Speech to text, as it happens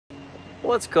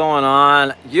What's going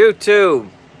on, YouTube?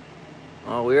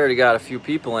 Oh, we already got a few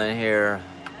people in here.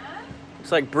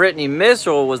 Looks like Brittany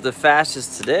Missile was the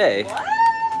fastest today. What?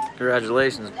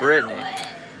 Congratulations, Brittany.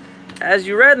 As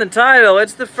you read in the title,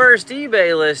 it's the first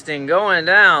eBay listing going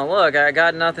down. Look, I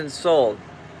got nothing sold.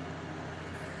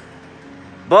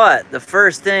 But the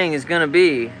first thing is gonna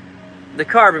be the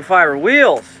carbon fiber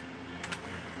wheels.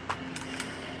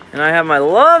 And I have my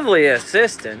lovely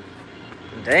assistant,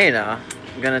 Dana,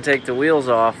 gonna take the wheels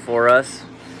off for us.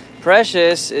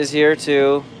 Precious is here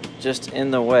too, just in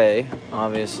the way,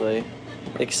 obviously.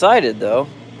 Excited though.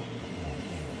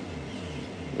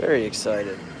 Very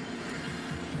excited.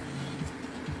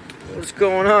 What's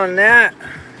going on, Nat?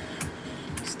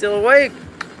 Still awake?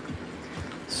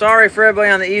 Sorry for everybody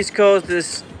on the East Coast,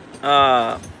 this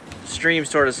stream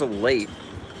started so late.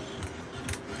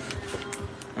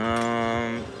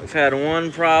 We've had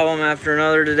one problem after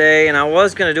another today, and I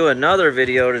was gonna do another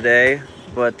video today,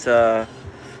 but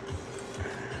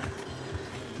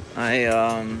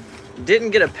I didn't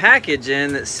get a package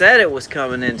in that said it was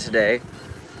coming in today,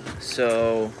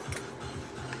 so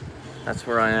that's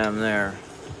where I am there.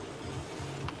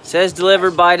 Says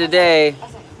delivered by today.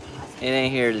 It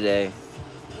ain't here today.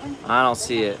 I don't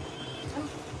see it.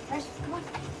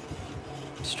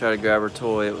 Just try to grab her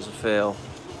toy. It was a fail.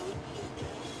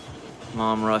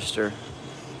 Mom rushed her.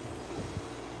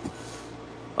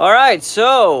 All right,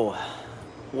 so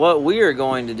what we are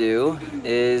going to do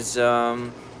is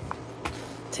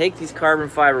take these carbon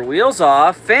fiber wheels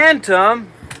off. Phantom.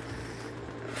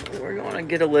 We're going to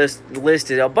get a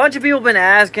listed. A bunch of people have been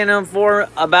asking them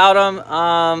about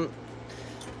them.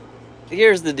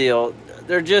 Here's the deal.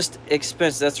 They're just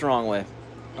expensive. That's the wrong way.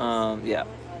 Yeah.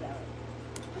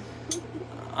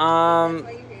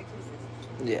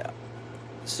 Yeah.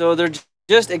 So they're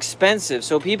just expensive.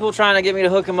 So people trying to get me to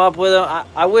hook them up with them.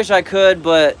 I wish I could,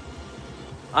 but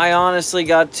I honestly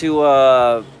got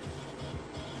to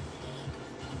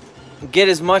get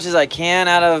as much as I can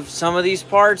out of some of these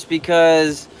parts,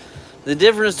 because the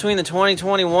difference between the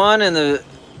 2021 and the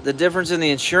difference in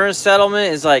the insurance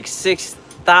settlement is like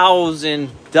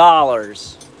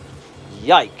 $6,000.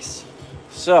 Yikes.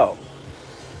 So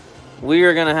we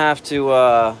are gonna have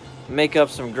to make up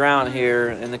some ground here,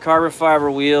 and the carbon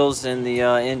fiber wheels and the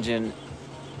engine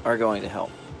are going to help.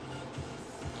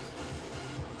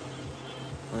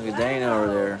 Look at Dana over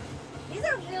there. These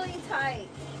are really tight.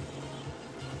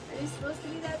 Are they supposed to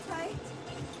be that tight?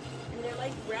 And they're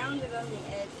like rounded on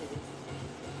the edges.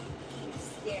 It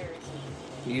scares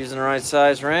me. You using the right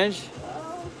size wrench?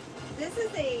 Well, this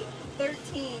is a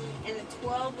 13 and a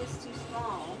 12 was too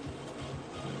small.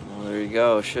 Well, there you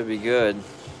go. Should be good.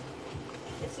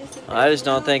 It's just I just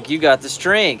don't think you got the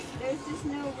strength. There's just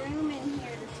no room in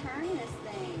here to turn this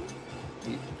thing.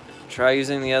 Try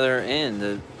using the other end.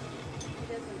 It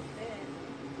doesn't fit.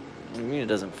 What do you mean it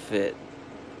doesn't fit?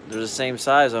 They're the same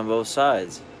size on both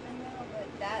sides. I know, but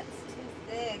that's too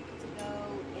thick to go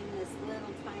in this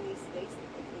little tiny space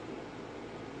that they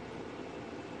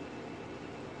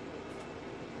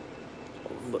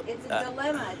give you. It's a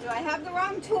dilemma. Do I have the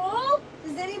wrong tool?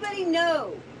 Does anybody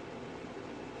know?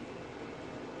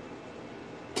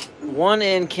 One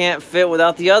end can't fit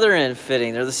without the other end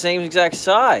fitting. They're the same exact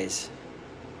size.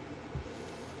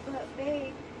 But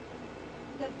babe,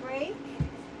 the brake,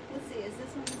 let's see, is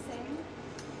this one the same?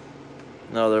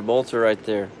 No, their bolts are right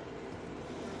there.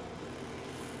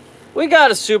 We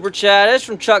got a super chat. It's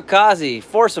from Chuck Kazi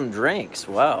for some drinks.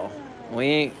 Wow.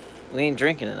 We ain't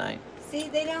drinking tonight. See,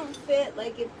 they don't fit.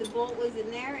 Like if the bolt was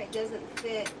in there, it doesn't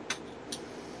fit.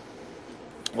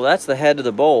 Well, that's the head of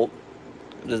the bolt.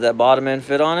 Does that bottom end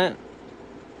fit on it?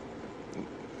 This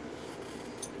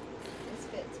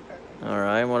fits perfect. All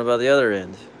right. What about the other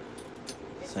end?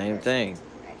 It's Same perfect. thing.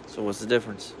 Right. So what's the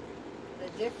difference? The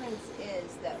difference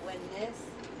is that when this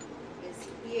is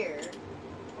here,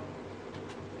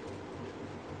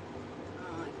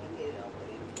 oh, I can get it all the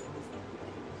way.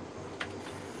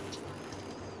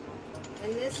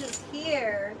 When this is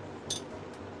here,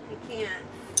 you can't.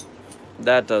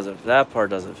 That doesn't. That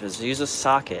part doesn't fit. So use a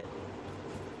socket.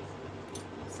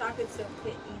 Sockets don't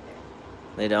fit either.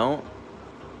 They don't.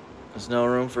 There's no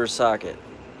room for a socket.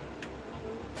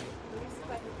 Let me see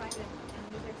if I can find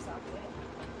another socket.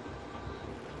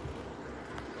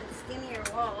 Skinnier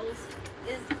walls.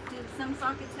 Do some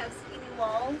sockets have skinny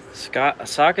walls?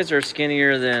 Sockets are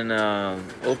skinnier than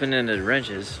open-ended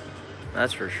wrenches.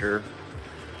 That's for sure.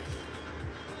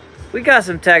 We got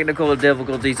some technical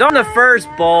difficulties on the first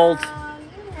bolt. You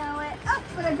know it. Oh,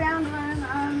 but I found one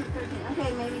on 13.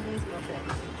 Okay, maybe these will fit.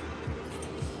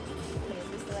 Okay, is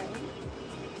this the right one?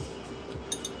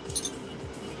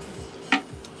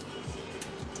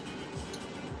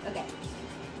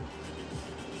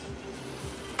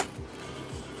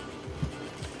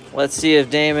 Let's see if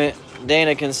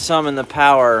Dana can summon the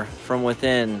power from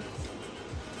within.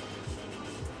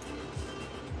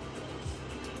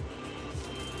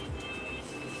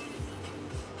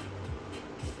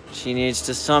 She needs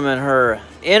to summon her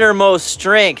innermost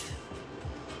strength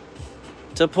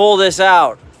to pull this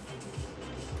out.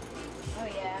 Oh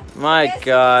yeah. My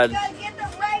God. You gotta get the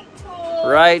right tool.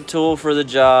 Right tool for the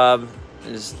job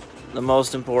is the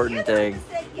most important thing.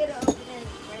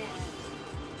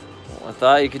 Well, I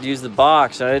thought you could use the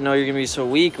box. I didn't know you were gonna be so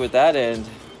weak with that end.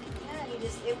 Yeah,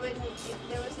 it wouldn't, if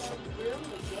there was no room to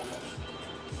get it.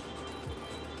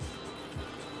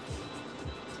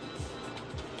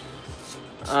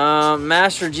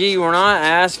 Master G, we're not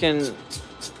asking.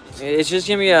 It's just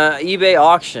gonna be a eBay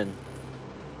auction.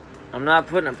 I'm not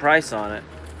putting a price on it.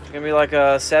 It's gonna be like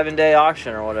a 7-day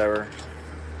auction or whatever.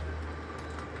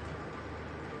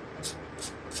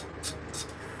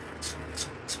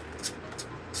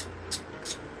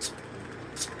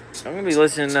 I'm gonna be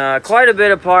listening quite a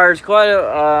bit of parts,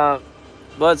 but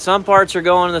some parts are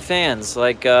going to the fans,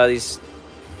 like these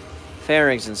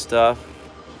fairings and stuff.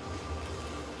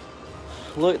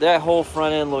 Look, that whole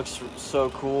front end looks so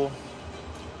cool.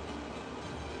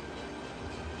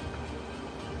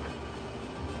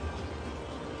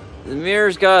 The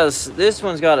mirror's got this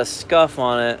one's got a scuff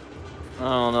on it. I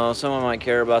don't know, someone might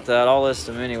care about that. I'll list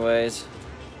them anyways.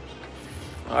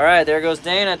 All right, there goes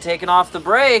Dana taking off the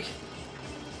brake.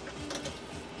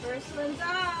 First one's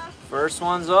off. First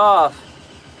one's off.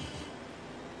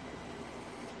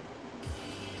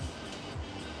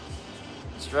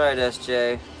 That's right,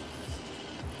 SJ.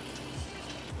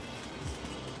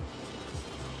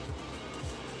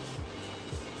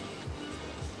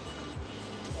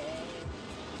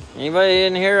 Anybody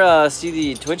in here see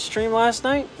the Twitch stream last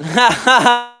night?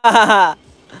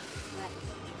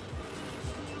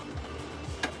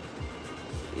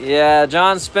 Yeah,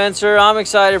 John Spencer, I'm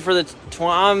excited for the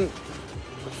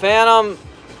Phantom,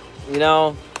 you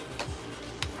know,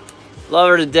 love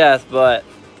her to death, but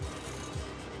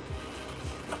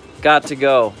got to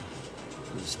go.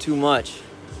 It's too much.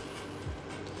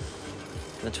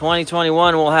 The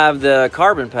 2021 will have the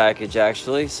carbon package,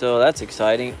 actually, so that's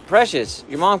exciting. Precious,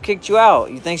 your mom kicked you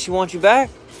out. You think she wants you back?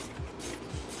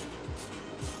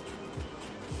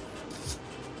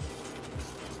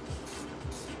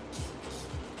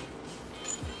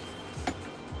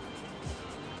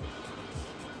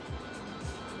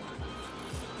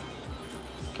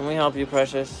 Can we help you,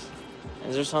 Precious?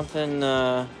 Is there something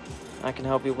I can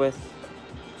help you with?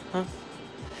 Huh?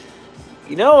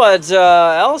 You know what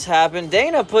else happened?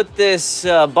 Dana put this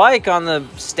bike on the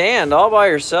stand all by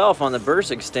herself on the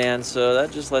Bursig stand, so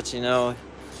that just lets you know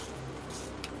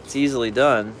it's easily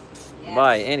done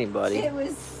by anybody. It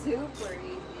was super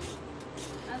easy.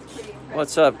 That's pretty impressive.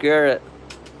 What's up, Garrett?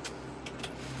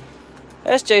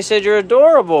 SJ said you're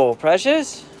adorable,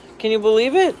 Precious. Can you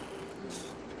believe it?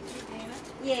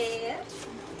 Yeah.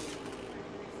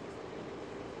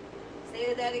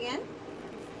 Say that again.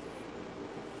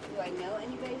 Do I know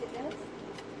anybody that does?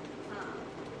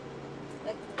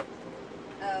 Like,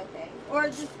 oh, okay. Or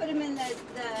just put them in the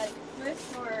thrift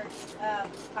store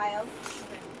pile.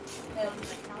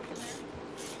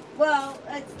 Well,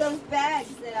 it's those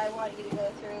bags that I want you to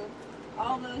go through.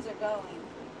 All those are going.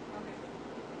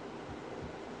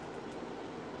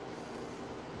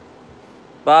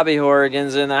 Bobby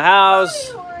Horrigan's in the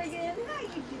house. Bobby Horrigan, how you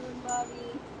doing,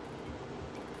 Bobby?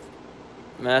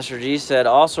 Master G said,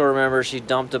 also remember she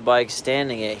dumped a bike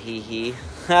standing it, hee hee.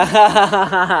 Hey,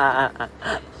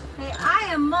 I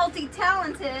am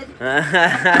multi-talented.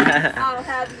 I'll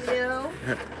have you know.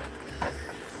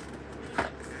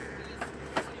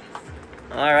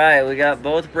 All right, we got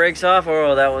both brakes off.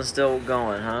 Oh, that one's still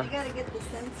going, huh? I gotta get the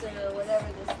sensor or whatever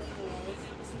this thing is.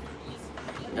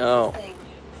 What is Oh. this thing?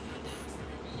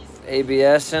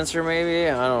 ABS sensor maybe?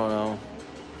 I don't know.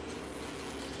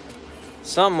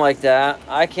 Something like that.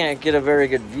 I can't get a very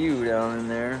good view down in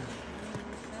there.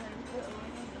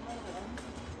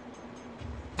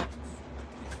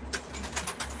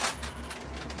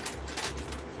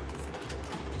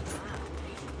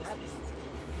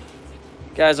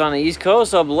 Guys on the East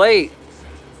Coast up late.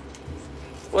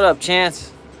 What up,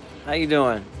 Chance? How you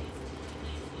doing?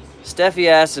 Steffi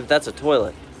asks if that's a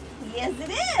toilet. Yes, it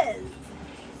is.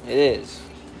 It is.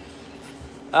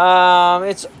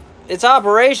 It's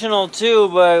operational too,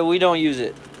 but we don't use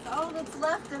it. All that's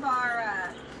left of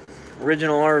our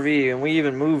Original RV, and we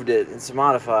even moved it. It's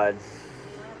modified.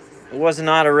 It was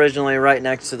not originally right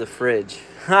next to the fridge.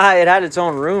 It had its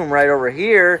own room right over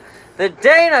here that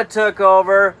Dana took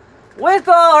over with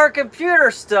all her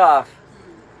computer stuff.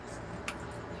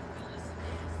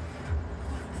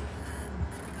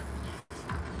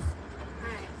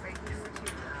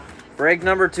 Brake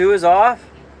number 2 is off?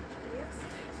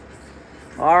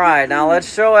 Alright, now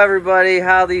let's show everybody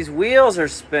how these wheels are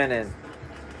spinning.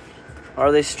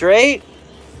 Are they straight?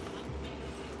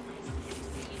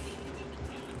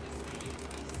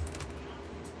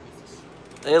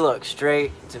 They look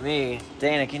straight to me.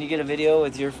 Dana, can you get a video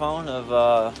with your phone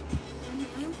of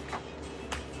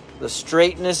the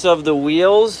straightness of the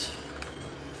wheels?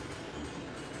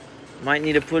 Might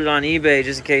need to put it on eBay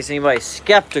just in case anybody's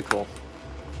skeptical.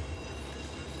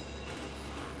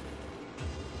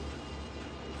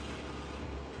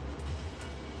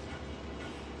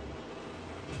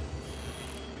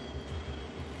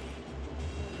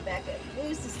 Back up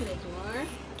just a smidge more.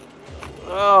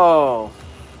 Oh.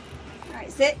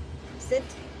 Alright, sit. Sit.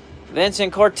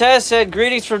 Vincent Cortez said,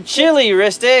 greetings from Chile,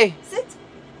 Riste. Sit.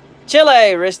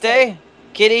 Chile, Riste,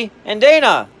 Kitty, and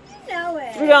Dana. You know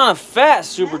it. Threw down a fat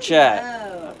super chat.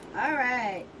 Oh,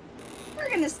 alright. We're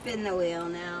going to spin the wheel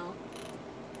now.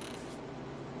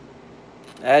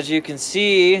 As you can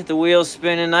see, the wheel's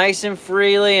spinning nice and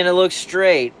freely and it looks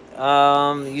straight.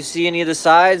 You see any of the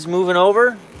sides moving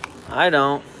over? I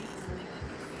don't.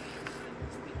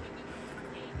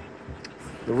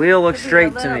 The wheel looks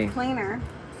straight to me. Cleaner.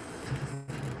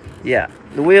 Yeah,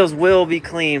 the wheels will be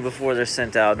clean before they're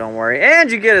sent out, don't worry.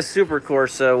 And you get a Super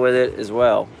Corsa with it as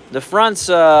well. The front's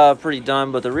pretty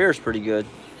done, but the rear's pretty good.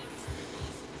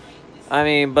 I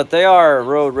mean, but they are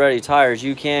road-ready tires.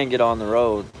 You can get on the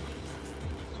road.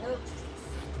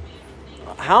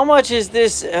 How much is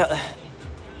this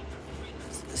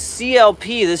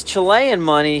CLP, this Chilean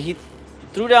money? He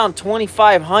threw down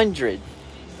 $2,500.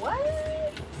 What?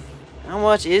 How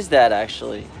much is that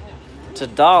actually? To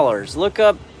dollars. Look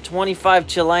up 25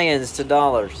 Chileans to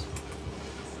dollars.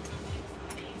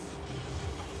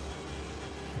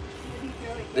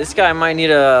 This guy might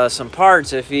need some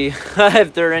parts if he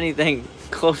if they're anything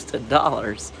close to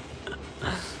dollars.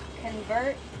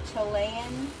 Convert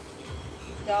Chilean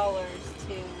dollars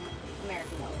to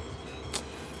American dollars.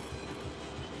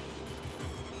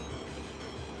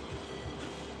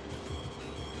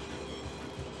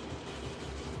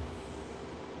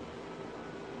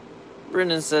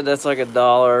 Brendan said that's like $1.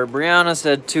 Brianna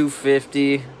said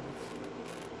 $2.50.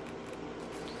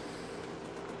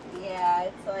 Yeah,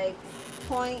 it's like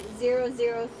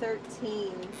 0.0013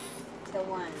 to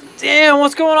 1. Damn,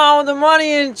 what's going on with the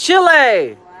money in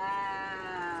Chile?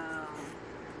 Wow.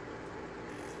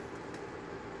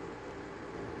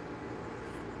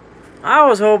 I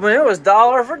was hoping it was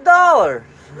dollar for dollar.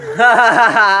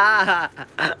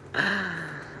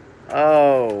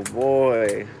 Oh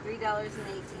boy. $3.18.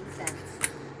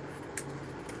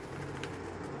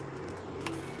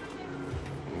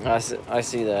 I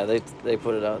see that. They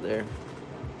put it out there.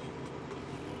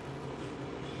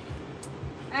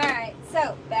 Alright,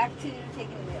 so back to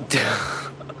taking the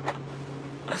wheel.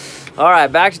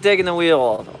 Alright, back to taking the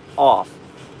wheel off.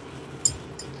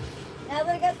 Now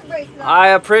that I got the brakes on. I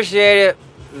appreciate it,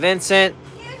 Vincent.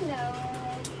 You know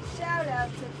it. Shout out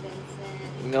to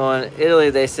Vincent. You know, in Italy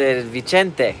they say it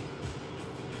Vicente.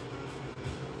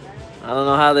 I don't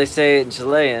know how they say it in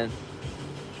Chilean.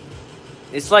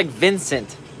 It's like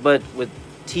Vincent, but with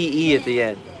T-E at the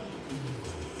end.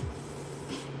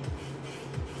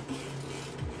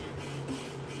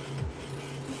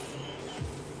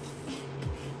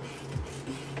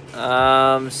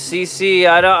 CC,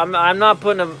 I'm not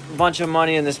putting a bunch of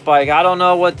money in this bike. I don't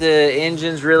know what the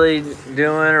engine's really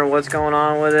doing or what's going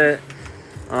on with it.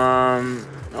 I'm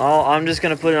just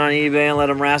gonna put it on eBay and let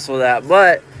them wrestle with that.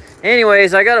 But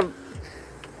anyways, I gotta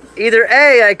either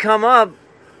A, I come up,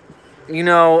 you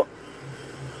know,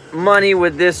 money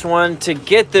with this one to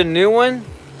get the new one,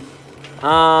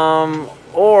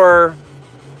 or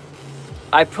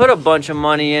I put a bunch of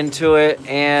money into it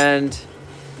and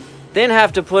then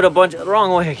have to put a bunch of,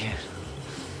 wrong way again.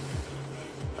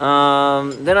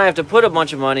 Then I have to put a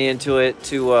bunch of money into it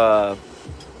to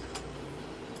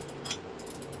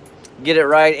get it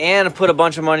right and put a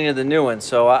bunch of money into the new one.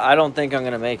 So I don't think I'm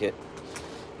gonna make it.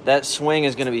 That swing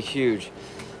is gonna be huge.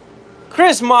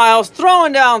 Chris Miles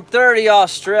throwing down 30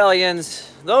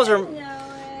 Australians. Those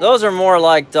are more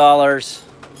like dollars.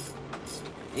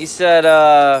 He said,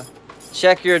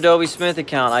 check your Adobe Smith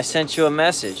account. I sent you a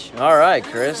message. All right,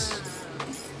 Chris.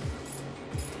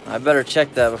 I better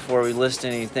check that before we list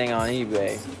anything on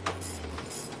eBay.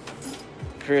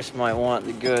 Chris might want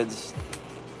the goods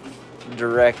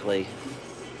directly.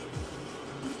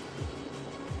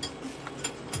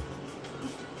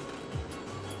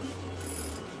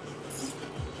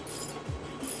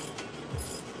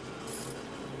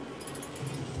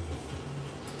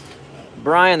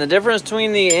 Brian, the difference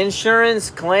between the insurance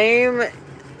claim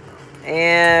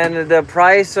and the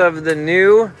price of the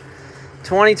new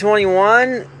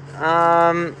 2021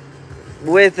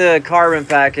 with a carbon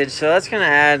package. So that's going to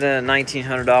add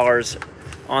 $1,900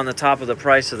 on the top of the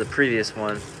price of the previous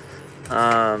one.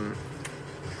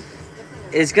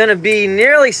 It's going to be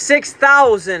nearly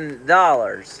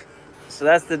 $6,000. So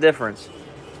that's the difference.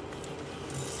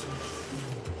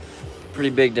 Pretty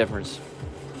big difference.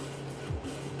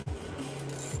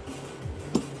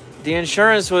 The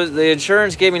insurance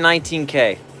gave me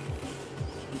 $19K.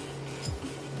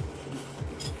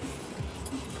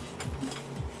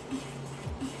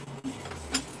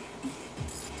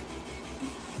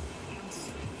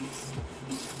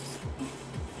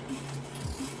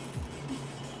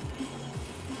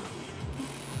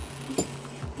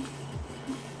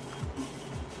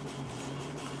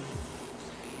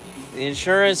 The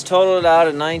insurance totaled out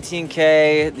at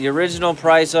 $19K. The original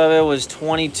price of it was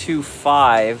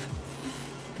 $22,500.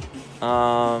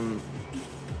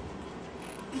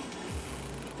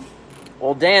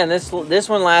 Well, Dan, this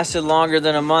one lasted longer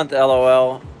than a month,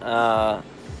 LOL. I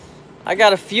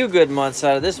got a few good months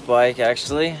out of this bike,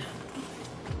 actually.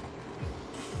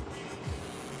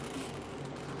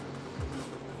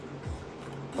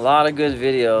 A lot of good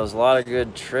videos, a lot of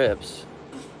good trips.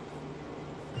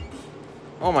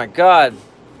 Oh my God.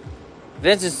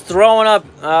 Vince is throwing up,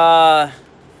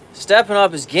 stepping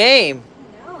up his game.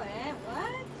 No, what?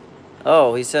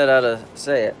 Oh, he said how to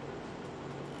say it.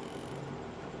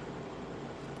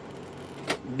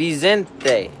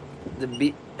 Bizente.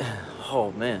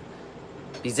 Oh man.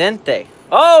 Bizente.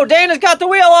 Oh, Dana's got the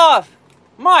wheel off.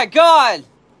 My God.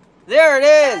 There it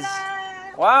is.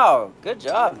 Ta-da! Wow. Good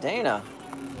job, Dana.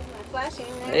 Flashing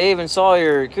there. They even saw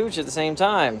your cooch at the same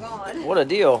time. Oh God. What a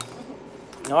deal.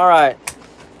 All right.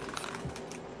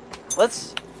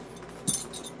 Let's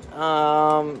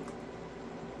wow,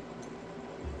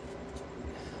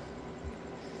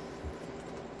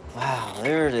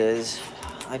 there it is.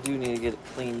 I do need to get it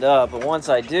cleaned up, but once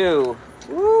I do,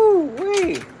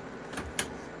 woo-wee,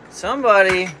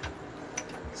 somebody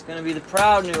is going to be the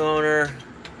proud new owner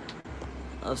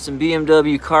of some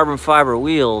BMW carbon fiber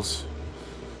wheels.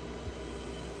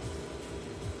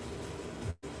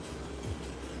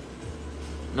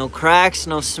 No cracks,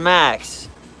 no smacks.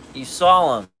 You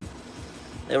saw them.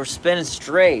 They were spinning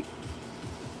straight.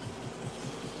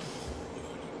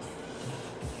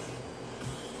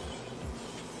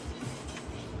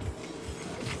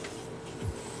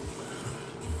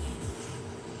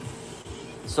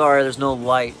 Sorry, there's no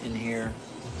light in here.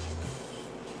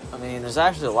 I mean, there's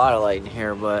actually a lot of light in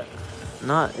here, but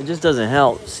it just doesn't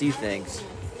help see things.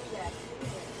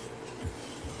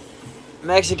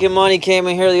 Mexican Money came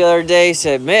in here the other day,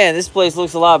 said, man, this place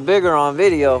looks a lot bigger on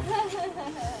video.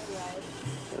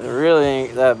 It really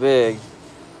ain't that big.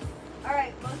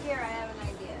 Alright, well here I have an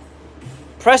idea.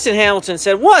 Preston Hamilton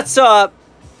said, what's up?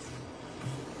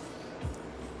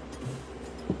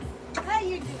 How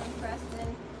you doing,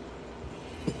 Preston?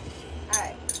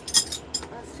 Alright,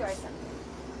 let's try something.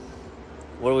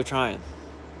 What are we trying?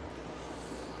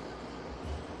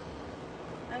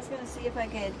 I was going to see if I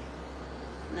could...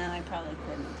 No, I probably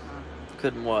couldn't.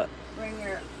 Couldn't what? Bring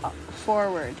her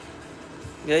forward.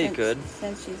 Yeah, you could.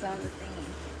 Since she's on the thingy.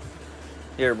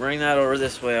 Here, bring that over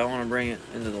this way. I want to bring it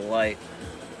into the light.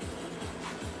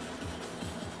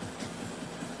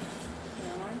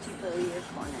 Now, why don't you go to your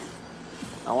corner?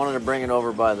 I wanted to bring it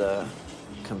over by the,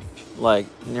 like,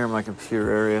 near my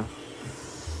computer area.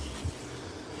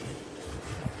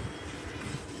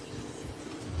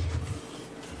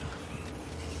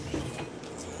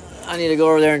 I need to go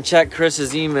over there and check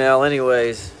Chris's email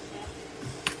anyways.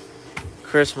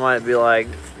 Chris might be like,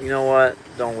 you know what?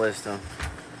 Don't list him.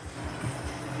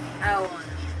 I want him.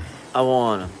 I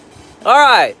want him. All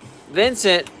right.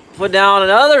 Vincent put down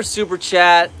another super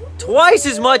chat. Twice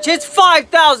as much. It's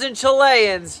 5,000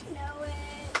 Chileans. Know it.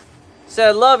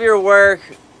 Said, love your work.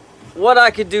 What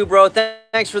I could do, bro.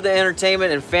 Thanks for the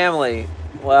entertainment and family.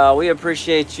 Well, we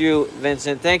appreciate you,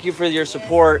 Vincent. Thank you for your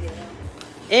support.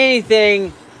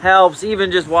 Anything helps,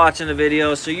 even just watching the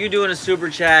video. So you doing a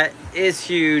super chat is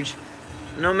huge,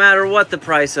 no matter what the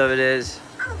price of it is.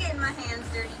 I'm getting my hands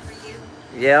dirty for you.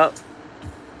 Yep.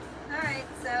 Alright,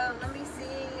 so let me see.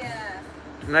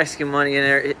 Mexican Money in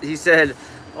there. He said,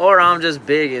 or I'm just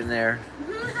big in there.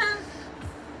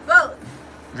 Both.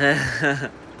 Alright,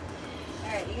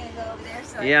 you gonna go over there?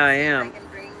 So Yeah, I can see if am. I can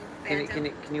bring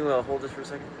Phantom? Can you hold this for a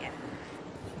second? Yeah.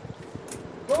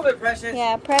 Move it, Precious.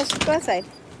 Yeah, press go outside.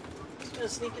 It's gonna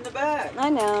sneak in the back. I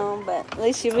know, but at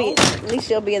least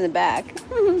you'll be in the back.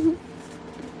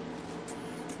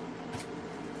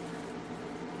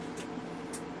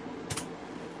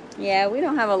 Yeah, we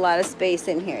don't have a lot of space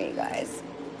in here, you guys.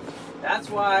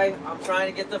 That's why I'm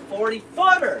trying to get the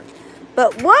 40-footer.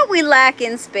 But what we lack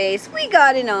in space, we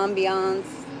got in ambiance.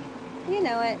 You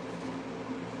know it.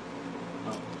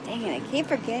 Dang it, I keep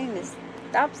forgetting to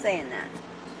stop saying that.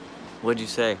 What'd you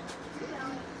say?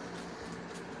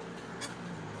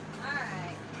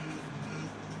 Alright.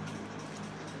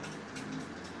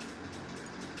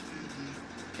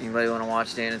 Anybody want to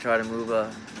watch Dana try to move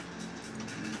a...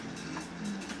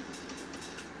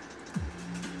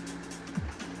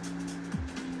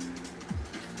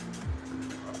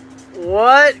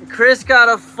 What? Chris got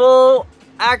a full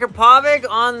Akrapovic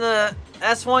on the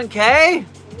S1K?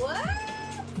 What?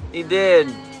 He did.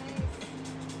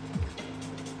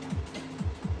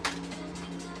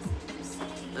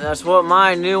 That's what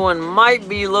my new one might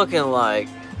be looking like.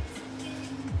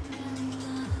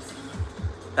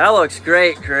 That looks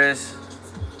great, Chris.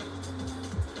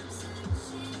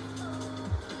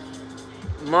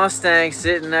 Mustang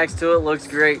sitting next to it looks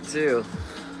great too.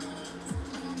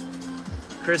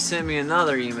 Chris sent me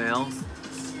another email.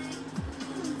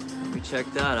 Let me check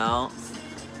that out.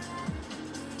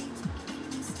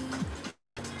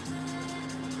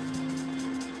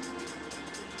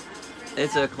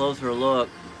 It's a closer look.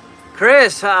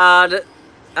 Chris,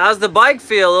 how's the bike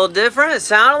feel? A little different?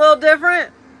 Sound a little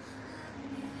different?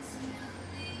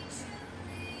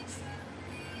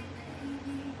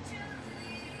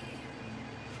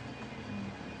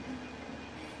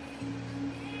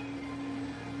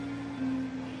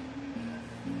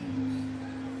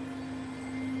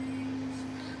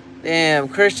 Damn,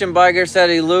 Christian biker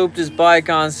said he looped his bike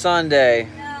on Sunday.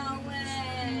 No way.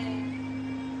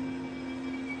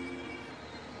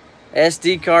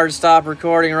 SD card stopped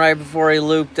recording right before he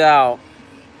looped out.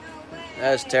 No way.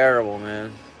 That's terrible,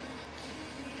 man.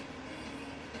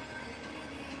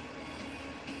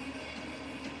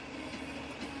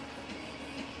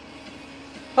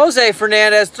 Jose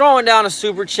Fernandez throwing down a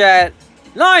super chat.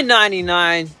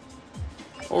 $9.99.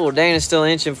 Oh, Dana's still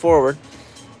inching forward.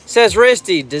 Says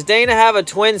Risty, does Dana have a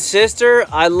twin sister?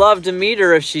 I'd love to meet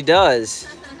her if she does.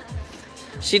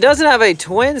 She doesn't have a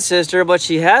twin sister, but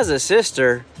she has a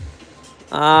sister.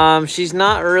 She's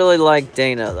not really like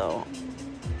Dana, though.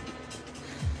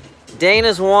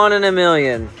 Dana's 1 in a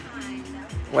million.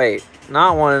 Wait,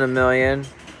 not 1 in a million.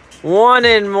 1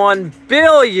 in 1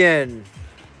 billion.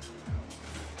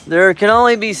 There can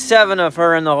only be 7 of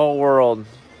her in the whole world.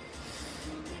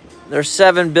 There's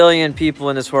 7 billion people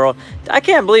in this world. I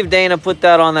can't believe Dana put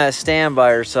that on that stand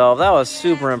by herself. That was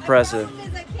super impressive. The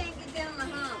problem is I can't get down the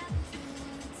hump.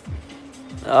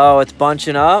 Oh, it's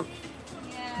bunching up?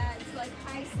 Yeah, it's like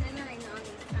high centering on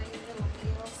these tiny little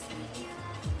wheels.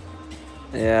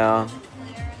 Yeah.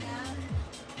 Flare in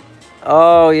that.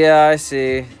 Oh, yeah, I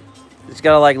see. It's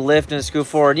got to like lift and scoot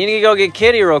forward. You need to go get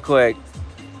Kitty real quick.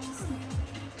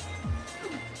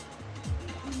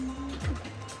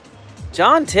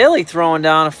 John Tilley throwing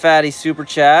down a fatty super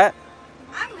chat.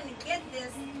 I'm gonna get this.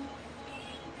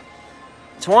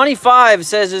 25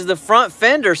 says, is the front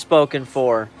fender spoken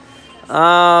for?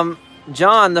 John,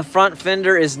 the front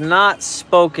fender is not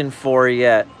spoken for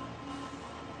yet.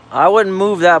 I wouldn't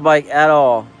move that bike at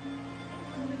all.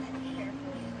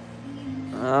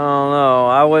 I don't know.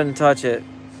 I wouldn't touch it.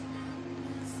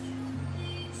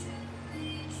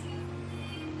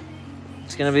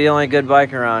 It's going to be the only good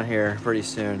bike around here pretty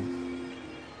soon.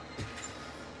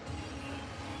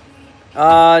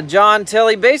 John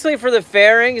Tilley, basically for the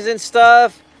fairings and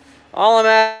stuff, all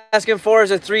I'm asking for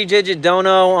is a 3-digit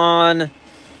dono on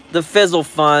the Fizzle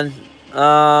Fund,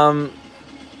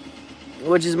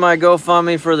 which is my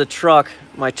GoFundMe for the truck,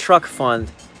 my truck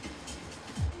fund.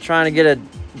 Trying to get a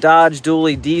Dodge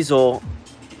Dually diesel,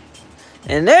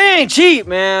 and they ain't cheap,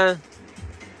 man.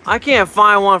 I can't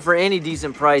find one for any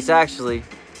decent price, actually.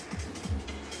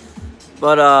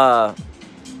 But,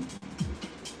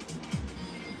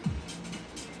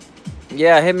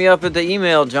 yeah, hit me up at the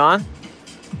email, John.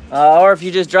 Or if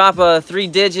you just drop a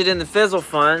 3-digit in the Fizzle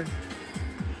Fund,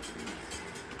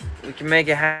 we can make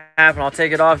it happen. I'll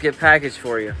take it off, get packaged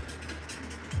for you.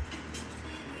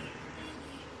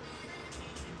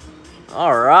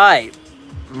 All right.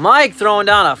 Mike throwing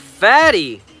down a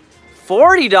fatty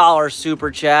 $40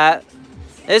 super chat.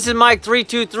 This is Mike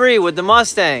 323 with the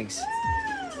Mustangs.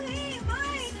 Hey,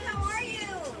 Mike, how are you?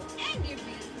 And your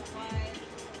beautiful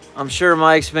wife. I'm sure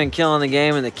Mike's been killing the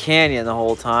game in the canyon the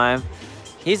whole time.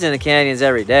 He's in the canyons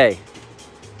every day.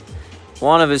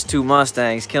 One of his 2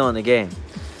 Mustangs killing the game.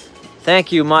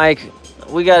 Thank you, Mike.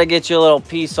 We got to get you a little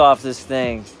piece off this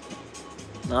thing.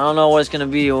 I don't know what it's going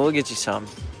to be. We'll get you some.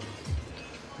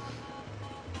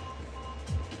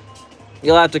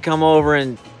 You'll have to come over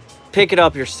and pick it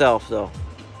up yourself, though.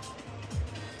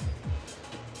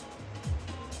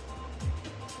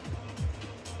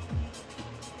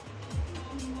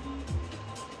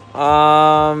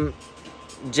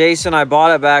 Jason, I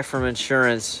bought it back from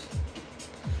insurance.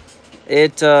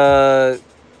 It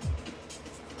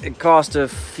cost a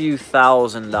few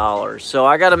 $1,000s, so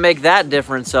I got to make that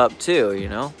difference up too, you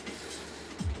know.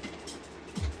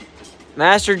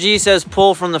 Master G says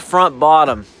pull from the front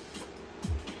bottom.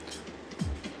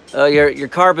 Your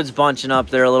carpet's bunching up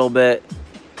there a little bit.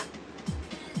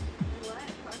 What?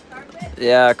 Carpet?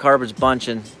 Yeah, carpet's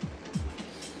bunching.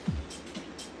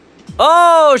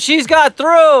 Oh, she's got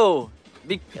through.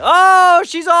 Oh,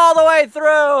 she's all the way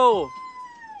through.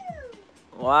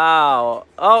 Wow.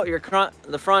 Oh,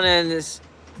 the front end is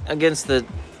against the...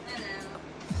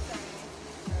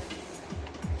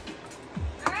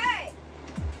 All right.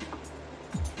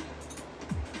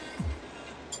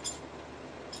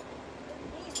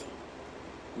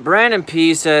 Brandon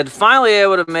P said, finally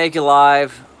able to make it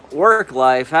live. Work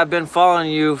life. Have been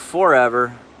following you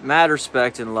forever. Mad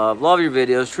respect and love. Love your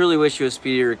videos. Truly wish you a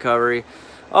speedy recovery.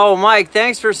 Oh, Mike,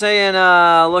 thanks for saying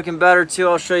looking better too.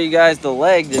 I'll show you guys the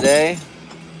leg today.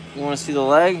 You want to see the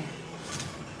leg?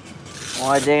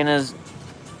 Why Dana's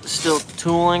still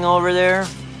tooling over there.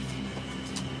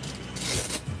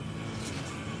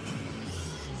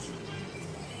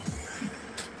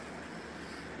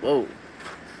 Whoa.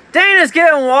 Dana's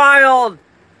getting wild.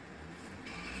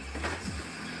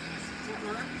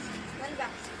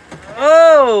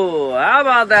 Oh, how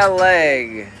about that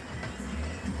leg?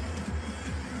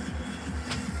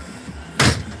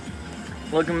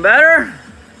 Looking better?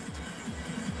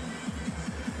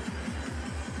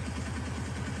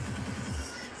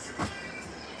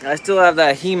 I still have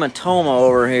that hematoma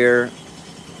over here,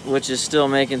 which is still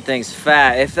making things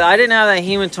fat. If I didn't have that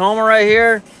hematoma right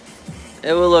here,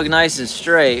 it would look nice and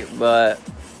straight, but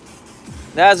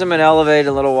that hasn't been elevated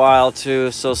a little while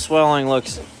too, so swelling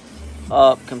looks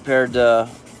up compared to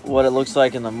what it looks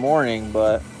like in the morning.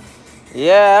 But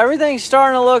yeah, everything's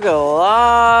starting to look a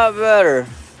lot better.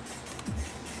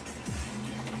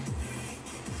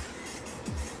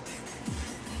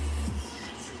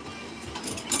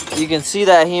 You can see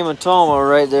that hematoma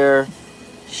right there.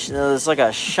 It's like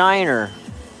a shiner.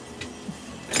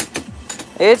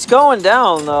 It's going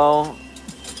down though,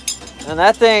 and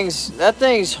that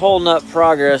thing's holding up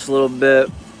progress a little bit.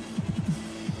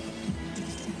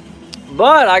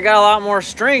 But I got a lot more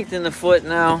strength in the foot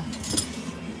now.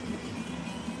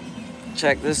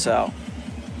 Check this out.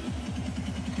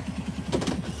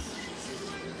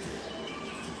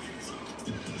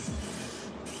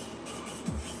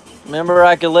 Remember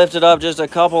I could lift it up just a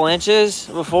couple inches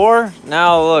before?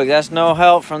 Now look, that's no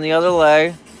help from the other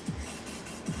leg.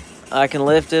 I can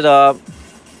lift it up.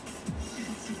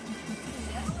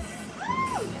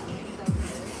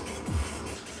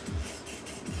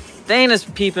 Dana's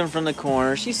peeping from the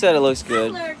corner. She said it looks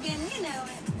good.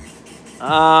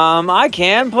 I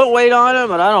can put weight on it,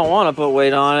 but I don't want to put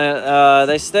weight on it.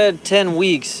 They said 10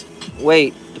 weeks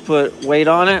wait to put weight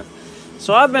on it.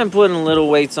 So I've been putting little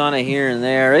weights on it here and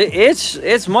there.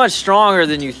 It's much stronger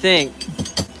than you think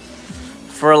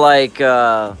for like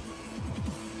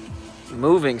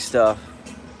moving stuff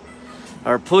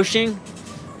or pushing.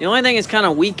 The only thing is kind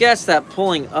of weak is that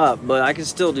pulling up, but I can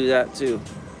still do that too.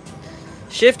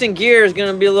 Shifting gear is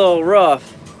gonna be a little rough.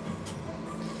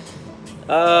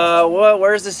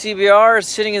 Where's the CBR? It's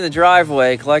sitting in the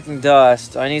driveway collecting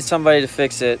dust. I need somebody to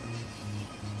fix it.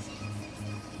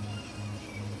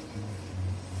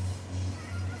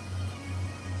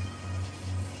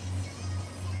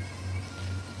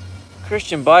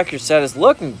 Christian Biker said it's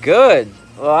looking good.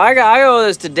 Well, I owe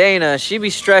this to Dana. She be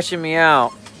stretching me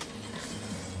out.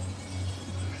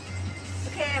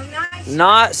 Okay, I'm not sure.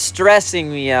 Not stressing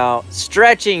me out,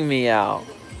 stretching me out.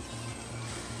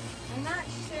 I'm not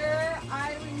sure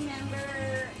I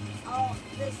remember all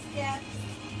the steps,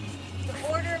 the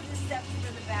order of the steps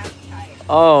for the back tire.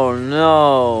 Oh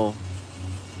no.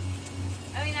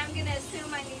 I mean, I'm gonna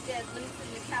assume I need to loosen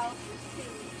the calipers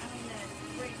too. I mean,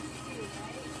 the brakes too,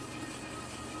 right?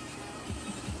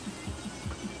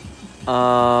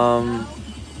 No?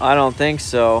 I don't think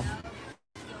so.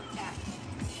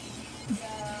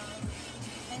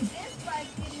 And this bike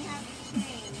didn't have a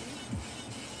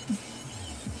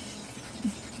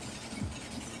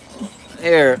chain.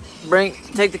 Here,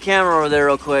 take the camera over there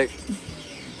real quick.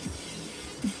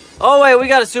 Oh wait, we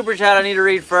got a super chat I need to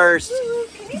read first. Ooh,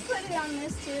 can you put it on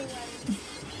this too?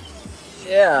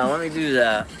 Yeah, let me do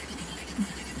that.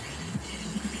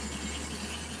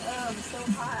 Oh, I'm so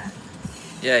hot.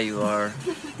 Yeah, you are.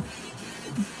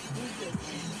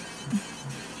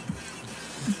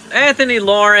 Anthony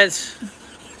Lawrence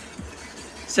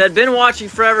said, been watching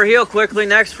forever, heal quickly.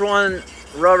 Next one,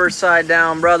 rubber side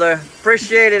down, brother.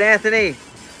 Appreciate it, Anthony.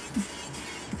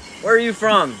 Where are you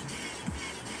from?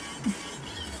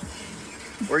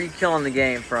 Where are you killing the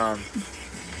game from?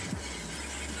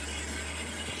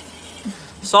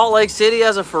 Salt Lake City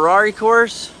has a Ferrari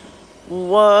course?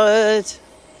 What?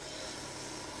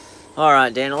 All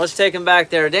right, Dana, let's take him back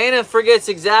there. Dana forgets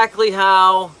exactly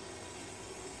how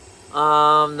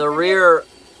the rear,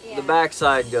 the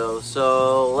backside goes.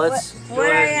 So let's go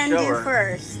ahead and show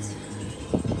her. What do I undo first?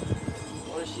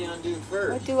 What does she undo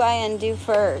first? What do I undo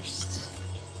first?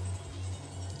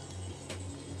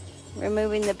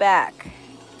 Removing the back.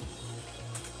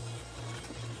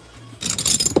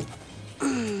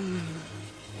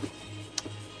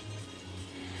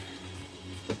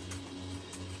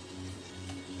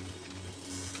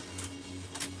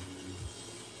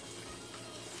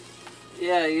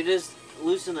 Yeah, you just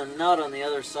loosen a nut on the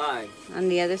other side. On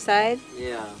the other side?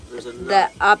 Yeah, there's a nut. The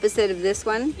opposite of this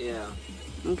one? Yeah.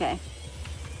 Okay.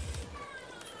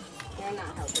 They're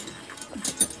not helping.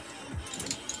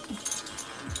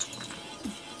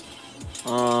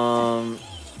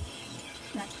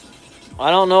 I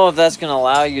don't know if that's gonna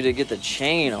allow you to get the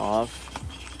chain off.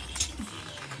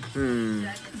 Do I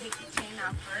have to take the chain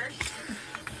off first?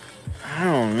 I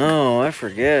don't know, I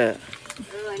forget.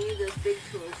 Oh, I need those big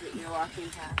tools that you're walking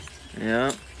past.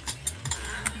 Yeah.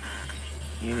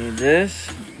 You need this.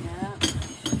 Yeah.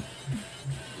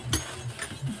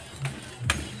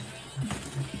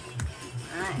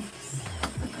 Nice.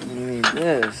 You need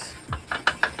this.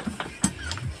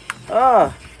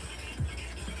 Ah.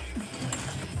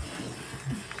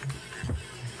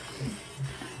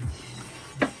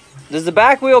 Does the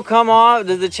back wheel come off?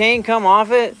 Does the chain come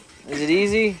off it? Is it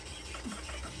easy?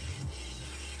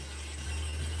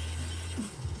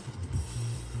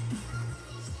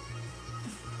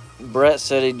 Brett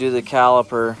said he'd do the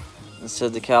caliper and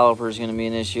said the caliper is going to be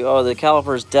an issue. Oh, the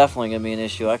caliper is definitely going to be an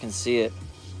issue. I can see it.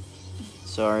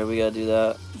 Sorry, we got to do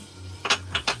that.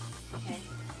 Okay.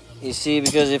 You see,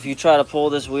 because if you try to pull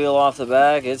this wheel off the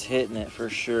back, it's hitting it for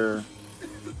sure.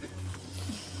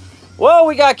 Whoa,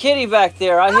 we got Kitty back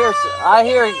there. I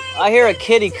hear a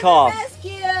kitty cough.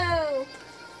 Rescue!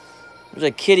 There's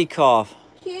a kitty cough.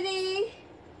 Kitty!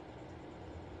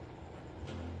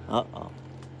 Uh-oh.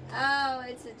 Oh,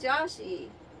 it's a Joshy.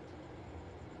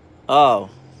 Oh,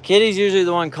 Kitty's usually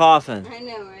the one coughing. I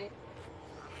know, right?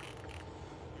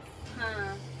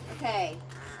 Huh. Okay.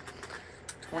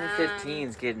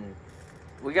 2015's getting.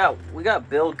 We got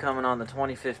build coming on the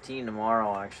 2015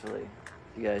 tomorrow. Actually,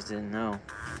 if you guys didn't know.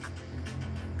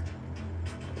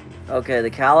 Okay, the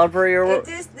caliper.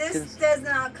 This does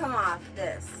not come off.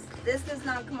 This does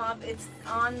not come off. It's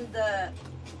on the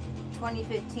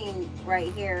 2015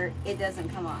 right here. It doesn't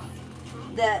come off.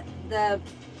 The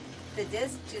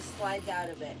disc just slides out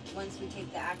of it once we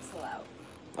take the axle out.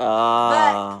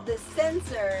 But the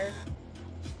sensor,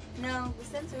 no, the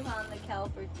sensor's on the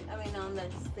caliper. I mean, on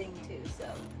this thing too.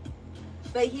 So,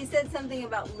 but he said something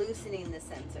about loosening the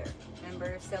sensor.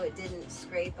 Remember, so it didn't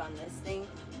scrape on this thing.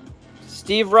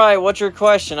 Steve Wright, what's your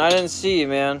question? I didn't see you,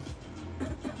 man. I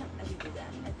can do that.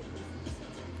 I can loosen the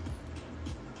sensor.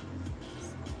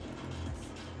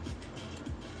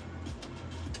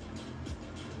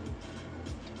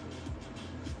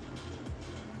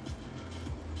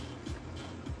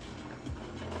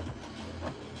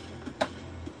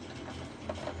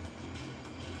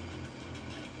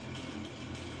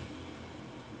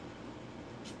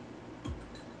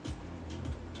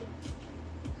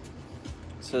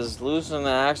 It says loosen the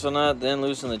axle nut, then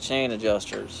loosen the chain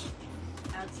adjusters.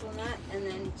 Axle nut and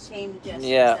then chain adjusters.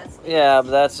 Yeah, yeah,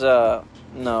 but that's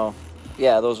no,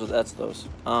 yeah, that's those.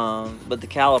 But the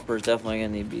caliper is definitely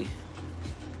gonna need to be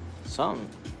something.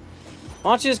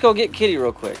 Why don't you just go get Kitty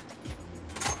real quick?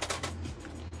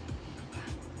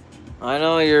 I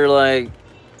know you're like.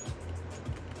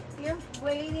 You're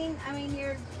waiting. I mean,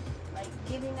 you're like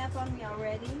giving up on me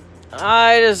already.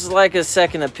 I just like a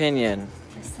second opinion.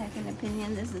 A second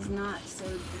opinion. This is not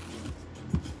surgery.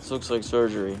 This looks like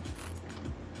surgery.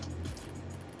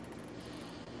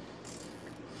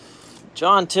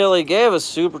 John Tilley gave a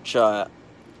super chat.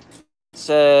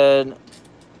 Said,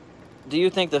 do you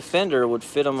think the fender would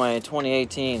fit on my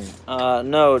 2018?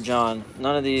 No, John.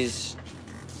 None of these.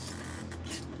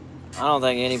 I don't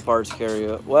think any parts carry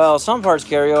over. Well, some parts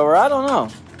carry over. I don't know.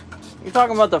 You're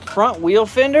talking about the front wheel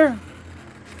fender?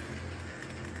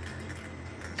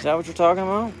 Is that what you're talking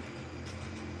about?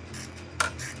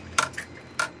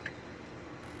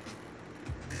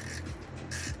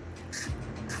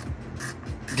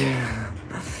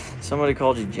 Somebody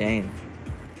called you Jane.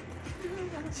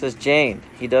 says Jane,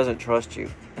 he doesn't trust you.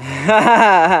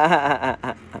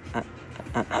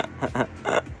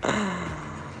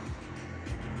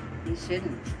 He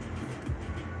shouldn't.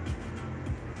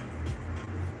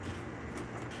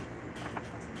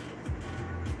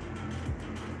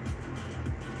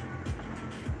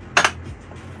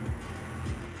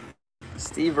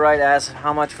 Steve Wright asks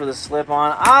how much for the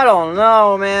slip-on. I don't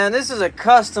know, man. This is a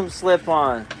custom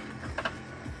slip-on.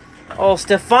 Oh,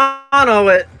 Stefano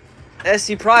at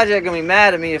SC Project gonna be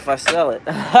mad at me if I sell it.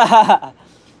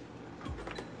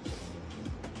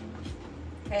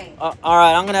 Hey. All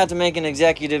right, I'm gonna have to make an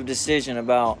executive decision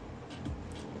about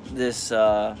this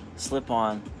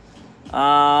slip-on.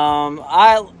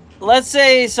 Let's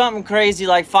say something crazy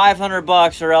like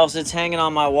 $500, or else it's hanging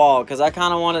on my wall, because I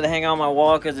kind of wanted to hang on my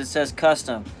wall because it says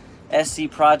custom SC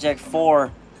Project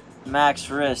 4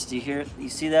 max wrist. You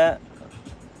see that?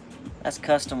 That's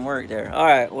custom work there. All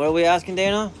right, what are we asking,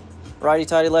 Dana? Righty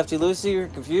tighty, lefty loosey. You're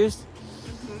confused?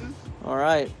 Mm-hmm. All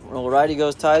right. Well, righty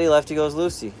goes tighty, lefty goes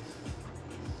loosey.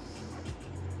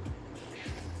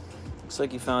 Looks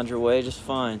like you found your way just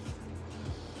fine.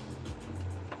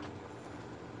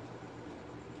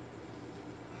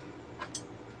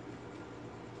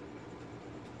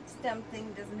 Stem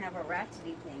thing doesn't have a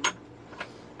ratchety thing.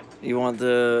 You want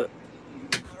the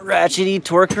ratchety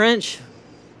torque wrench?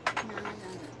 No.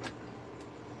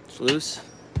 It's loose.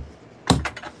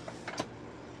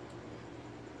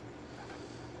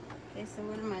 Okay, so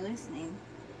what am I loosening?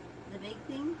 The big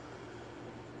thing?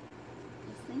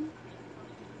 This thing?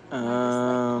 Am I just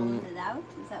like pulling it out?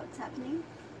 Is that what's happening?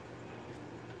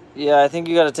 Yeah, I think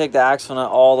you got to take the axle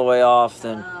nut all the way off,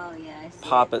 then Oh, yeah, I see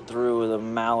pop it through with a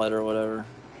mallet or whatever.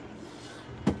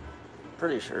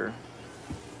 Pretty sure.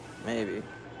 Maybe.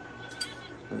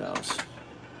 Who knows?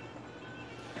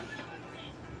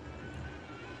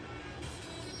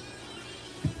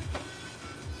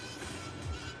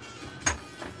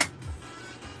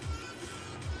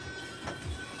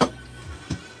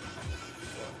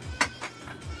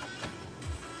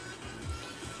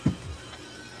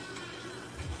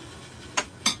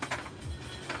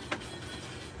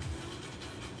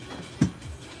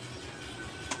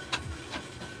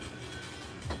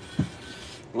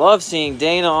 Love seeing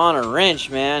Dana on a wrench,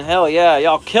 man. Hell yeah,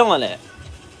 y'all killing it.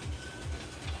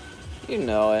 You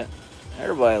know it.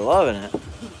 Everybody loving it.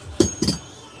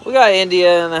 We got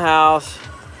India in the house.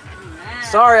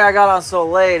 Sorry I got on so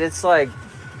late. It's like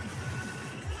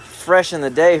fresh in the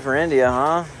day for India,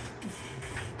 huh?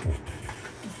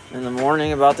 In the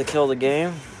morning, about to kill the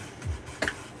game.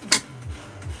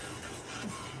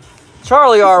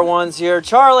 Charlie R1's here.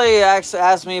 Charlie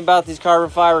asked me about these carbon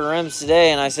fiber rims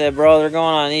today, and I said, bro, they're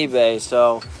going on eBay.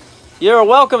 So you're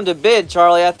welcome to bid,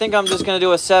 Charlie. I think I'm just going to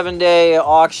do a 7-day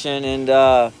auction, and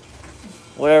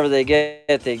whatever they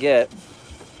get, they get.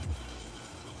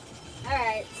 All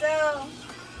right, so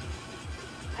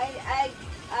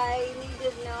I need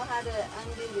to know how to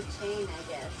undo the chain, I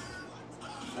guess.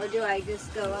 Or do I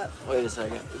just go up? Wait a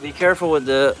second. Be careful with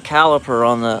the caliper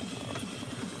on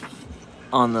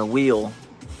the wheel.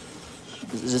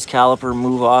 Does this caliper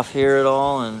move off here at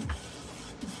all? And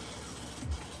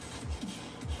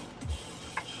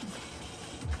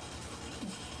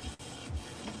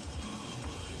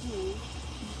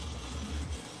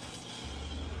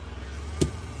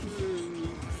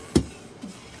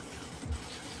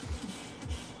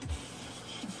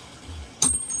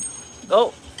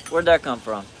oh, where'd that come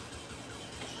from?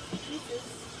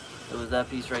 It was that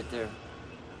piece right there.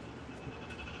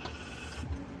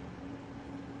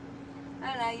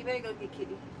 I don't know, you better go get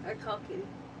Kitty. Or call Kitty.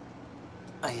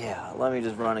 Yeah, let me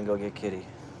just run and go get Kitty.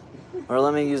 Or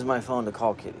let me use my phone to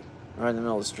call Kitty. Right in the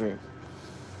middle of the stream.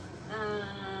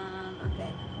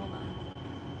 Okay, hold on.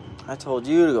 I told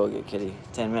you to go get Kitty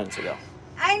 10 minutes ago.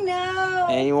 I know!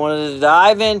 And you wanted to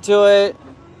dive into it.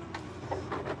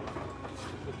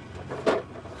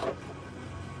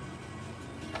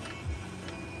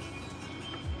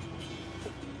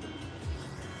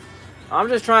 I'm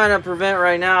just trying to prevent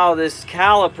right now this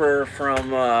caliper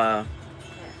from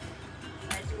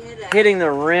hitting the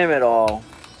rim at all.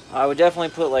 I would definitely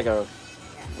put like a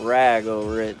rag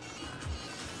over it.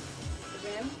 The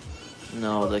rim?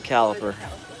 No, the caliper.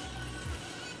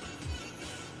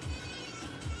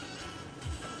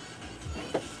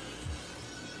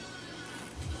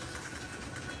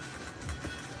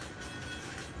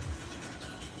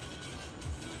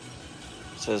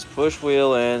 It says push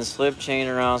wheel in, slip chain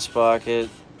around sprocket,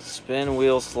 spin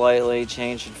wheel slightly,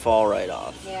 chain should fall right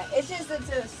off. Yeah, it's just it's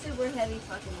a super heavy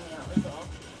fucking wheel, that's all.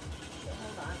 So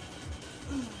hold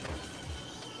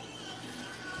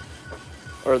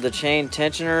on. Or the chain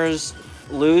tensioners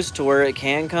loose to where it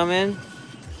can come in?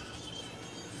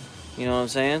 You know what I'm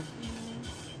saying?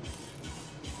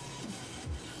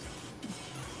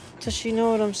 Does she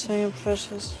know what I'm saying,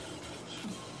 Precious?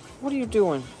 What are you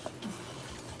doing?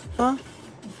 Huh?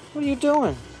 What are you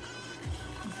doing?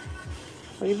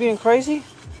 Are you being crazy?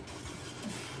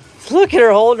 Look at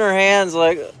her holding her hands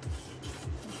like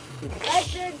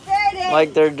they're dirty.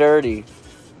 Like they're dirty.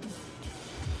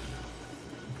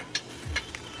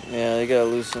 Yeah, they gotta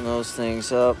loosen those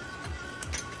things up.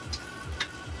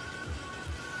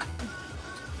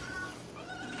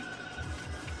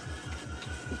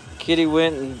 Kitty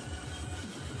went and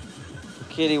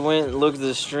looked at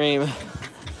the stream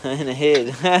and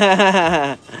hid.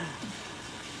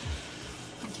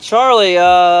 Charlie,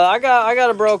 I got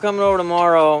a bro coming over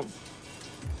tomorrow.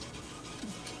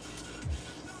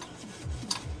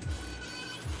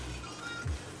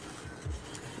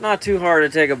 Not too hard to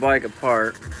take a bike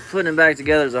apart. Putting it back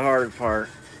together is the harder part.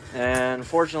 And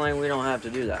fortunately, we don't have to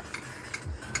do that.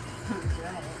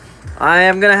 I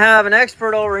am going to have an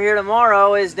expert over here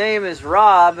tomorrow. His name is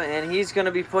Rob, and he's going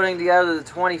to be putting together the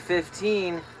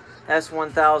 2015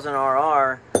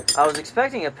 S1000RR. I was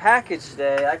expecting a package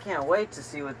today. I can't wait to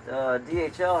see what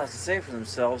DHL has to say for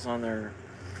themselves on their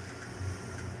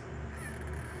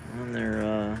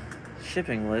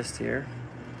shipping list here.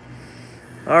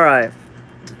 All right.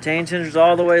 The chain tender's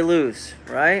all the way loose,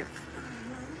 right?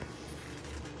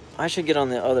 I should get on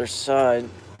the other side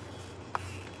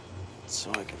so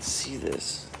I can see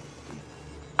this.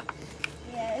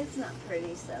 Yeah, it's not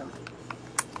pretty, so.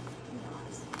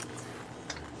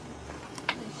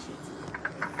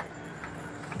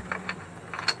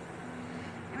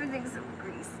 Everything's so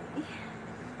greasy.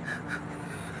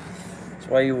 That's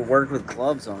why you work with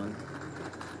gloves on.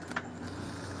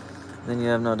 Then you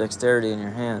have no dexterity in your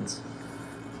hands.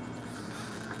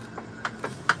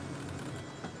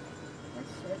 That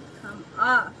should come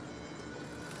off.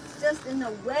 It's just in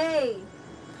the way.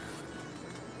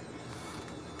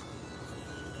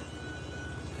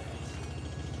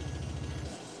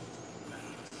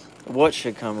 What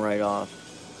should come right off?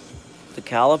 The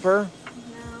caliper?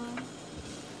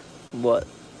 No. What?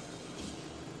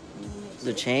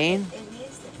 The chain? It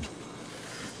needs to come off.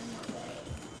 In the way.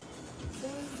 So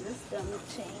is this dumb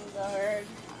chain guard?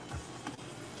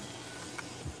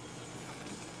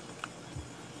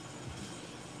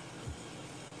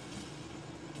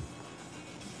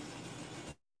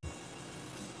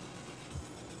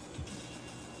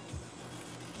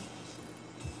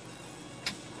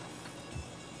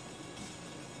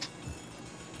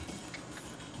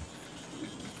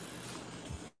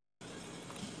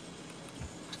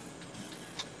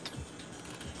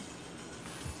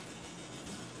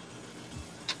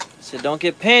 So don't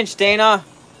get pinched, Dana.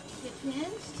 Get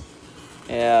pinched?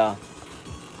 Yeah.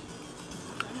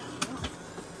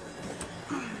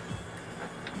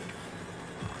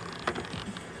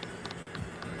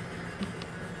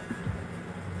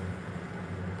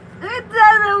 It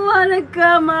doesn't want to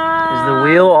come off. Is the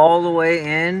wheel all the way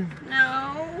in?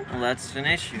 No. Well, that's an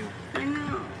issue. I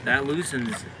know. That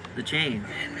loosens the chain.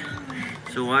 I know.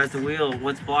 So why is the wheel,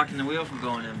 what's blocking the wheel from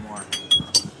going in more?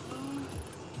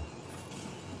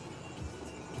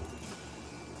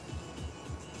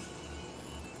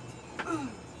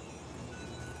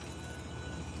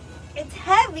 It's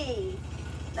heavy.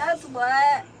 That's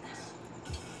what.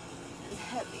 It's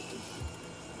heavy.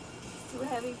 It's too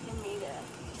heavy for me to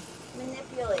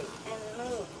manipulate and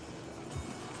move.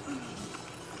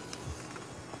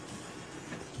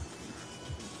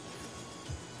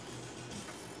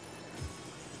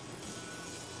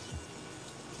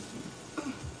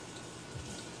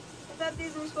 I thought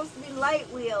these were supposed to be light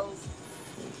wheels.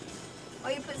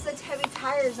 Why you put such heavy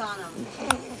tires on them?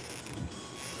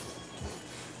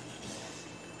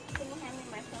 Can you hand me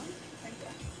my phone? Right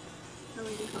there.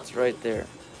 It's right there.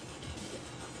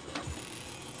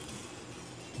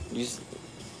 You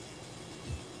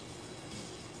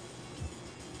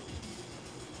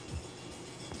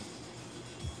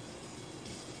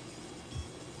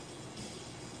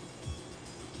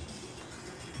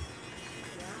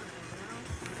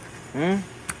Hmm?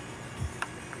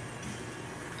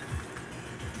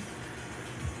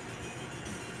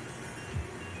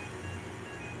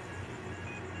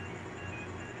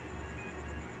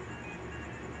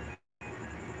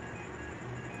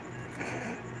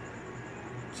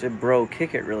 Said, bro,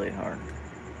 kick it really hard.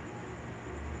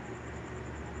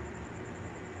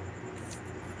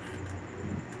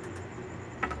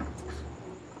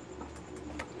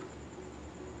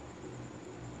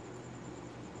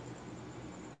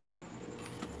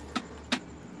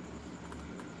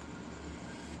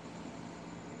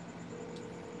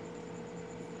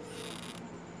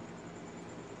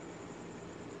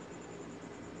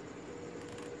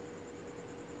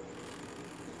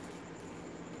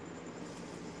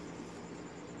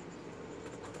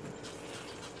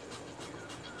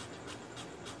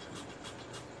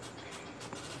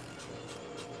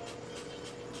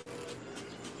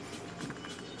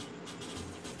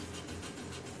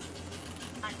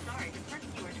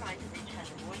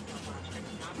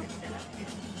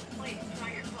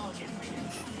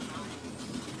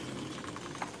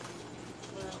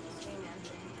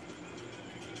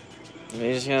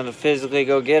 You just have to physically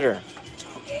go get her.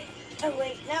 Okay. Oh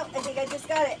wait, no, I think I just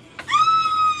got it.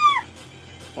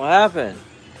 What happened?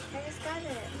 I just got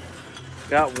it.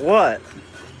 Got what?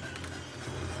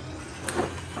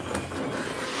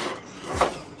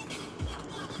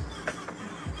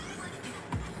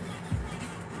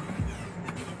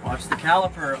 Watch the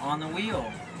caliper on the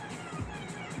wheel.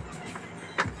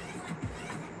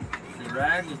 The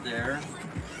rag was there.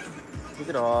 Take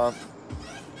it off.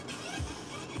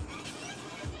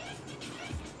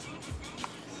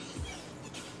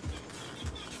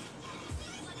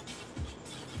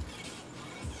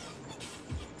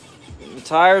 The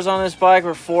tires on this bike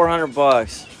were 400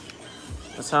 bucks.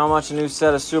 That's how much a new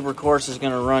set of Super Course is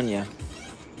gonna run you.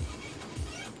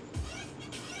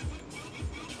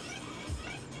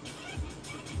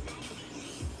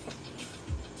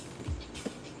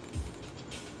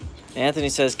 Anthony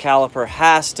says caliper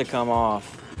has to come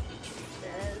off.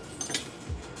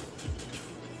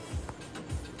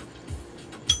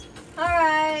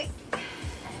 Alright.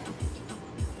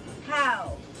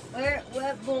 How?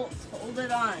 What bolts hold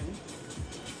it on?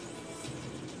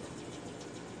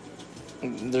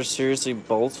 There's seriously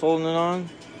bolts holding it on?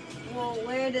 Well,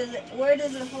 where does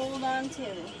it hold on to?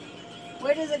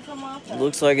 Where does it come off of?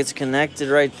 Looks like it's connected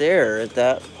right there at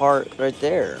that part right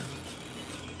there.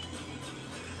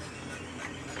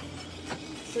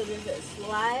 So does it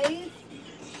slide?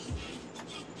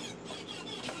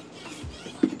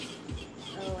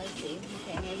 Oh, I see.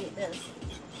 Okay, maybe it does.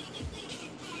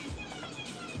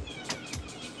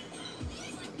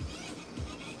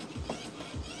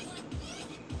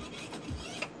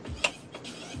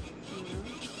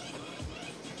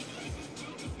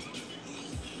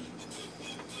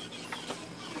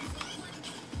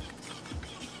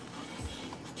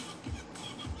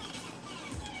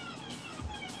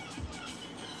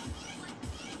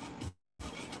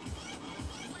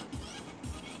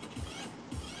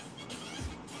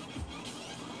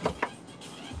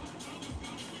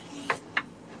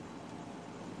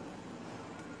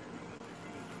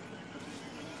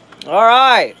 All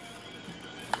right.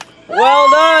 Well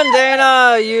done,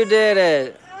 Dana. You did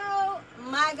it. Oh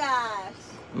my gosh.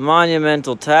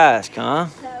 Monumental task, huh?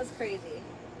 That was crazy.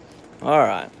 All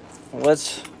right.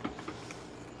 Let's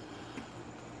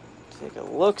take a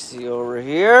look-see over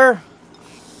here.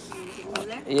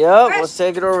 Yep, let's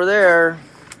take it over there.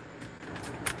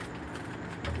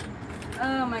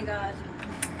 Oh my gosh.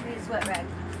 I need a sweat rag.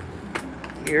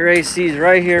 Your AC's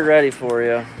right here ready for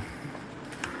you.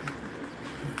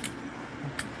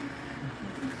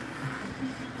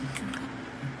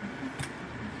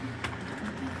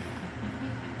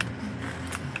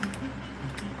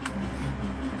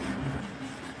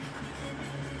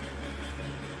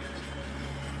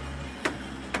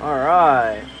 All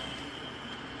right.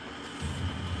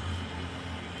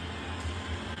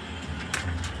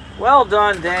 Well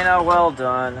done, Dana. Well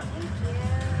done.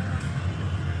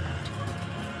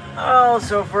 Oh,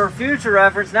 so for future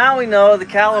reference, now we know the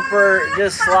caliper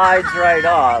just slides right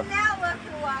off. Now look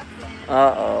who walked in.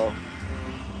 Uh-oh.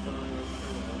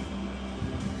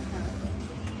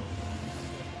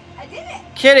 I did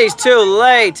it. Kitty's too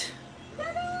late.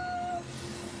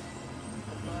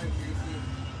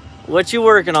 What you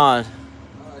working on?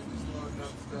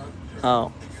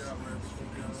 Oh.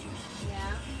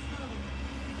 Yeah.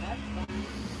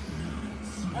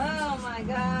 Oh my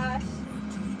gosh.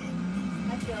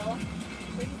 I feel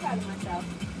pretty proud of myself.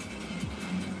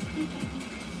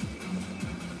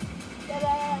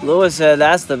 Ta-da! Lewis said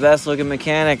that's the best looking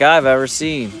mechanic I've ever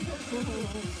seen.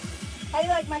 How do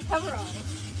you like my cover on?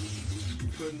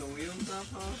 Putting the wheels up,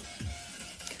 huh?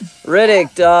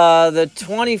 Riddick, the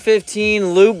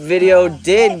 2015 loop video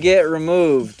did get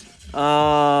removed.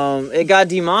 It got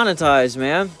demonetized,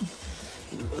 man.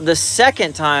 The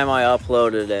second time I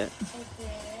uploaded it.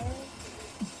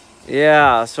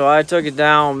 Yeah, so I took it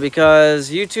down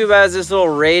because YouTube has this little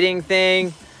rating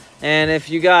thing, and if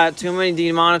you got too many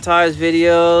demonetized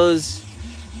videos,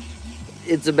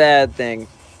 it's a bad thing.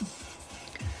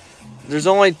 There's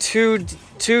only two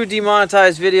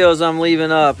demonetized videos I'm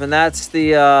leaving up, and that's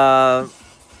the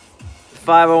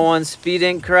 501 Speed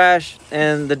Ink crash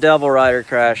and the Devil Rider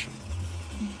crash.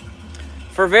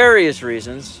 For various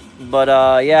reasons, but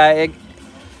yeah,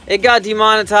 it got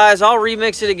demonetized. I'll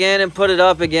remix it again and put it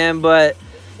up again, but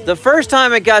the first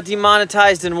time it got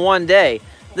demonetized in one day.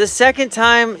 The second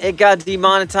time it got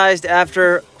demonetized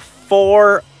after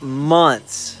 4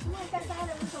 months.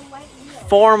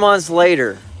 4 months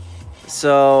later.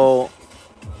 So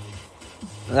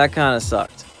that kind of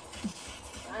sucked.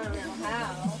 I don't know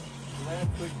how.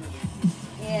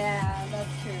 Yeah, that's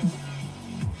true.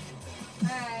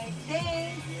 Alright,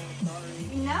 thanks.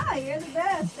 No, Yeah, you're the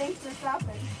best. Thanks for stopping.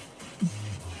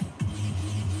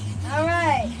 All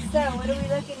right. So, what are we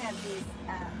looking at these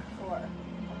for?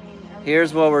 I mean,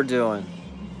 Here's what we're doing.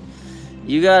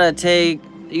 You gotta take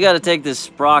this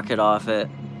sprocket off it.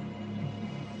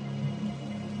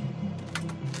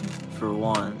 For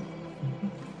one.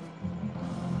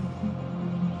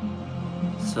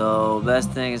 So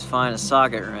best thing is find a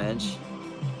socket wrench.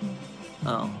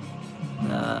 Oh.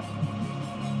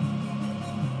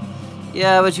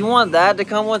 Yeah, but you want that to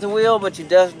come with the wheel, but you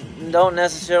don't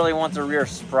necessarily want the rear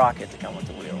sprocket to come with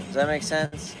the wheel. Does that make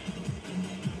sense?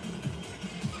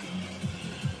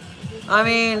 I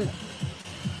mean,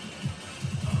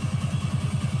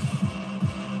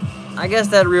 I guess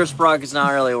that rear sprocket's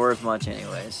not really worth much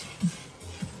anyways.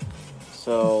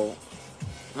 So,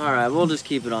 alright, we'll just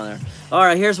keep it on there.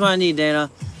 Alright, here's what I need,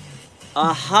 Dana.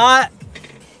 A hot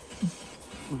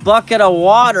bucket of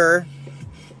water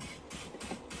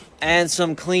and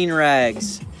some clean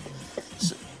rags.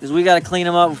 Because we got to clean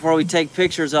them up before we take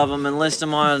pictures of them and list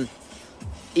them on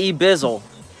eBizzle.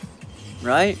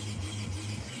 Right?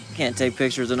 Can't take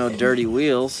pictures of no dirty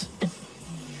wheels.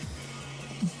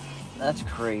 That's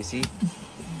crazy.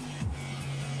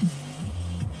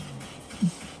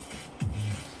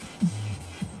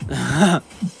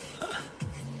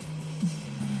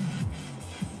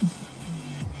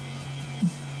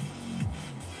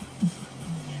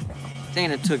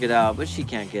 Dana took it out, but she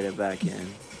can't get it back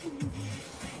in.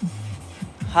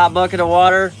 Hot bucket of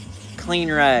water, clean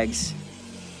rags.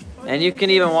 And you can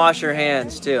even wash your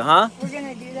hands too, huh? We're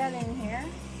gonna do that in here?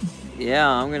 Yeah,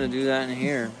 I'm gonna do that in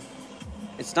here.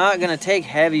 It's not gonna take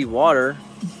heavy water.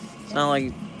 It's not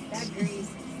like... That grease is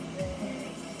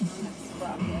on the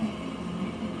sprocket.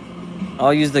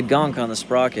 I'll use the gunk on the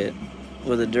sprocket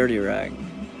with a dirty rag. Alright,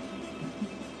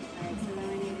 so then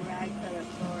we need a rag for the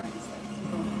floor and stuff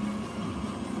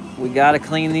too. We gotta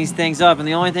clean these things up, and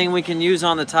the only thing we can use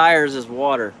on the tires is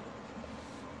water.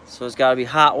 So it's gotta be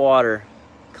hot water,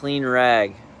 clean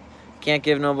rag. Can't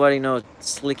give nobody no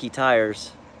slicky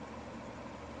tires.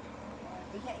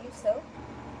 We can't use soap?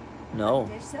 No.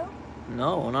 Dish soap?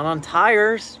 No, not on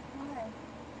tires. Why?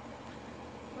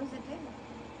 What does it do?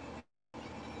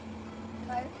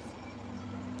 Tires?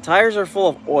 Tires are full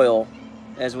of oil,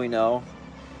 as we know.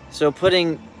 So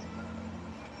putting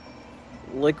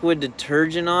liquid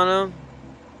detergent on them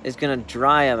is gonna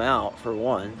dry them out, for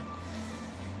one.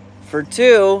 For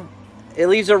two, it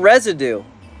leaves a residue.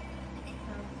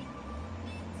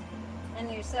 And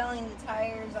you're selling the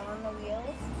tires on the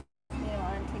wheels? You don't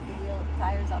want to take the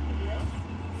tires off the wheels?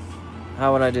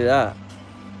 How would I do that?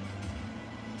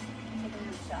 Take them to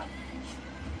the shop.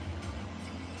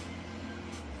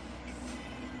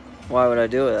 Why would I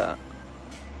do that?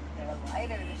 They're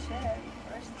lighter to ship,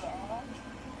 first of all.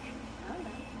 I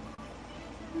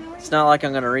don't know. It's not like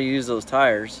I'm gonna reuse those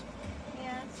tires.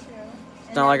 Yeah, that's true.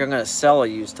 It's not like I'm gonna sell a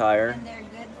used tire. And they're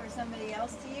good for somebody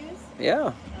else to use?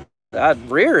 Yeah. That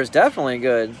rear is definitely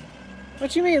good.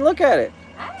 What you mean? Look at it.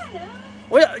 I don't know.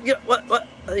 What?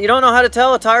 You don't know how to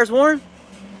tell a tire's worn?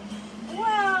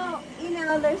 Well, you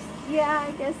know, yeah,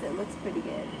 I guess it looks pretty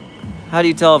good. How do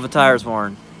you tell if a tire's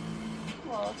worn?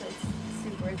 Well, if it's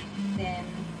super thin,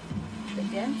 the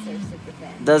dents are super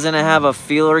thin. Doesn't it have a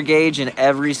feeler gauge in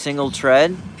every single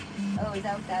tread? Oh, is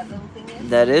that what that little thing is?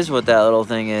 That is what that little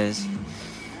thing is.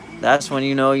 That's when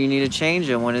you know you need to change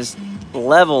it, when it's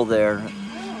level there.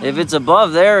 If it's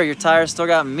above there, your tire's still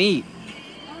got meat.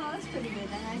 Oh, that's pretty good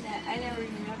then. I never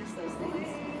even noticed those things.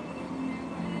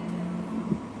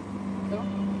 Cool.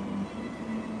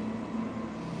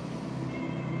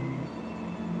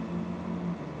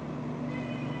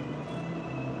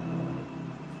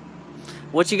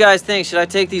 What you guys think? Should I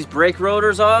take these brake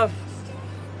rotors off?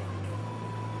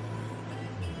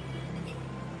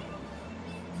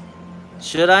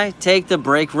 Should I take the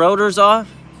brake rotors off?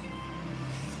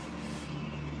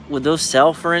 Would those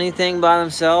sell for anything by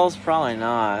themselves? Probably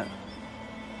not.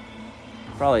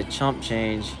 Probably chump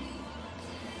change.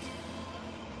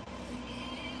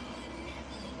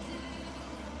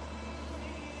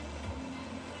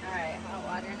 Alright, hot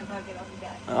water in a bucket, I'll be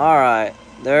back. Alright.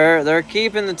 They're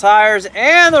keeping the tires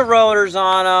and the rotors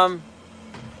on them.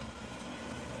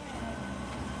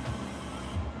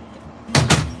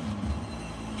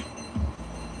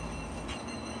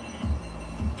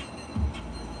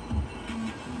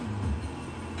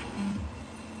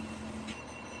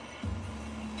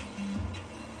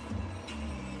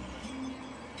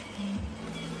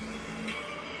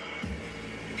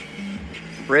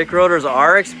 Brake rotors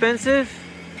are expensive?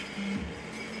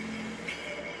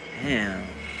 Damn.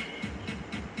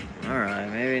 Alright,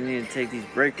 maybe I need to take these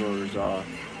brake rotors off.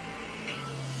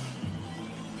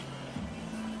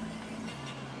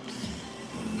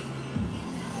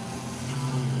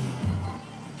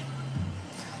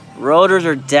 Rotors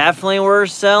are definitely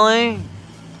worth selling.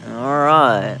 All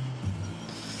right.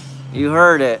 You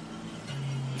heard it.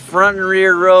 Front and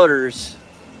rear rotors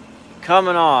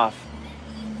coming off.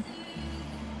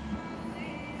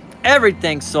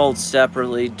 Everything sold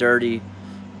separately, Dirty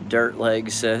Dirt Leg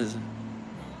says.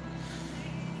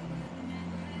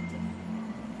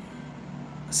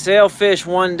 Sailfish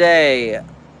one day.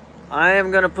 I am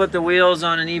going to put the wheels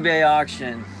on an eBay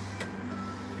auction.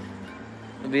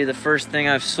 It'll be the first thing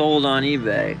I've sold on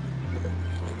eBay.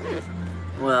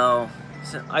 Well,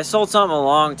 I sold something a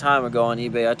long time ago on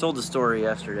eBay. I told the story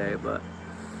yesterday, but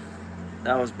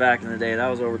that was back in the day. That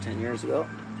was over 10 years ago.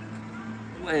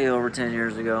 Way over 10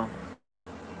 years ago.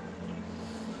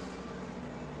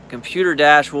 Computer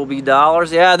dash will be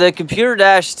dollars. Yeah, the computer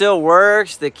dash still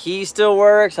works. The key still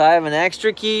works. I have an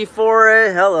extra key for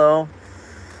it. Hello.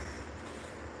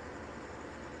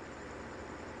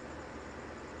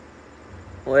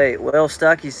 Wait, Will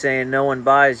Stucky's saying no one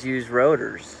buys used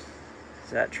rotors.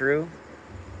 Is that true?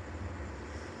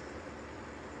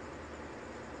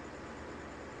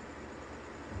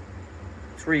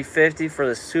 $350 for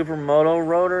the Supermoto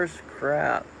rotors?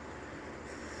 Crap.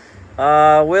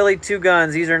 Willie Two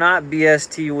Guns. These are not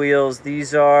BST wheels.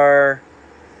 These are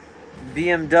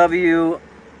BMW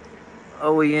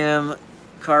OEM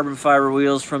carbon fiber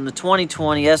wheels from the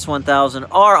 2020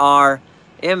 S1000RR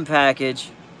M package.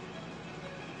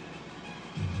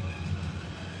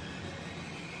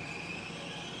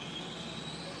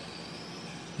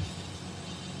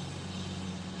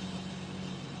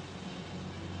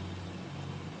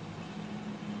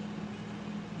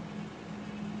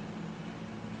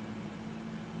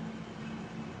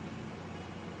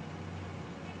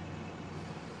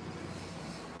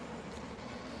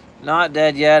 Not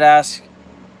dead yet. Ask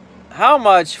how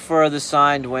much for the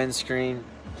signed windscreen.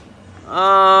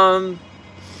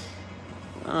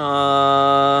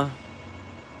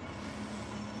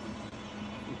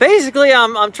 Basically,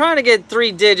 I'm trying to get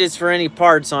 3 digits for any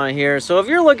parts on here. So if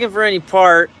you're looking for any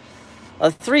part, a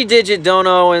 3-digit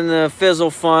dono in the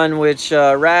Fizzle Fund, which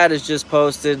Rad has just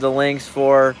posted the links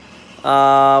for,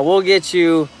 we'll get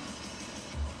you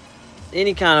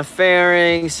any kind of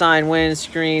fairing, signed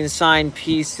windscreen, signed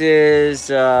pieces,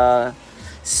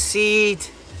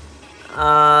 seat,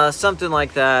 something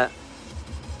like that.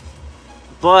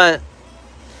 But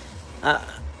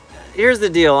here's the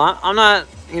deal. I'm not,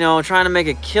 trying to make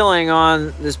a killing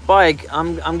on this bike.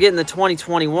 I'm getting the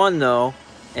 2021 though,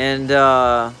 and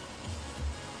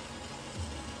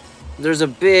there's a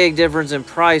big difference in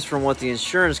price from what the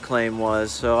insurance claim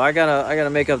was. So I gotta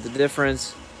make up the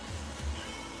difference.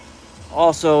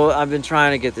 Also, I've been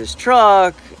trying to get this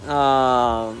truck.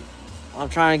 I'm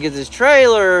trying to get this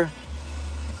trailer.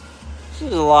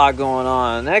 There's a lot going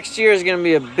on. Next year is going to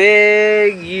be a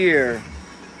big year.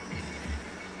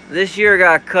 This year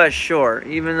got cut short,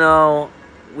 even though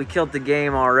we killed the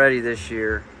game already this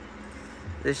year.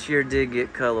 This year did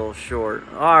get cut a little short.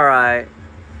 All right.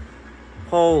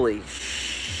 Holy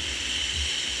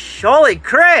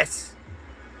Chris!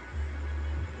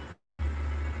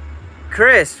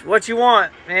 Chris, what you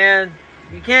want, man?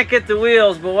 You can't get the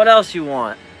wheels, but what else you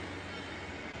want?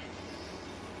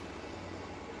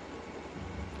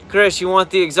 Chris, you want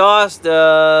the exhaust,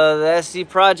 the SC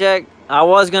Project? I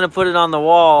was going to put it on the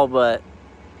wall, but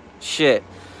shit.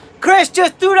 Chris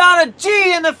just threw down a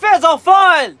G in the Fizzle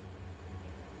Fund!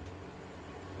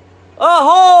 A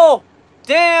whole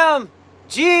damn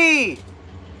G!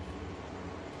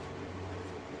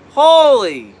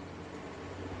 Holy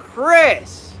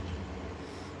Chris!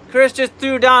 Chris just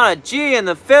threw down a G in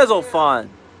the Fizzle Fund.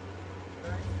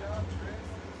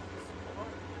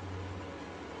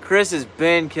 Chris has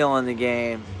been killing the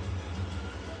game.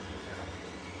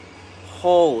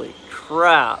 Holy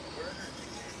crap.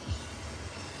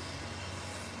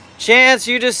 Chance,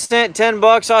 you just sent 10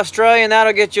 bucks Australian.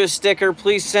 That'll get you a sticker.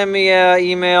 Please send me an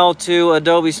email to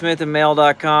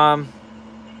adobesmith@mail.com.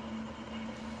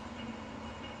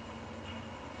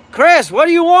 Chris, what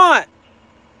do you want?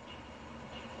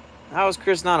 How is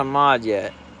Chris not a mod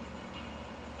yet?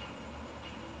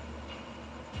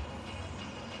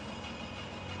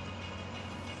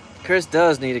 Chris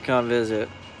does need to come visit.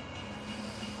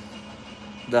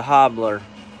 The Hobbler.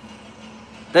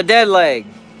 The Dead Leg.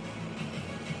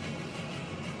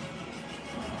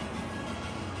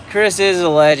 Chris is a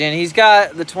legend. He's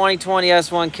got the 2020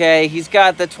 S1K. He's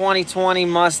got the 2020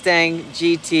 Mustang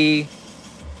GT.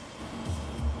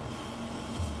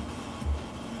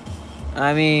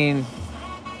 I mean,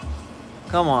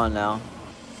 come on now.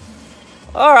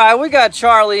 All right, we got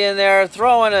Charlie in there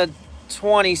throwing a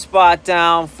 20 spot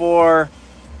down for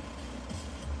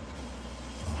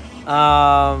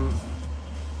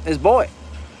his boy.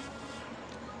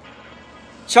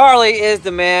 Charlie is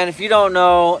the man. If you don't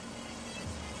know,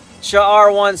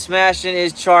 R1 Smashing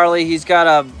is Charlie. He's got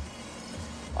a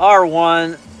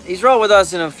R1. He's rode with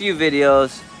us in a few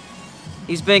videos.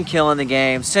 He's been killing the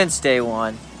game since day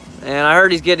one. And I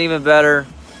heard he's getting even better.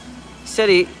 He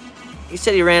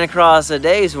said he ran across a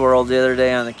Days World the other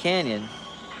day on the canyon.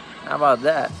 How about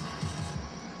that?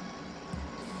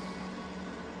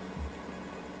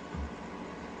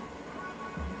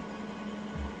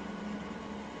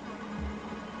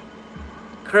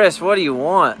 Chris, what do you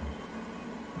want?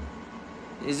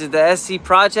 Is it the SC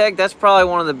Project? That's probably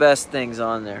one of the best things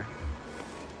on there.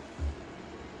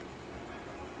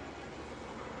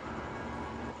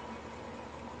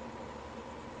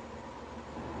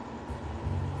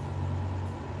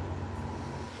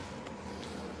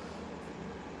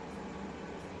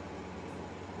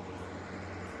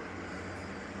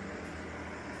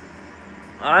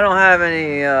 I don't have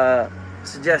any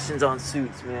suggestions on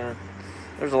suits, man.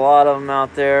 There's a lot of them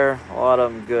out there, a lot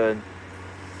of them good.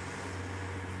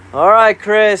 All right,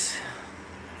 Chris.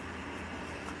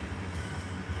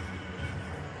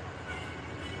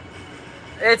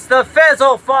 It's the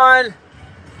Fizzle Fun.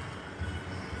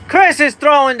 Chris is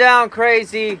throwing down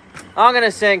crazy. I'm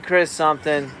gonna send Chris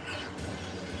something.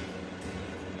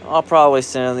 I'll probably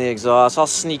send him the exhaust. I'll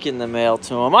sneak it in the mail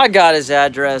to him. I got his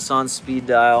address on speed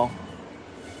dial.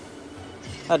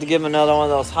 Had to give him another one of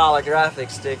those holographic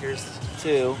stickers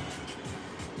too.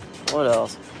 What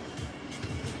else?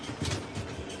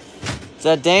 Is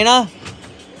that Dana?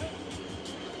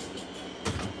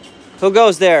 Who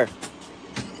goes there?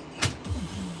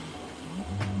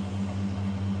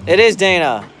 It is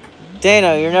Dana.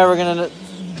 Dana, you're never gonna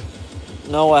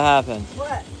know what happened.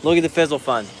 What? Look at the Fizzle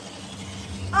Fun.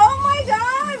 Oh my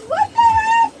God! What the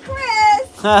heck,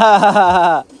 Chris?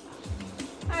 I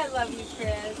love you,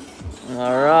 Chris.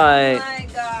 All right. Oh my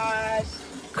gosh.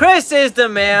 Chris is the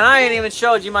man. I ain't even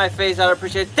showed you my face. I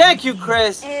appreciate it. Thank you,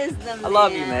 Chris. Is the man. I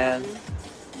love you, man.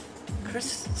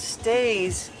 Chris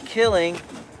stays killing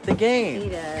the game. He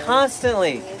does.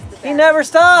 Constantly. He is the He best. never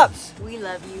stops. We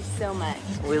love you so much.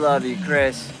 We love you,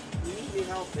 Chris. You need any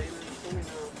help, David? Let me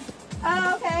know.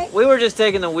 Oh, okay. We were just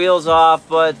taking the wheels off,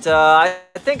 but I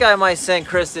think I might send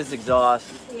Chris this exhaust.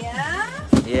 Yeah?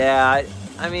 Yeah,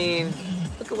 I mean,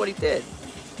 look at what he did.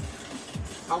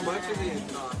 How much is the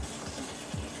exhaust?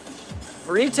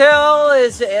 Retail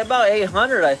is about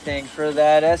 800, I think, for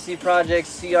that SC Project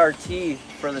CRT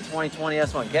for the 2020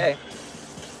 S1K.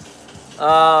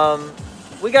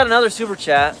 We got another super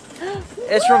chat.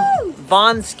 It's from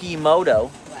Vonsky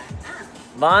Moto. Wow.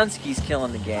 Vonsky's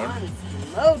killing the game.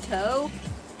 Moto.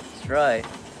 That's right.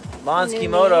 Vonsky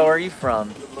Moto, where are you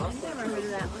from? I've never heard of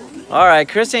that one. All right,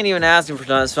 Chris ain't even asking for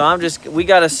nothing, so we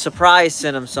got a surprise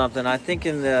send him something. I think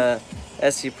in the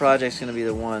SC Project's gonna be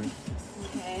the one.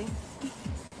 Okay.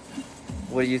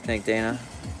 What do you think, Dana?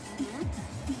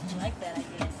 I like that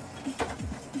idea.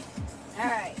 All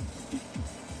right.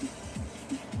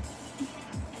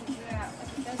 Figure out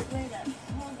what's the best way to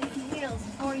hold these wheels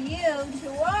for you to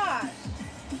wash.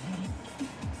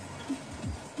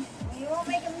 You won't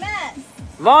make a mess.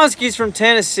 Vonsky's from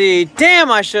Tennessee.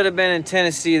 Damn, I should have been in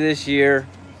Tennessee this year.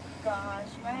 Gosh,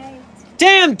 right?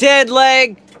 Damn, dead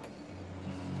leg.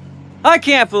 I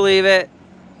can't believe it.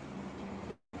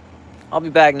 I'll be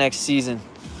back next season.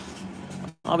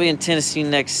 I'll be in Tennessee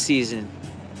next season.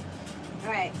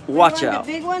 All right. Watch You want out.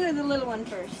 the big one or the little one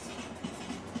first?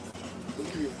 Look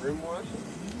at your rim wash.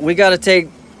 We got to take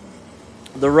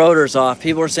the rotors off.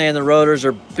 People are saying the rotors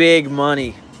are big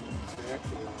money.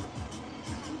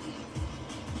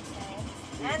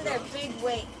 And they're big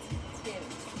weight, too.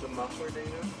 The muffler, Dana?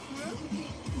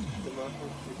 The muffler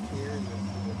is here and this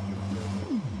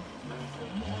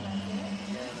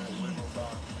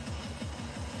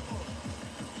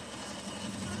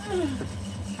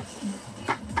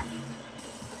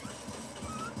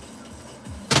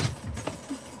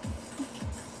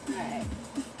Alright.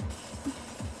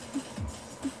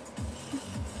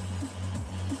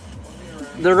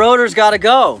 The rotors got to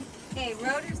go. Okay,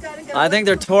 rotor's gotta go. I think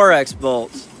they're Torex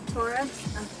bolts. Torex?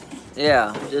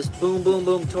 Yeah, just boom, boom,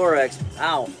 boom, Torex.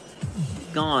 Out.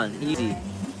 Gone. Easy.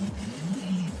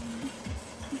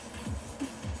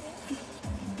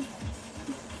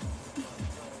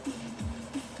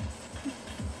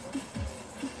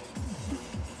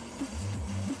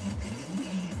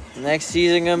 Next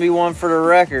season gonna be one for the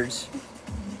records.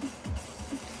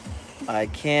 I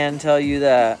can tell you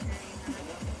that.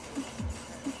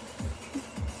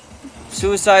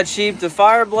 Suicide Sheep, the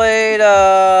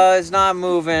Fireblade is not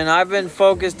moving. I've been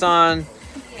focused on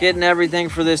getting everything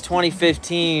for this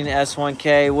 2015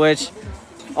 S1K, which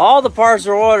All the parts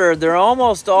are ordered. They're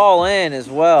almost all in as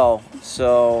well.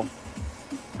 So,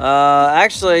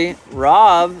 actually,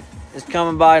 Rob is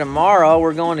coming by tomorrow.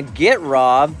 We're going to get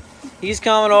Rob. He's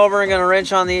coming over and going to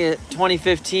wrench on the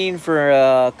 2015 for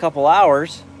a couple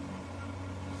hours.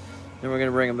 Then we're going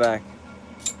to bring him back.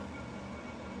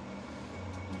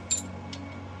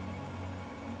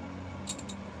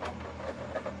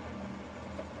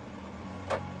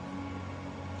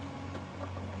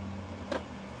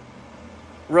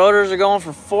 Rotors are going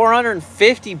for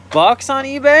 450 bucks on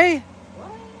eBay?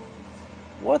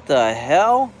 What the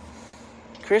hell?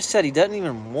 Chris said he doesn't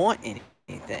even want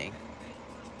anything.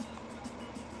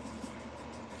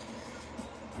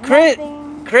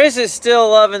 Chris is still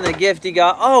loving the gift he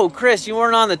got. Oh, Chris, you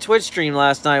weren't on the Twitch stream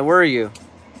last night, were you?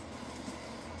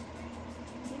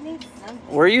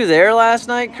 Were you there last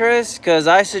night, Chris? Because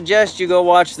I suggest you go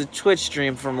watch the Twitch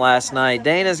stream from last night.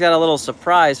 Dana's got a little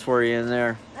surprise for you in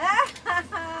there.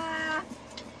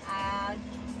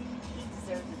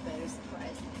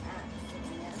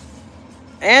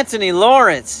 Anthony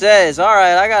Lawrence says, all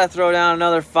right, I got to throw down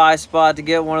another 5 spot to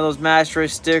get one of those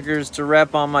maxwrist stickers to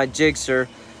rep on my Jigsaw.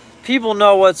 People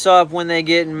know what's up when they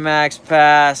get in max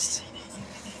pass.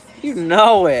 You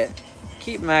know it.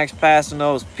 Keep max passing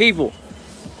those people.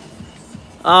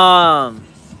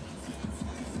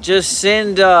 Just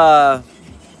send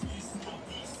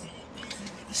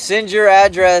your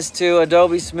address to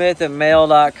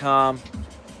adobesmith@mail.com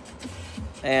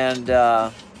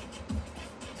and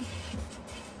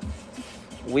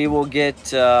we will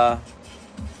get a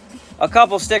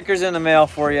couple stickers in the mail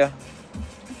for you.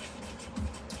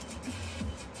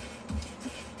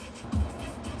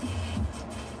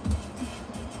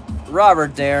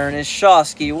 Robert Darren is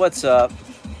Shawsky. What's up?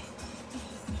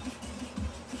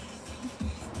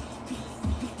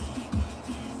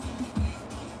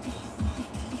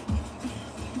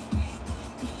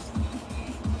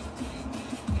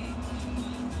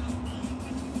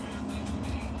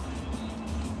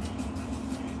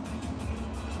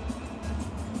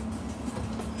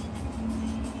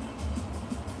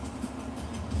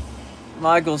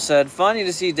 Michael said, funny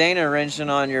to see Dana wrenching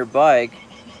on your bike.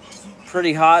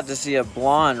 Pretty hot to see a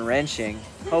blonde wrenching.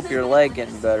 Hope your leg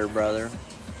getting better, brother.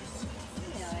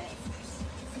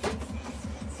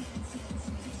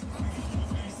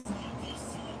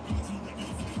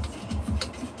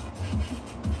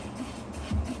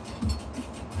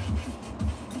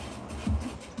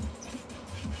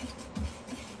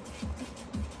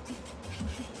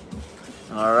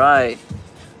 All right.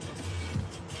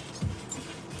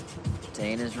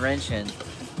 Dana's wrenching.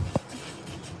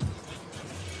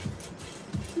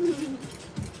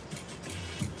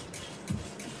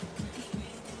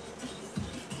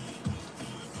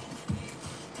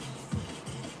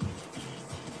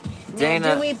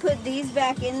 Dana, do we put these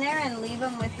back in there and leave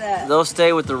them with the... They'll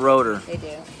stay with the rotor. They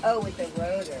do. Oh, with the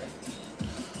rotor.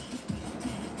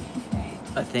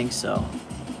 I think so.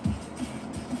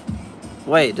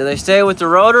 Wait, do they stay with the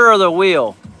rotor or the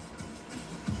wheel?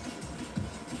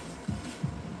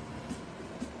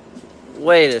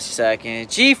 Wait a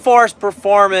second. G-Force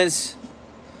Performance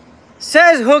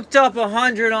says hooked up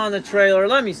 100 on the trailer.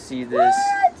 Let me see this.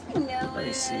 What? Let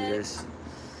me see this.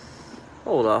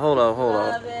 Hold up, hold up, hold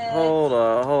up. Hold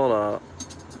up, hold up.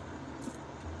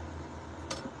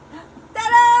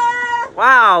 Ta-da!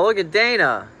 Wow, look at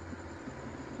Dana.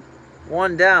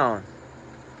 One down.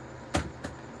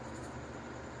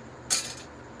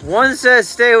 One says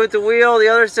stay with the wheel, the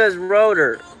other says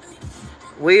rotor.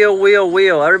 Wheel, wheel,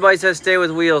 wheel. Everybody says stay with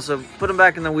wheel, so put them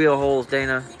back in the wheel holes,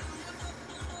 Dana.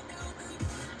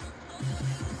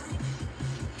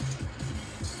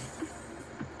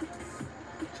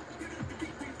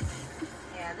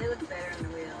 Yeah, they look better in the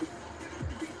wheel.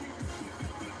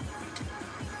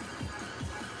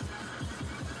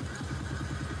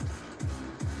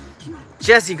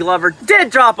 Jesse Glover did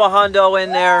drop a hundo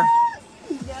in there.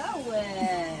 Know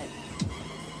it.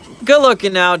 Good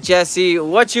looking out, Jesse.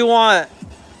 What you want?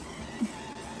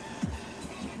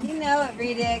 You know it,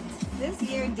 Redict. This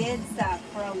year did suck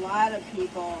for a lot of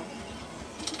people.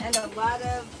 And a lot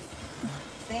of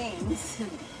things.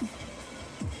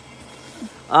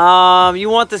 You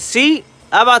want the seat?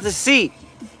 How about the seat?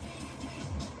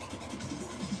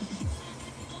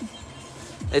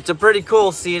 It's a pretty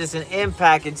cool seat. It's an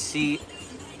in-package seat.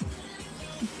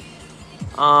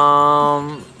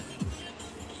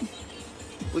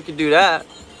 We could do that.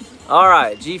 All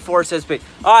right, G-Force says pick.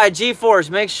 All right, G-Force,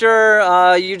 make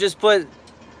sure you just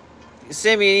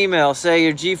send me an email, say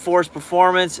your G-Force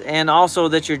Performance, and also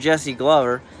that you're Jesse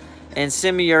Glover, and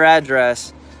send me your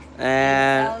address,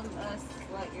 and tell us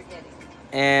what you're getting.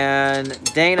 and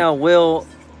Dana will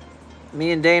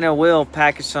Me and Dana will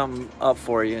package something up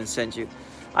for you and send you.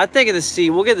 I think of the seat.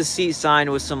 We'll get the seat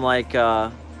signed with some like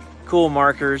cool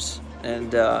markers.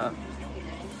 And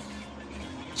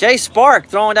Jay Spark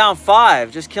throwing down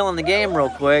 5, just killing the game real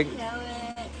quick.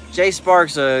 Jay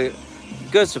Spark's a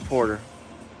good supporter.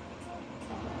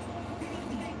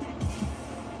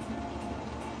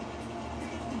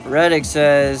 Reddick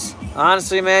says,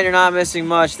 honestly, man, you're not missing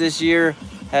much. This year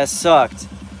has sucked.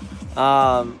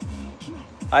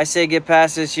 I say get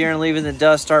past this year and leave in the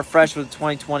dust. Start fresh with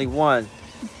 2021.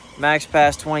 Max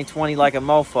pass 2020 like a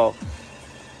mofo.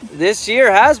 This year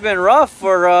has been rough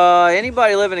for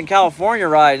anybody living in California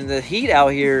riding. The heat out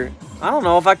here, I don't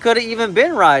know if I could have even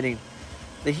been riding.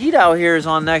 The heat out here is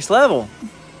on next level.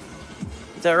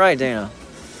 Is that right, Dana?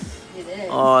 It is.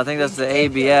 Oh, I think that's the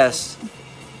ABS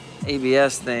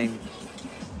thing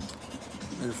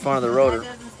in front of the rotor.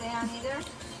 That doesn't stay on either?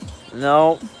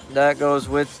 No, that goes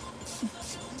with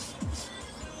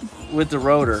the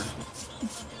rotor.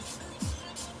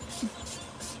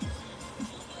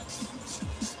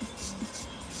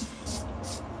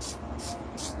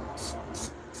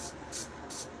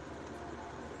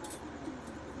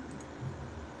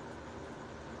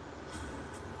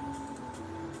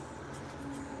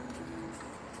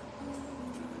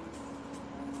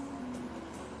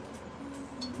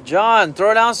 John,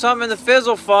 throw down something in the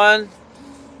fizzle fund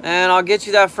and I'll get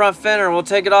you that front fender. We'll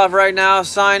take it off right now,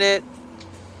 sign it,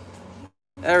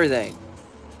 everything.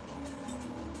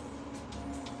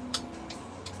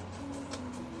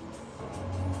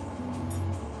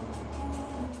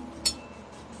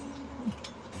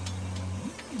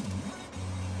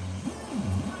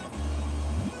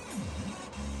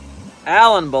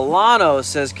 Alan Bolano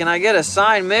says, can I get a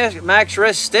signed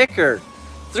maxwrist sticker?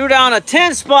 Threw down a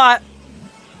 10 spot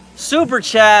super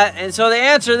chat, and so the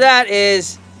answer to that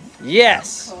is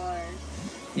yes. Of course.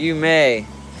 You may.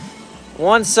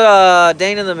 Once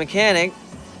Dana the mechanic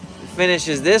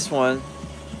finishes this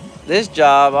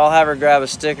job, I'll have her grab a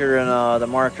sticker and the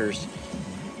markers.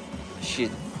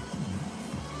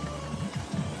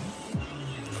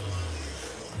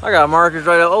 I got markers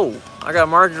right up. Oh, I got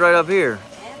markers right up here.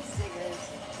 And stickers.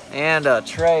 And a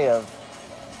tray of,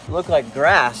 looked like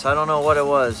grass. I don't know what it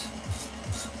was.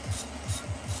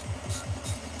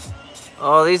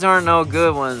 Oh, these aren't no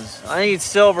good ones. I need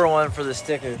silver one for the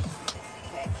stickers.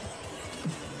 Okay.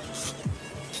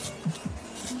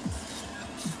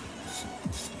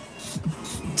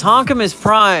 Tonkum is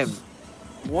prime.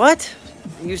 What?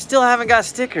 You still haven't got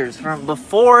stickers from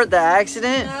before the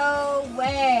accident? No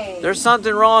way. There's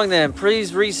something wrong then.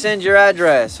 Please resend your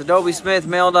address.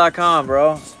 AdobeSmithMail.com,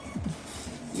 bro.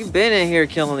 You've been in here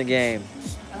killing the game.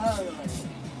 Oh.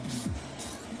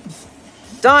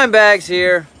 Dime Bag's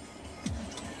here.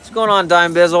 What's going on,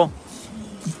 Dime Bizzle?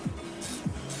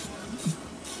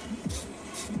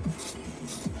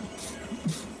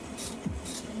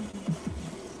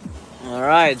 All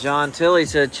right, John Tilley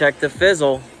said check the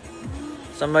fizzle.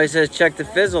 Somebody says check the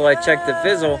fizzle. I checked the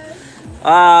fizzle.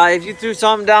 If you threw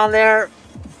something down there,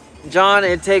 John,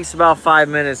 it takes about 5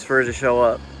 minutes for it to show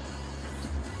up.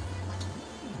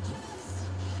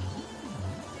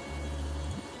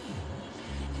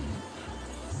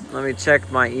 Let me check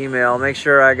my email. Make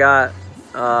sure I got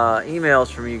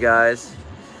emails from you guys.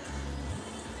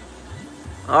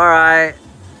 All right.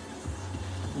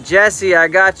 Jesse, I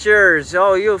got yours.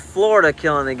 Oh, you're Florida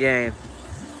killing the game.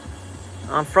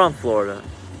 I'm from Florida.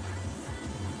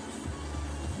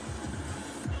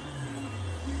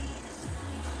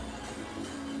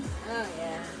 Oh,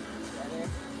 yeah. Better.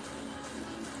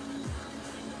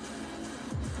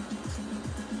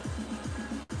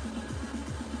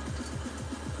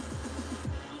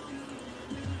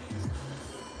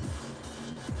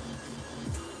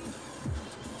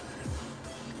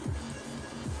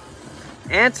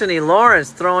 Anthony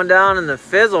Lawrence throwing down in the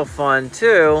fizzle fund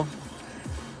too.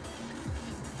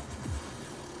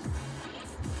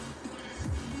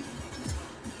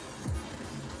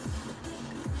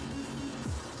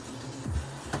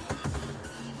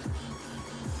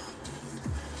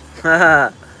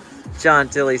 John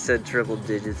Tilley said triple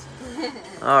digits.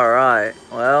 All right,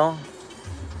 well.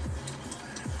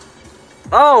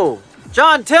 Oh,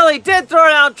 John Tilley did throw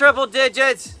down triple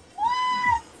digits.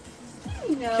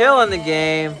 No Killing the way.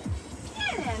 game.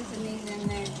 And Anthony's in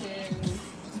there too.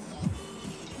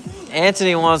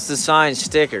 Anthony wants to sign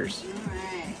stickers.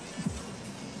 Alright.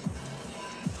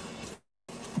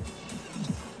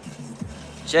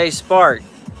 Jay Spark.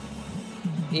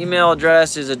 Email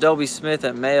address is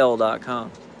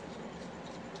adobesmith@mail.com.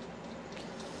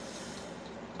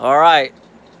 All right.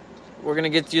 We're going to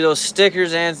get you those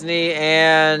stickers, Anthony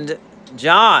and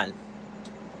John.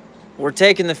 We're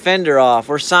taking the fender off.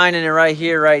 We're signing it right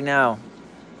here, right now.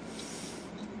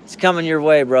 It's coming your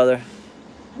way, brother.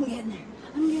 I'm getting there.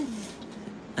 I'm getting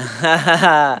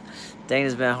there.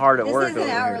 Dana's been hard at work over here. This is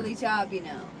an hourly job, you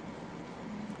know.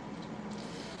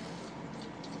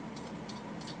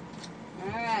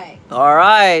 Alright.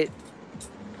 Alright.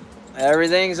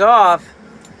 Everything's off.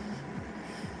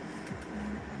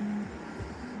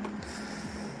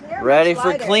 Ready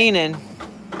for cleaning. They're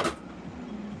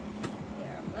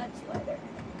much lighter.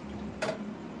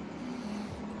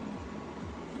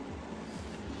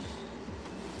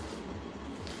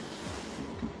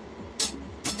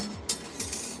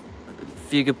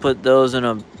 If you could put those in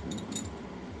a...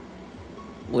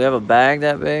 We have a bag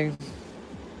that big?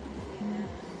 Yeah.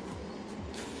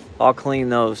 I'll clean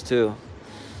those too.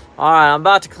 Alright, I'm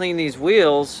about to clean these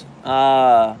wheels.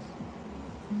 Let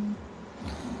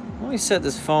me set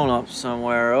this phone up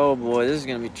somewhere. Oh boy, this is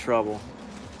gonna be trouble.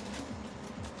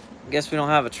 I guess we don't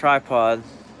have a tripod,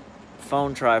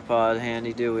 phone tripod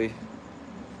handy, do we?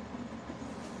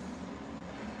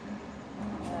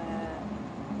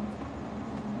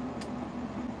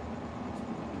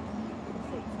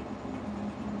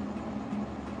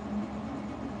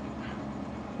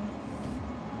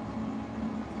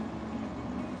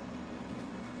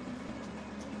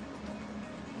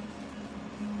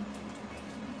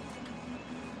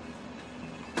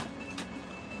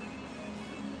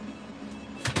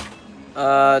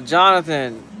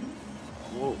 Jonathan,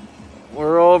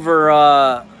 we're over,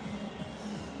 all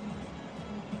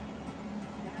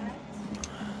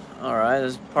right,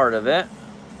 this is part of it.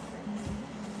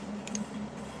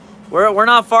 We're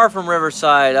not far from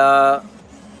Riverside,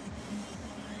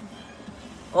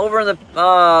 over in the,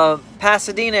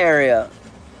 Pasadena area,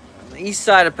 the east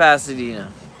side of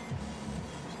Pasadena.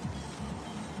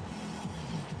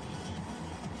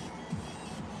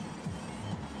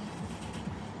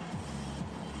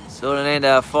 So it ain't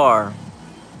that far.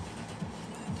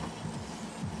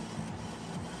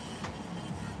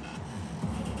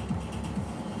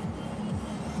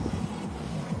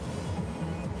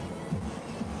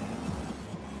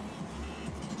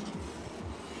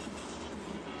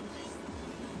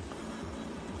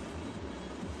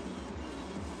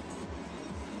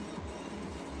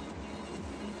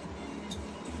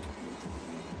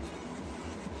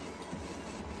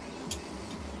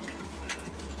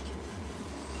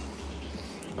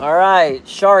 All right,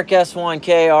 Shark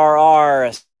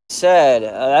S1000RR said,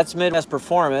 that's Midwest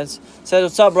Performance. Said,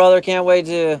 what's up, brother? Can't wait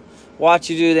to watch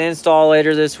you do the install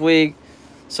later this week.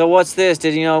 So what's this?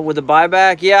 Did you know with the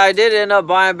buyback? Yeah, I did end up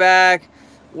buying back.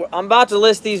 I'm about to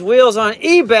list these wheels on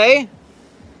eBay.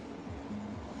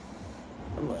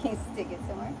 Can you stick it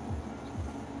somewhere?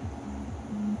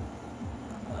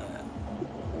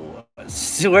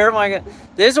 Where am I going?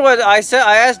 This is what I said.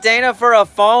 I asked Dana for a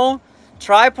phone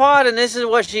tripod, and this is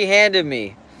what she handed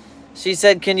me. She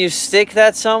said, can you stick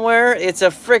that somewhere? It's a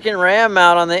freaking ram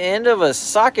mount on the end of a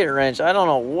socket wrench. I don't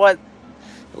know what.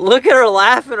 Look at her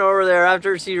laughing over there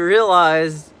after she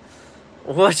realized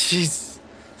what she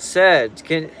said.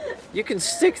 You can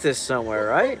stick this somewhere,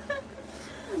 right?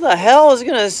 What the hell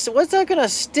is what's that gonna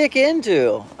stick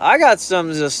into? I got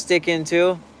something to stick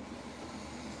into.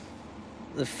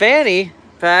 The fanny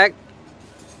pack.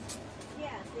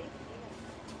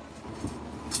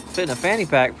 Fit in a fanny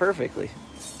pack perfectly.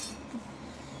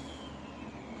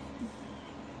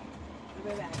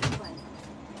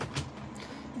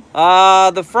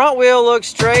 The front wheel looks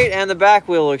straight and the back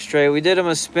wheel looks straight. We did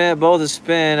them both a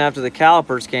spin after the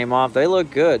calipers came off. They look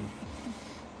good.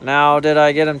 Now, did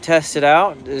I get them tested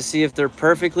out to see if they're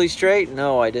perfectly straight?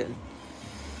 No, I didn't.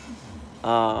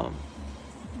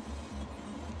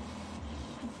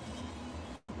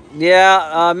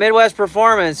 Yeah, Midwest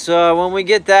Performance. When we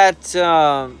get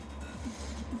that,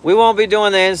 we won't be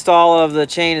doing the install of the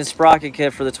chain and sprocket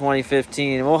kit for the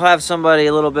 2015. We'll have somebody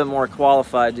a little bit more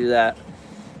qualified do that.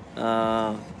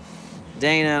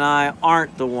 Dana and I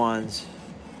aren't the ones.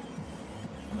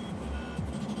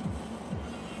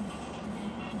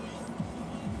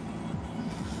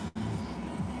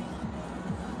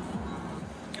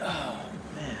 Oh,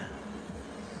 man.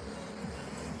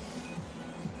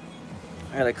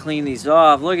 I gotta clean these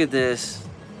off. Look at this.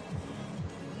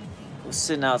 I was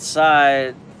sitting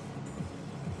outside.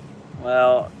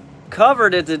 Well,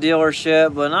 covered at the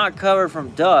dealership, but not covered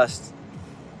from dust.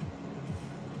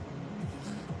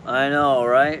 I know,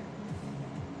 right?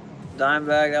 Dime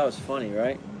bag, that was funny,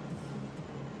 right?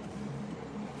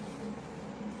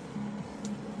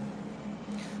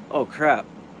 Oh crap.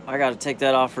 I gotta take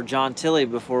that off for John Tilley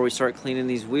before we start cleaning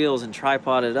these wheels and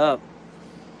tripod it up.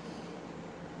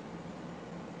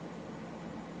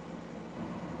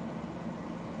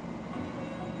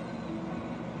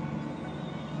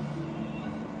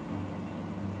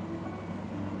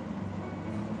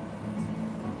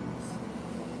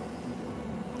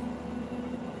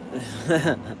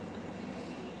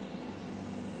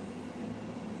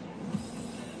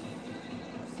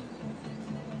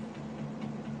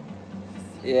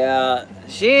 Yeah,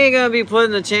 she ain't gonna be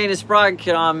putting the chain and sprocket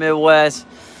kit on Midwest.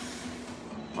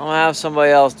 I'll have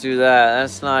somebody else do that.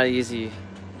 That's not easy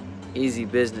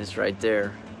business right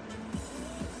there.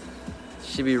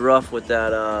 She'd be rough with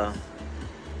that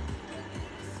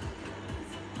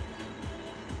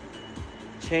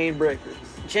chain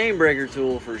breaker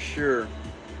tool for sure.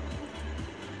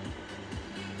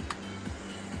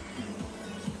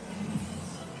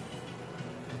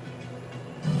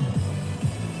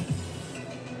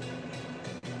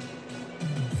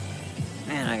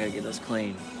 Man, I gotta get this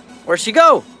clean. Where'd she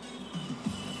go?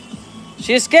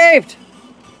 She escaped.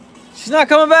 She's not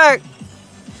coming back.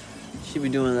 She'd be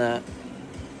doing that.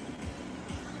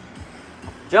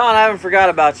 John, I haven't forgot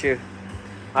about you.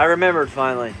 I remembered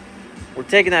finally. We're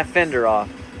taking that fender off.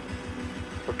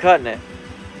 We're cutting it.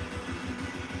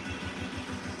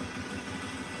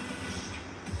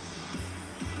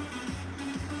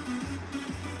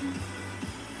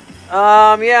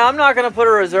 Yeah, I'm not gonna put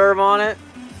a reserve on it.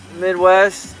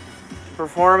 Midwest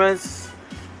performance.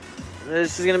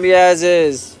 This is gonna be as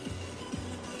is.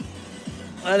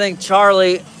 I think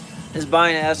Charlie is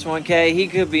buying an S1K. He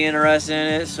could be interested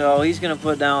in it, so he's gonna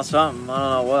put down something. I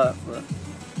don't know what, but.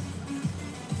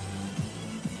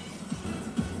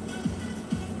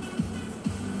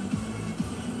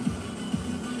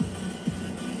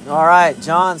 All right,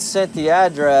 John sent the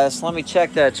address. Let me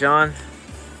check that, John.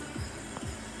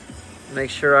 Make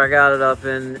sure I got it up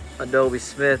in Adobe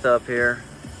Smith up here.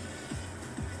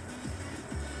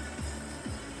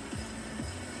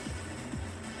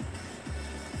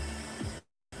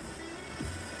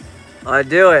 I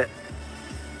do it.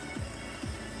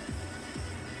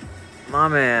 My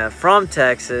man from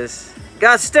Texas.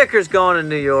 Got stickers going in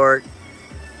New York.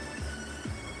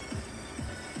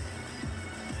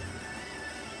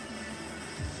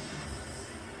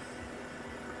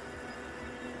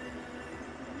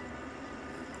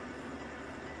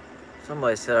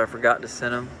 Somebody said I forgot to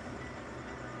send him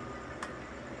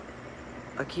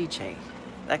a keychain.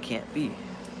 That can't be.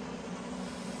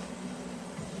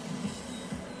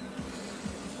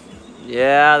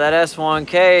 Yeah, that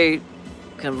S1K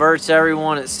converts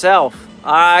everyone itself.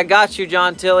 I got you,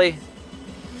 John Tilley.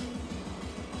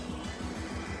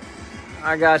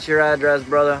 I got your address,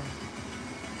 brother.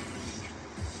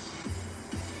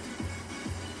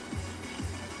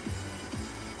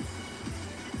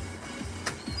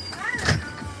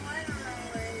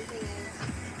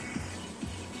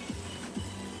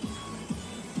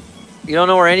 You don't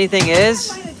know where anything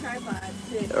is? I can't find a tripod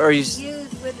to Or you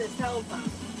use with a cell phone.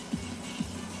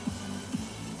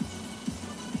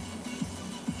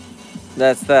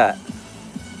 That's that.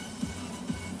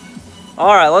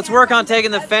 All right, let's work on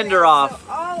taking the fender off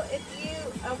So if you,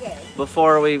 okay.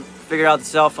 before we figure out the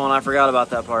cell phone. I forgot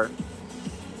about that part.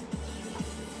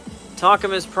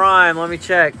 Talkum is Prime. Let me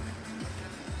check.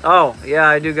 Oh, yeah,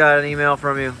 I do got an email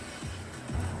from you.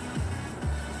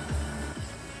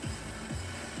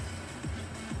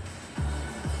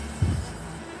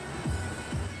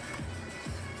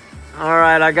 All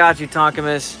right, I got you,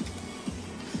 Tonkamus.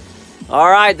 All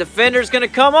right, the fender's gonna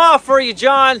come off for you,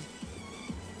 John.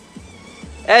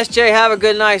 SJ, have a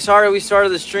good night. Sorry we started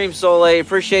the stream so late.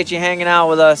 Appreciate you hanging out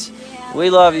with us. Yeah, We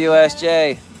love you,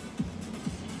 SJ.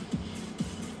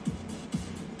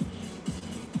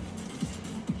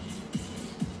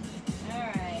 All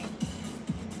right.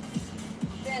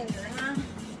 Fender,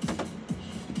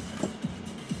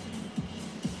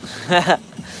 huh?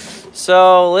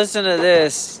 So listen to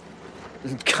this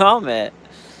comment,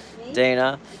 Me?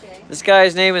 Dana. Okay. This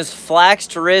guy's name is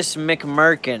Flaxed Wrist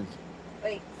McMurkin.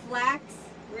 Wait, flax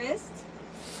wrist?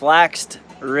 Flaxed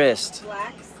Wrist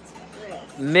Flaxed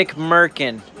wrist.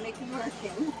 McMurkin.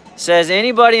 McMurkin. Says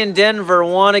anybody in Denver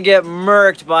want to get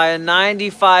murked by a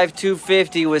 95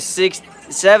 250 with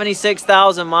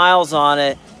 76,000 miles on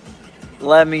it,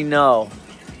 let me know.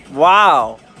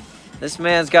 Wow. This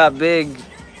man's got big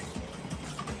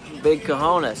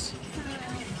cojones.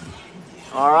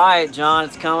 All right, John,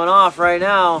 it's coming off right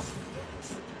now.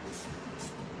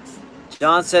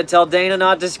 John said, tell Dana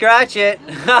not to scratch it.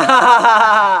 Oh,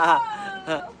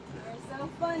 you're so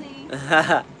funny.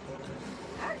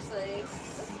 Actually,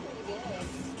 that's pretty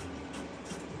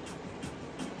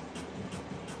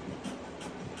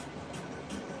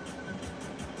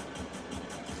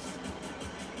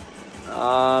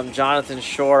good. Jonathan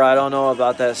Shore, I don't know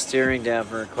about that steering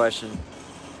dampener question.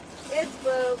 It's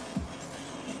blue.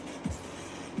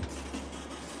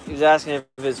 He was asking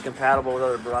if it's compatible with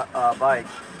other bikes.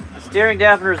 The steering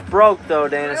dampener is broke, though,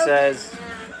 Dana says.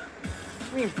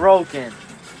 I mean broken?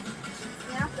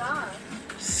 Snapped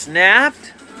off.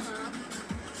 Snapped?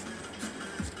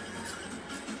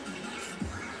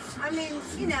 I mean,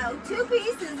 you know, 2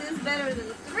 pieces is better than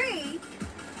 3.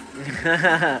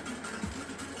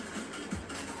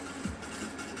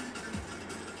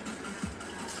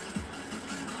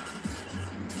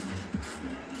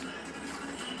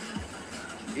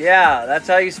 Yeah, that's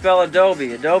how you spell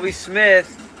Adobe. Adobe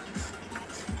Smith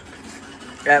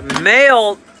at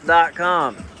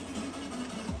mail.com.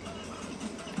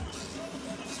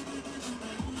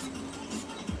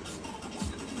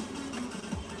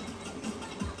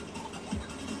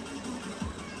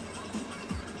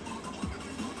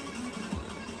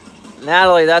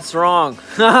 Natalie, that's wrong.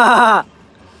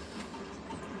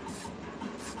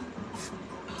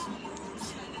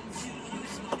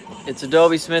 It's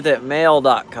Adobe Smith at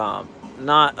mail.com,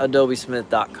 not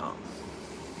adobesmith.com.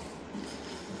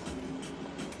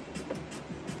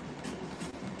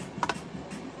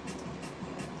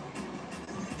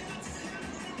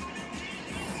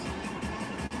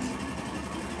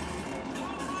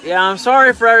 Yeah, I'm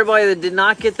sorry for everybody that did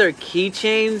not get their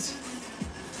keychains.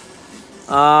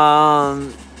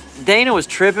 Dana was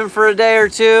tripping for a day or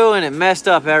two and it messed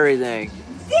up everything.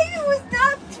 Dana was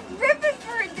not tripping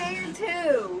for a day or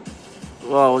 2.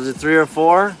 Well, was it 3 or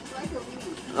 4? Like a week.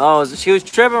 Oh, she was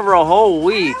tripping for a whole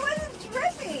week. I wasn't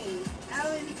tripping.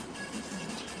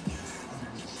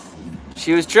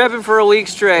 She was tripping for a week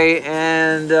straight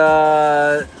and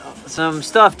some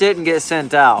stuff didn't get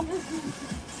sent out.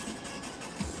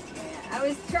 I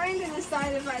was trying to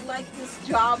decide if I liked this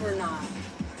job or not.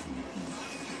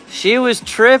 She was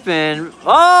tripping.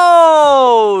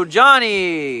 Oh,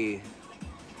 Johnny.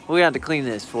 We have to clean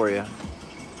this for you.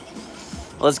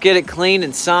 Let's get it cleaned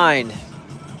and signed.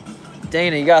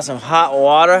 Dana, you got some hot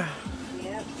water?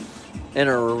 Yep. And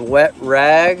a wet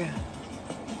rag.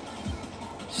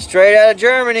 Straight out of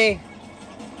Germany.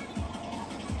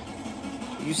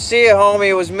 You see it, homie.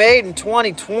 It was made in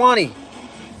 2020.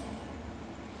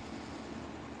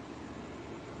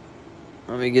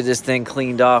 Let me get this thing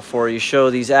cleaned off for you. Show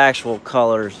these actual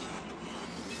colors.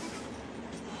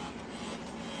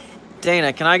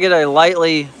 Dana, can I get a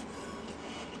lightly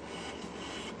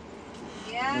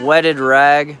wetted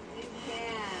rag? You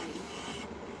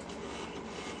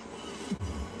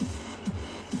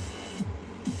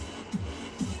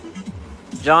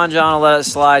can. John will let it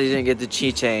slide. He didn't get the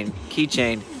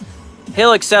keychain.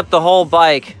 He'll accept the whole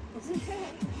bike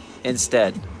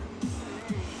instead.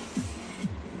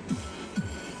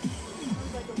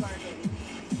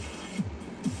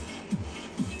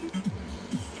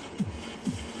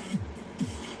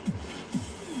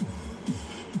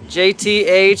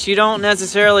 JTH, you don't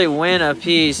necessarily win a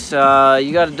piece. You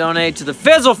got to donate to the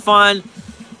Fizzle Fund,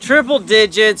 triple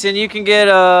digits, and you can get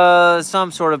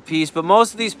some sort of piece. But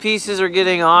most of these pieces are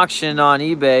getting auctioned on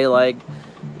eBay, like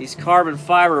these carbon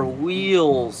fiber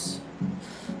wheels.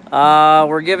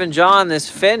 We're giving John this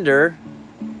fender.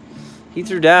 He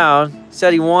threw down,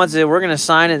 said he wants it. We're going to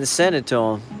sign it and send it to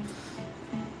him.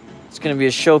 It's going to be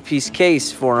a showpiece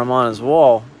case for him on his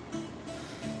wall.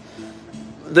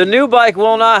 The new bike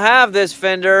will not have this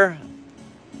fender.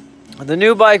 The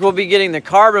new bike will be getting the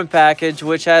carbon package,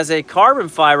 which has a carbon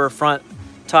fiber front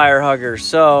tire hugger.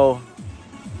 So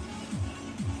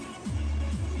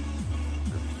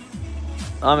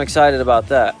I'm excited about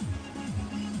that.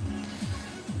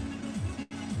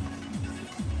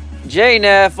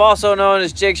 J-Neff, also known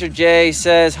as Jigsaw J,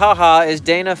 says, haha, is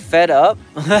Dana fed up?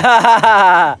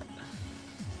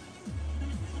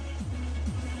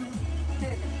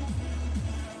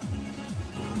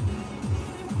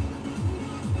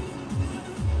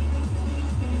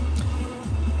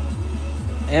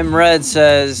 M Red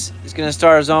says he's gonna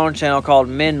start his own channel called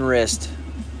Minwrist.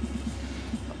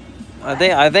 I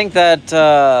think that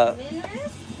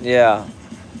yeah.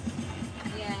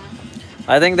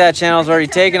 I think that channel's already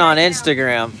taken on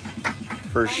Instagram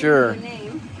for sure.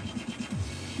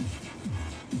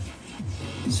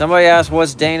 Somebody asked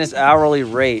what's Dana's hourly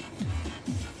rate.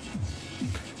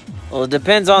 Well, it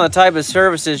depends on the type of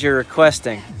services you're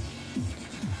requesting.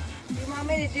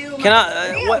 Can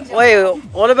I wait,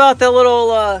 what about that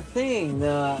little thing? You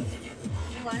want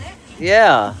it?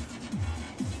 Yeah.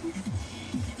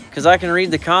 Because I can read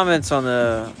the comments on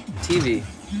the TV.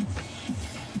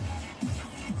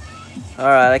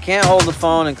 Alright, I can't hold the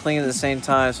phone and clean at the same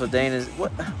time, so Dana's...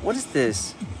 What is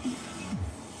this?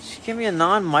 She gave me a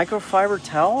non-microfiber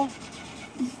towel?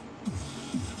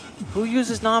 Who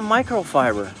uses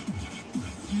non-microfiber?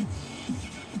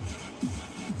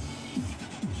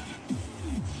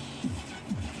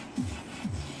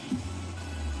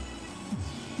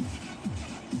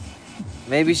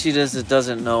 Maybe she just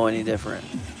doesn't know any different.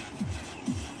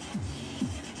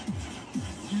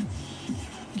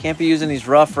 Can't be using these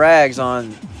rough rags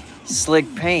on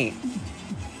slick paint.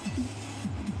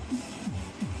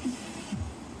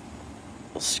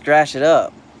 We'll scratch it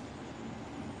up.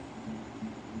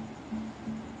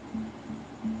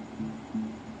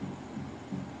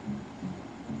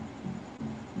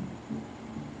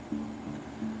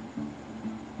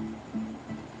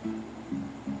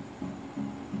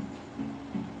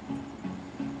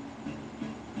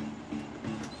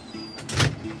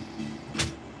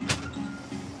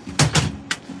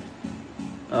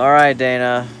 All right,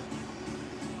 Dana.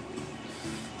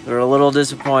 They're a little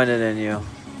disappointed in you.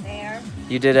 They are?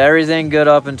 You did everything good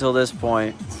up until this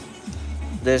point.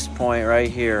 This point right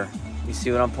here. You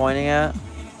see what I'm pointing at?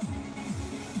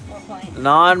 What point?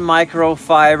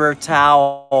 Non-microfiber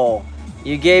towel.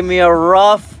 You gave me a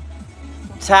rough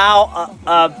towel,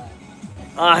 a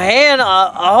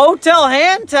hotel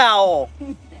hand towel.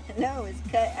 No, it's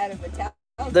cut out of a towel.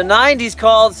 The 90s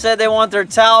called, said they want their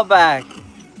towel back.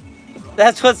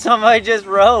 That's what somebody just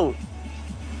wrote.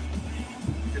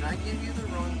 Did I give you the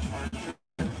wrong charger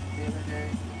the other day?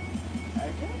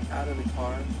 Out of the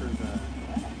car for the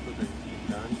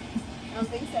gun? I don't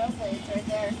think so, but it's right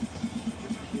there.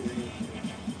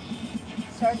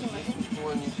 Charging my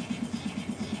phone.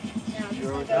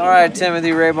 All right, Timothy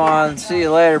Raybon. See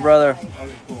you later, brother.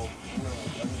 Okay, cool.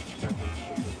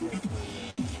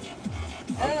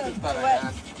 Oh, Thought I what?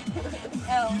 asked.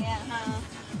 Oh, yeah, huh?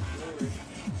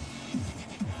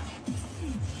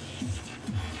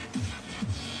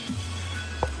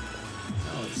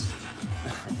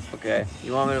 Okay.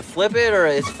 You want me to flip it or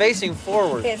it's facing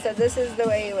forward? Okay, so this is the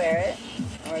way you wear it.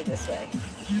 Or this way.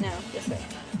 No, this way.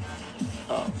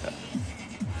 Oh, okay.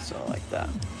 So like that.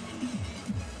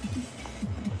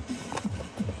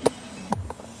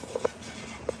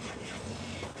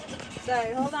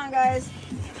 Sorry, hold on, guys.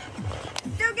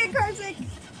 Don't get car sick.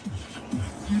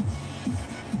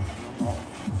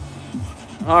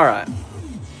 All right.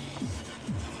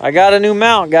 I got a new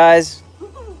mount, guys.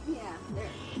 Yeah, there.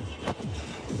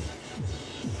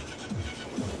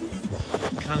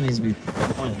 Kind of needs to be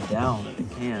pointed down if it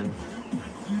can.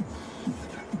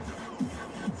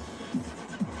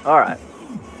 All right.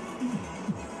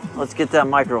 Let's get that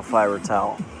microfiber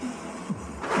towel.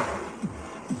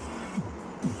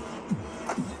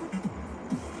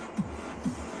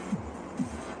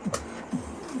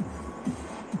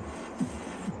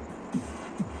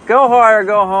 Go hard or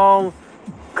go home.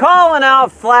 Calling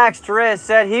out Flaxed Wrist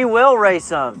said he will race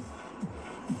them.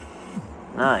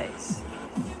 Nice.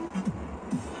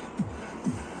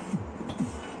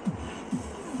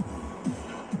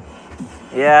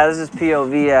 Yeah, this is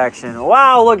POV action.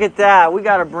 Wow, look at that. We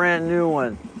got a brand new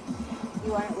one.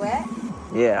 You want it wet?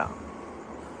 Yeah.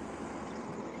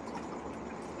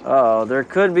 Uh-oh, there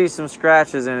could be some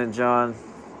scratches in it, John.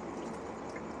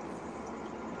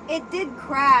 It did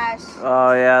crash.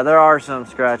 Oh, yeah, there are some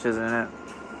scratches in it.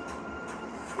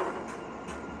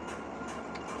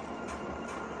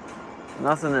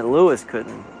 Nothing that Lewis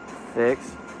couldn't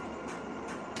fix.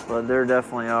 But there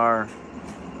definitely are a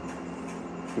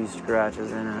few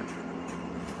scratches in it.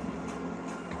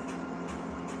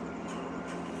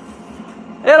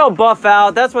 It'll buff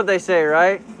out. That's what they say,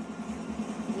 right?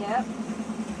 Yep.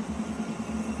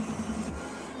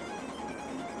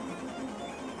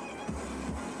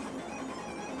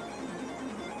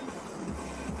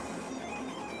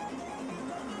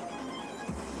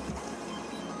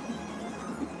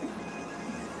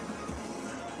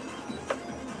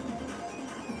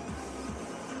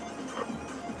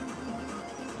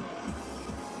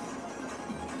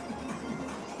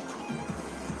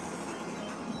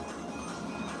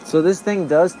 So this thing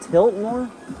does tilt more?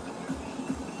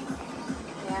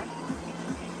 Yeah.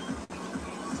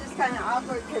 It's just kind of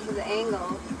awkward because of the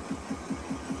angle.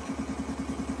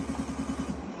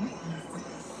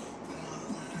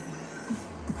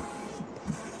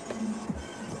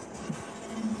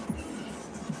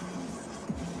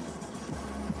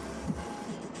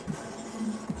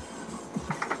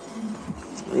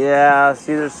 Yeah,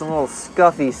 see there's some little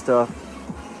scuffy stuff.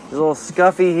 There's a little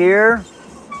scuffy here.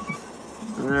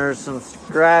 And there's some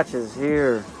scratches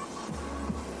here.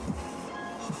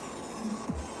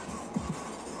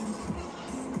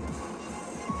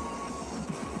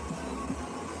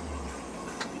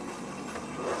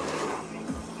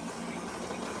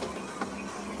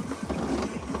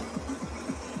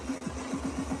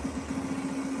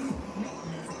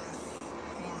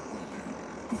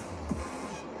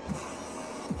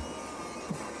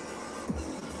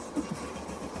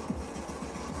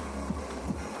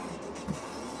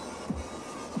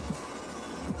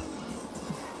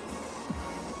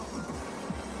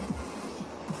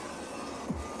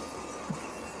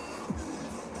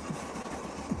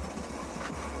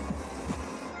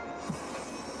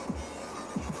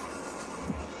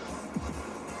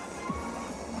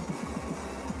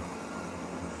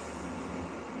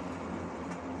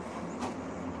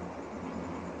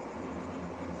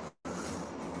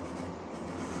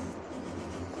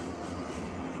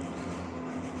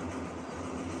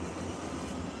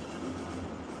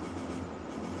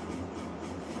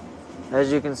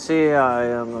 As you can see, I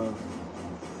am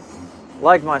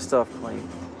like my stuff clean.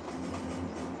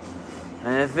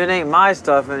 And if it ain't my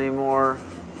stuff anymore,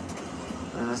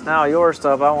 and it's now your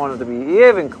stuff, I want it to be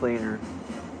even cleaner.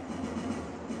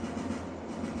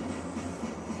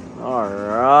 All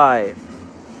right.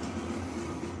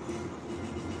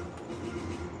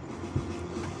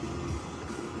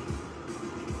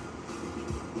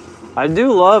 I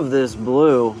do love this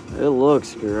blue. It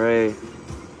looks great.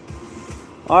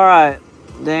 All right,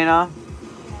 Dana,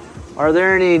 are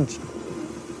there any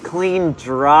clean,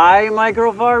 dry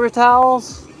microfiber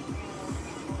towels?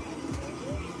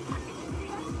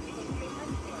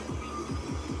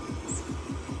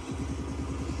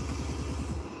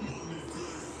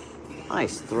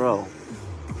 Nice throw.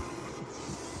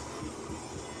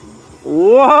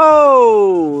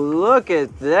 Whoa, look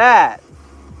at that.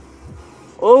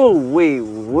 Oh, wee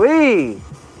wee.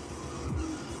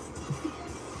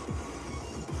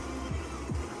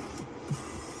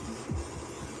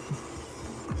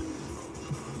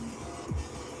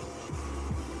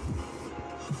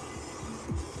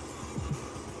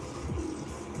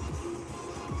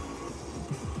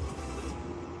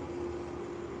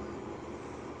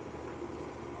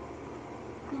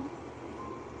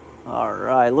 All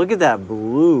right, look at that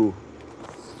blue.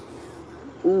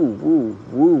 Ooh, woo,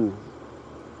 woo.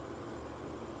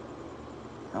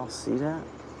 Y'all see that?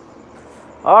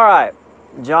 All right,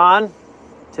 John,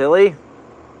 Tilly.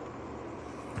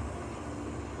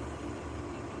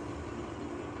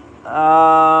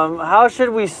 How should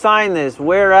we sign this?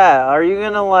 Where at? Are you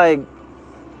gonna like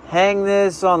hang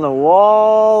this on the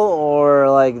wall or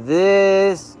like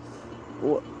this?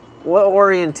 What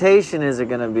orientation is it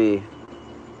gonna be?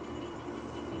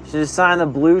 Should you sign the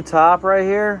blue top right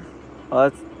here? Oh,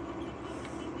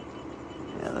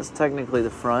 that's technically the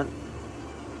front.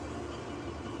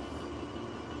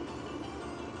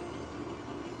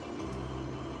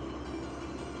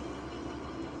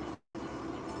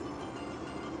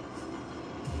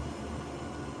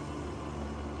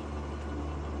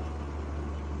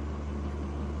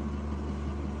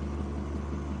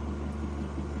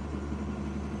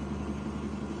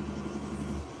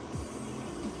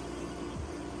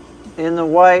 In the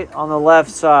white on the left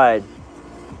side.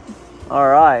 All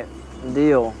right,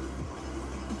 deal.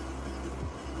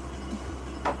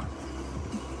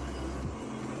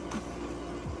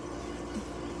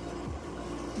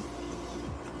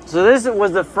 So this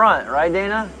was the front, right,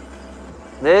 Dana?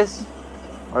 This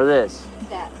or this?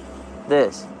 That.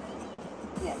 This.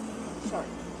 Yes. Short.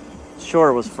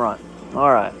 Short was front.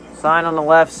 All right. Sign on the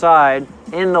left side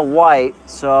in the white.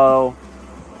 So.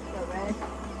 The red.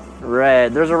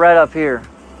 Red. There's a red up here.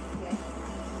 Okay.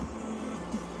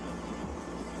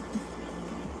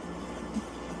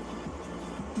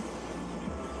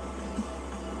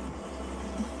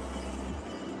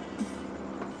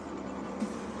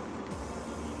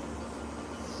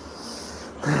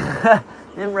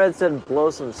 And Red said blow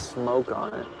some smoke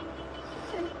on it.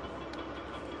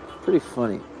 Pretty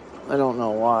funny. I don't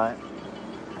know why.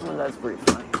 But that's pretty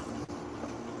funny.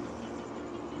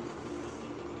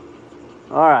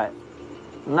 All right.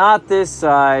 Not this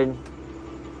side.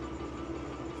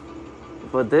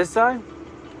 But this side?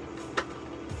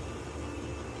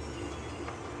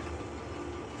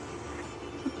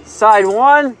 Side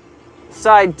 1,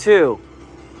 side 2.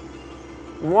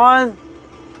 1,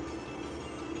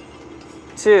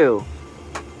 2.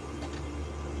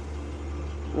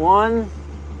 1,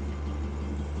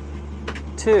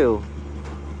 2.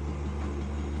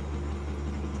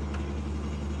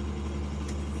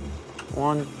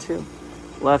 1, 2.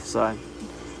 Left side.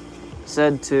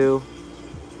 Said 2.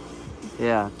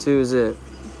 Yeah, 2 is it.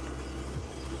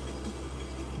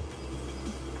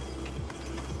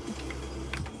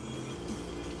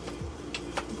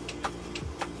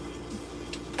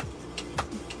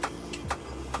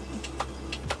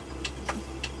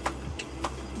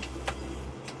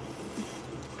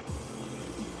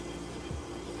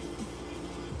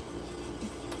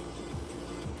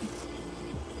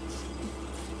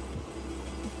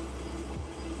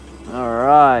 All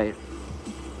right.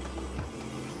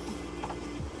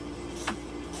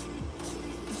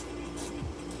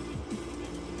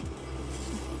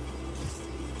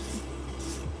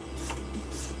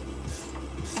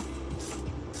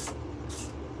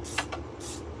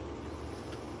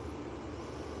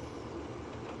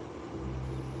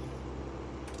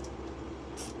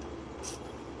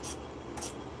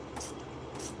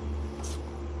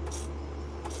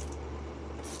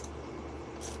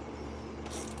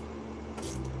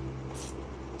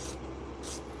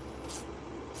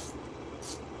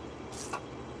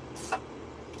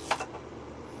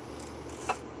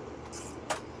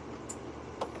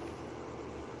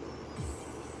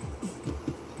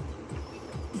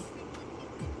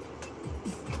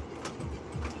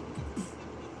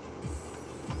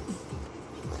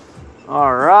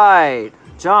 All right.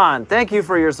 John, thank you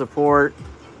for your support.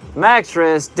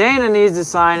 Maxwrist, Dana needs to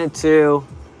sign it too.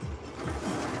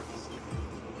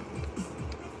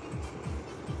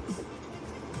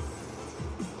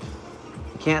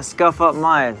 Can't scuff up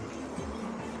mine.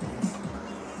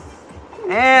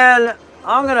 And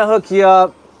I'm gonna hook you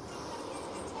up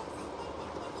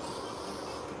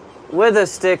with a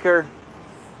sticker.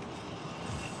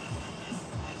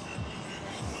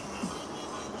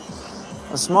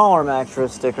 A smaller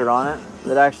maxwrist sticker on it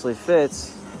that actually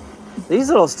fits. These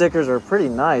little stickers are pretty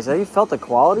nice. Have you felt the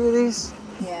quality of these?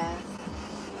 Yeah.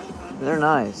 They're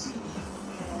nice.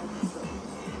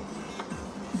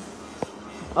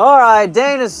 All right,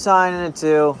 Dana's signing it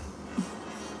too.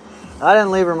 I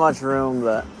didn't leave her much room,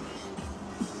 but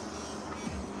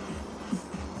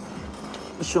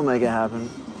she'll make it happen.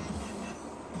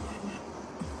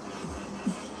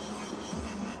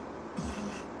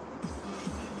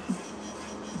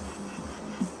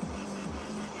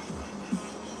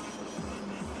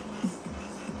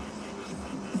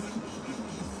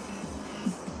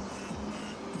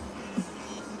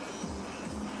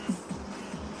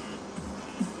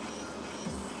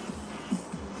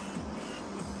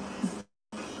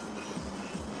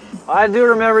 I do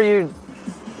remember you,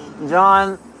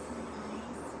 John.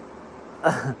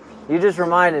 You just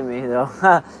reminded me, though.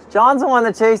 John's the one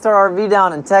that chased our RV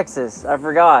down in Texas. I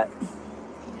forgot.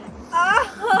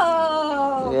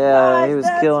 Oh! Yeah, gosh, he was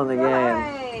killing the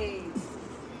right. game.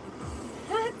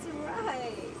 That's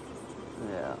right.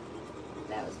 Yeah.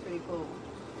 That was pretty cool.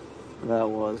 That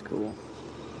was cool.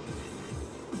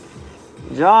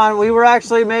 John, we were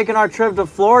actually making our trip to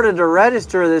Florida to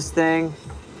register this thing.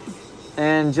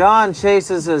 And John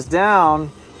chases us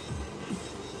down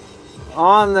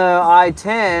on the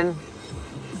I-10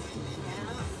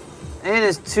 in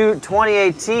his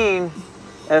 2018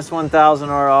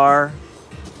 S1000RR.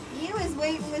 He was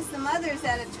waiting with some others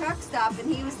at a truck stop,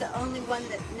 and he was the only one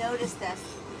that noticed us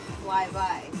fly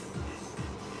by.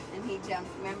 And he jumped,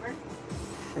 remember?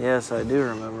 Yes, I do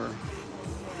remember.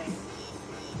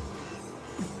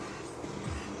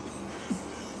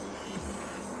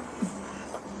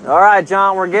 All right,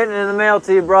 John, we're getting it in the mail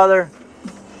to you, brother.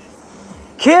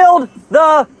 Killed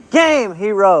the game, he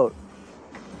wrote.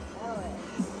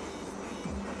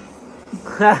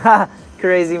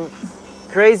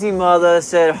 Crazy mother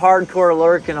said hardcore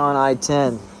lurking on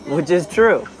I-10, which is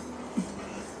true.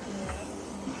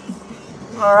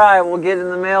 All right, we'll get it in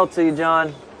the mail to you,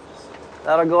 John.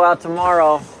 That'll go out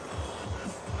tomorrow.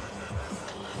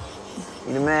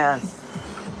 You the man.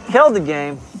 Killed the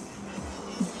game.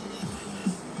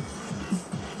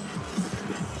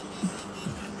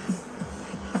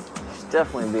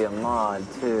 Definitely be a mod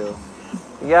too.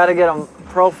 You got to get a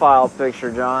profile picture,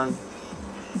 John.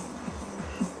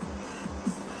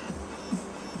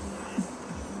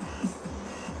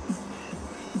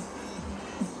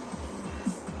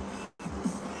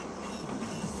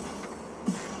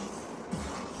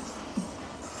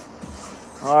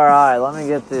 All right, let me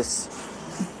get this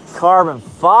carbon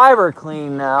fiber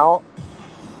clean now.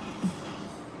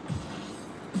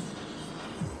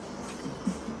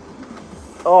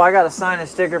 Oh, I got to sign a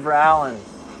sticker for Alan.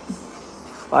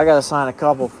 I got to sign a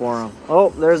couple for him. Oh,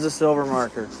 there's the silver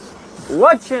marker.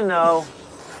 What you know?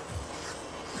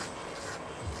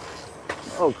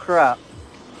 Oh, crap.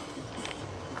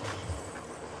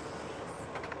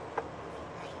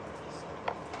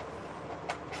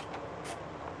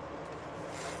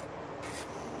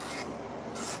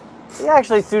 He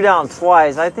actually threw down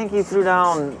twice. I think he threw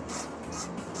down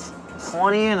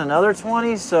 20 and another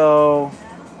 20, so...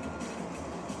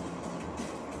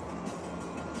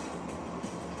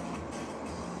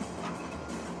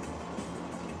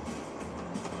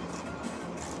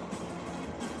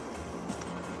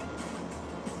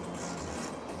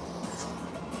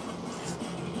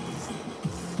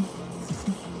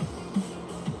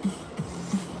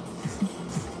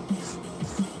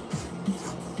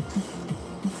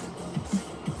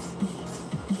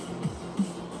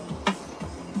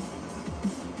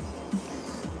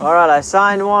 All right, I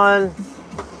signed one.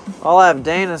 I'll have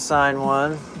Dana sign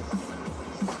one.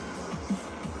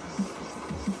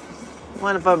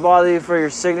 Mind if I bother you for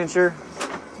your signature?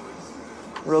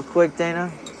 Real quick,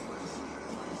 Dana?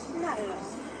 Not at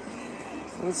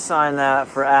all. You sign that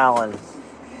for Alan.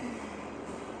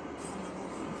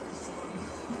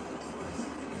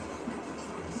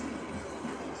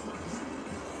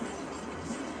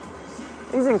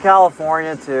 He's in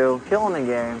California too, killing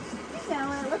the game. Hey,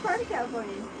 Alan, what part of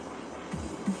California?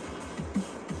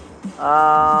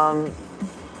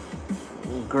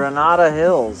 Granada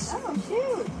Hills. Oh,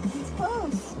 shoot. He's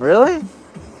close. Really?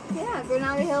 Yeah,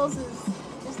 Granada Hills is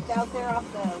just out there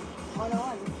off the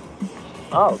 101.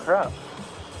 Oh, crap.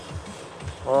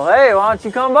 Well, hey, why don't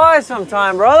you come by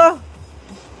sometime, brother?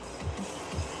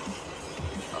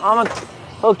 I'm gonna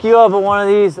hook you up with one of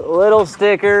these little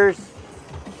stickers.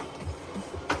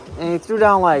 And he threw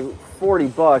down like 40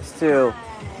 bucks too.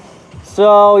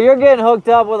 So you're getting hooked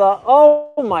up with a,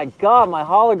 oh my God, my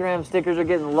hologram stickers are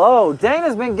getting low.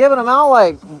 Dana's been giving them out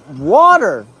like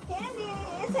water. Candy,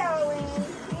 it's Halloween.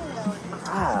 You know.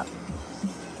 Crap.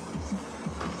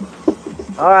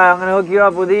 All right, I'm gonna hook you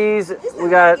up with these. Just We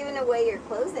got giving away your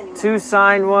clothes anymore. 2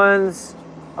 signed ones,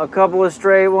 a couple of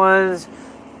straight ones,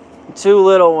 2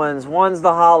 little ones. One's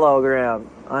the hologram.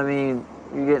 I mean,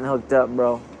 you're getting hooked up,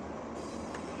 bro.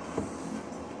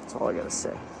 That's all I gotta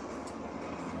say.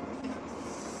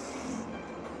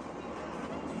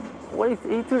 What he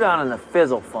threw down in the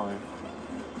fizzle fund?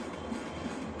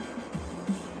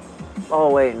 Oh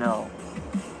wait, no.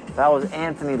 That was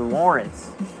Anthony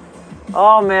Lawrence.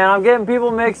 Oh man, I'm getting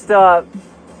people mixed up.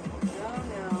 Oh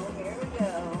no, here we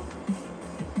go.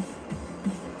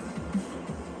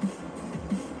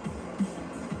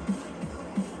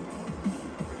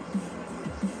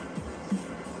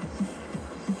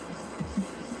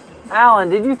 Alan,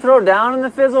 did you throw down in the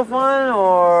fizzle fund,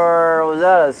 or was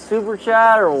that a super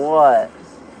chat, or what?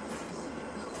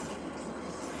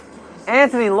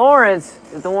 Anthony Lawrence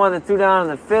is the one that threw down in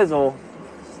the fizzle.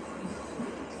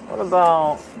 What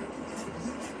about...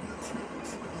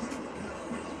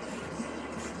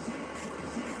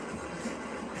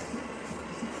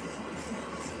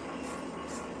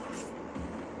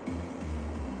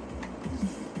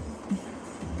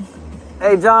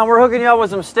 Hey, John, we're hooking you up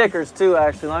with some stickers, too,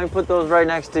 actually. Let me put those right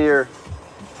next to your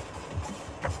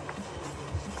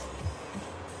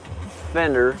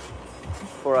fender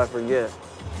before I forget.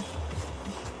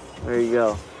 There you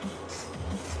go.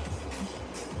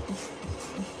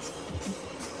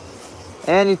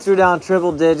 And you threw down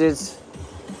triple digits.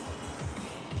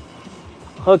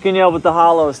 Hooking you up with the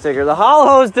hollow sticker. The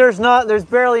hollows, there's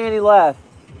barely any left.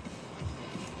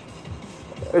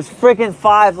 There's freaking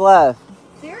 5 left.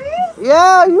 Serious?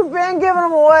 Yeah, you've been giving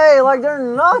them away like they're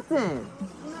nothing.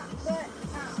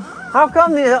 How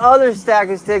come the other stack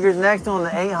of stickers next to them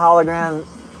that ain't hologram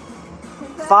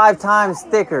 5 times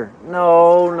thicker?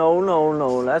 No, no, no,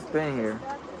 no. That's been here.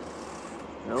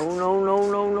 No, no, no,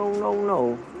 no, no, no,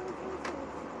 no.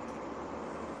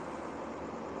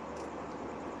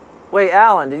 Wait,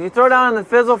 Alan, did you throw down in the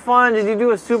fizzle fund? Did you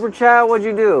do a super chat? What'd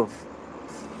you do?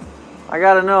 I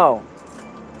gotta know.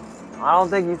 I don't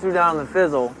think you threw down in the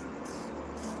fizzle.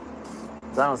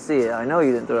 I don't see it. I know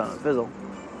you didn't throw down in the fizzle.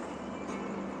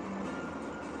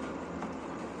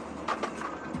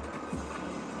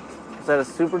 Is that a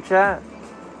super chat?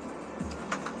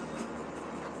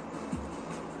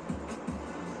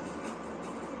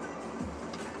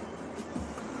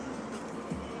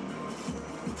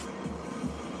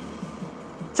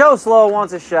 Joe Slow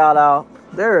wants a shout out.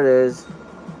 There it is.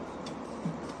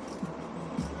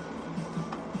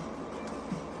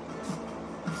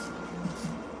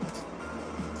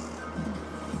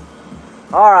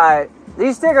 All right,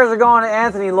 these stickers are going to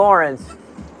Anthony Lawrence.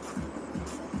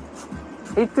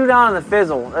 He threw down in the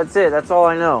fizzle. That's it. That's all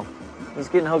I know. He's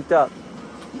getting hooked up.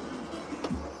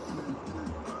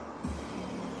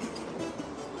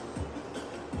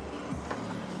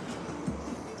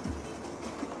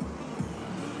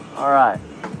 All right,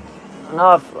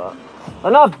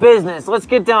 enough business. Let's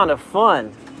get down to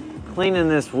fun. Cleaning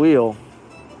this wheel.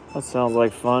 That sounds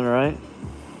like fun, right?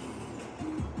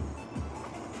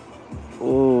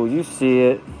 Oh, you see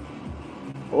it.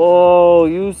 Oh,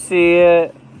 you see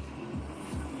it.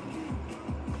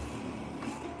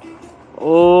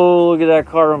 Oh, look at that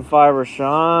carbon fiber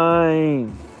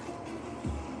shine.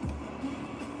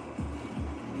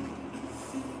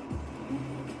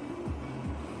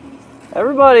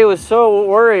 Everybody was so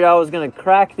worried I was going to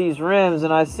crack these rims,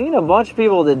 and I've seen a bunch of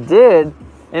people that did.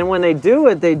 And when they do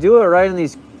it right in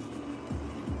these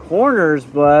corners,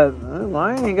 but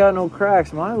mine ain't got no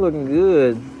cracks. Mine looking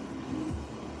good.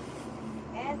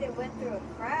 And it went through a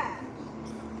crash.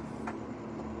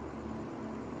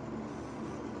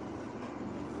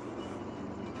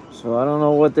 So I don't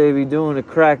know what they be doing to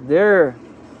crack their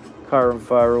carbon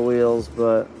fiber wheels,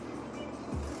 but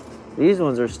these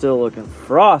ones are still looking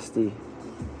frosty.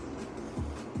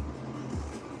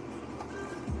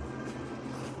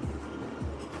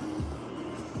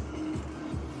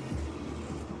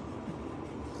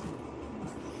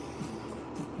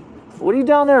 What are you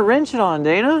down there wrenching on,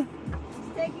 Dana?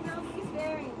 He's taking off these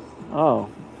bearings. Oh.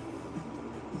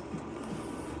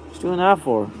 What's doing that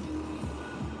for?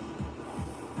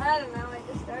 I don't know, I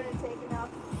just started taking off.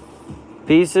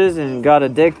 pieces and got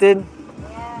addicted.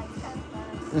 Yeah, it's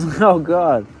kind of fun. Oh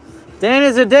God.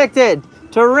 Dana's addicted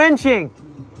to wrenching.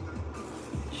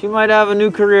 She might have a new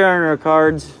career in her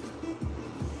cards.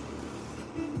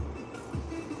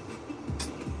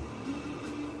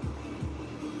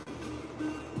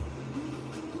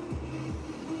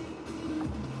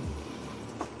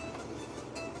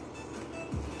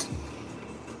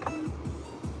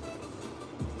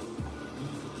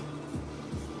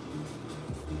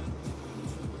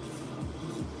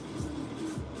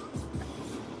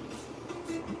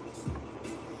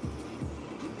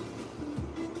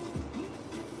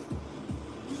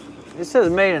 It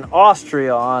says made in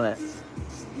Austria on it.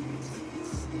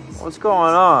 What's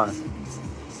going on?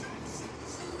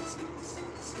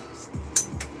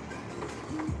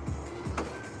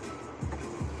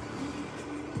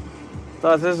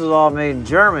 Thought this was all made in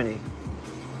Germany.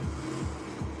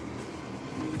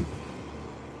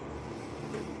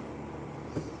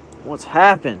 What's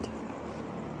happened?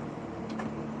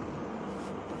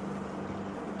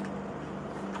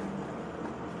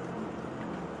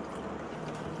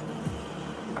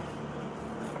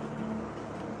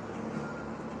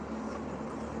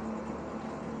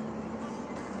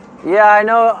 Yeah, I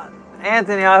know,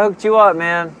 Anthony, I hooked you up,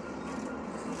 man.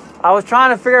 I was trying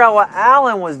to figure out what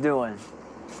Alan was doing.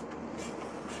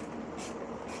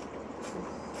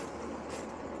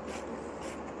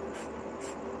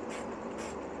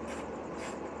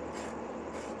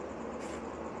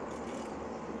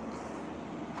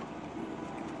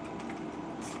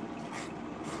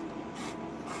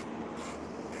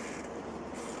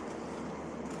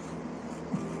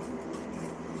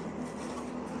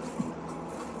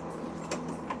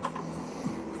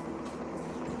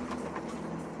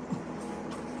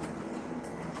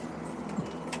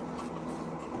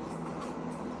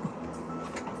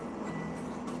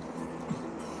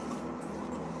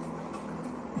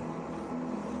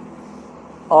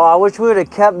 Oh, I wish we would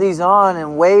have kept these on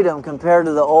and weighed them compared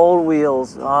to the old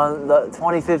wheels on the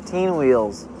 2015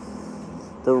 wheels.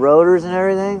 The rotors and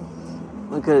everything.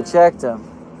 We could have checked them.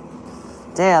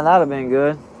 Damn, that would have been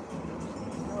good.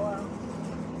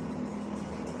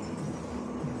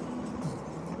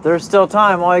 There's still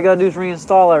time. All you gotta do is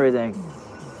reinstall everything.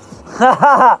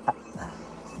 I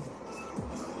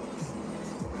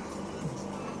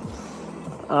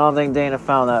don't think Dana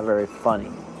found that very funny.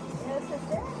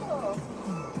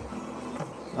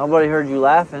 Nobody heard you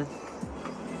laughing.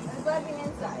 I was laughing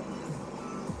inside.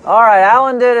 All right,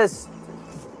 Alan did his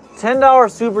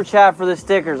 $10 super chat for the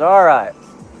stickers. All right.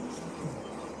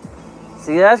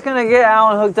 See, that's gonna get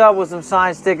Alan hooked up with some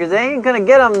signed stickers. They ain't gonna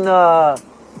get him the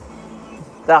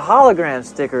hologram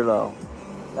sticker though.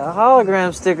 The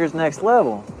hologram sticker's next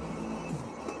level.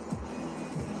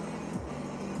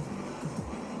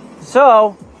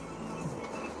 So,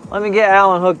 let me get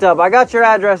Alan hooked up. I got your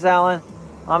address, Alan.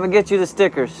 I'm gonna get you the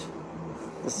stickers.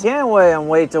 The scan weigh and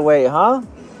weight to weight, huh?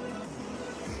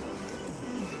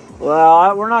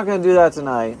 Well, we're not gonna do that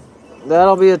tonight.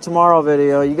 That'll be a tomorrow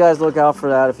video. You guys look out for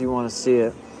that if you want to see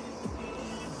it.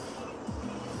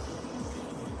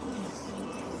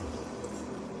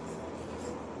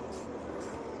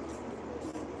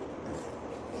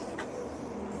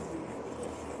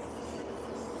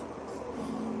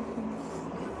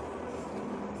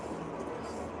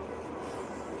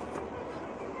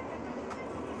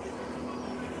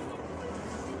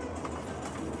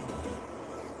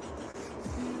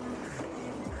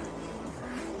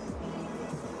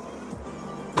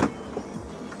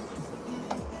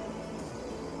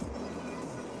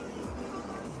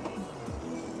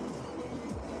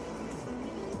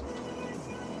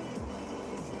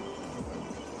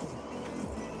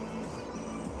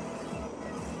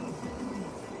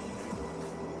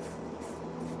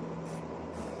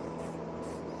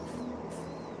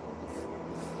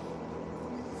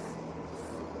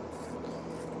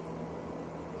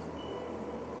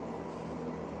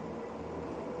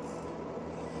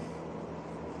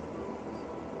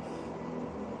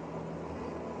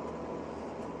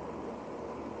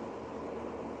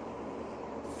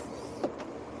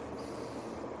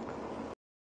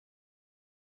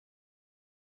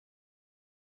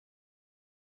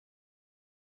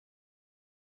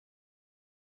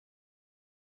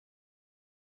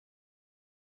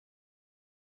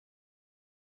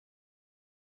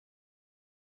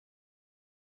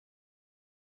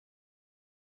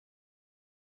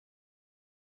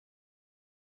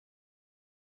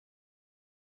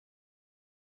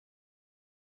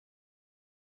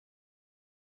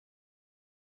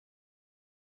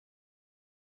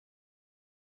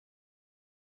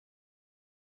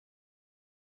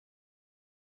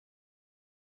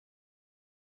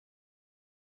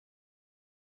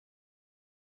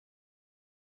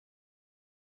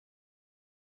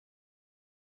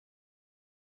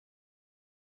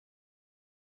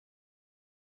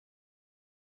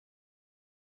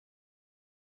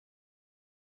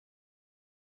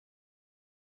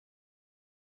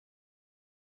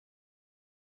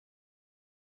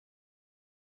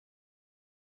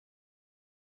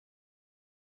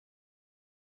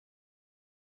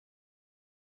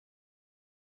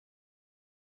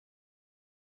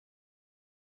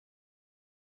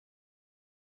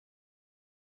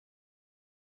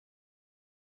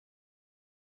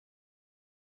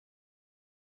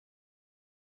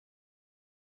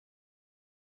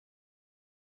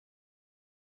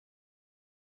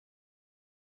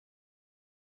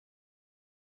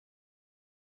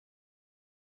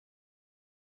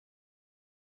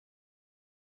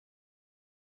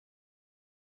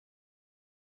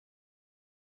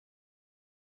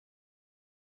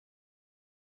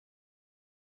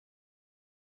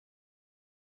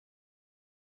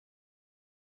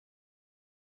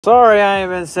 Sorry, I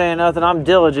ain't been saying nothing. I'm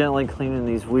diligently cleaning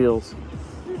these wheels.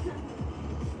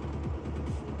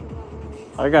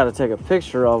 I gotta take a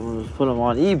picture of them and put them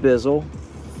on eBizzle.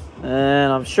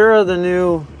 And I'm sure the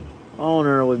new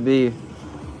owner would be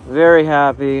very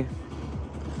happy.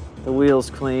 The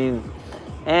wheels clean.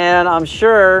 And I'm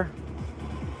sure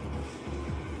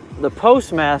the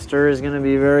postmaster is gonna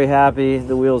be very happy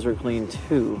the wheels are clean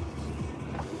too.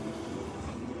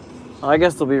 I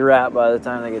guess they'll be wrapped by the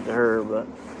time they get to her, but.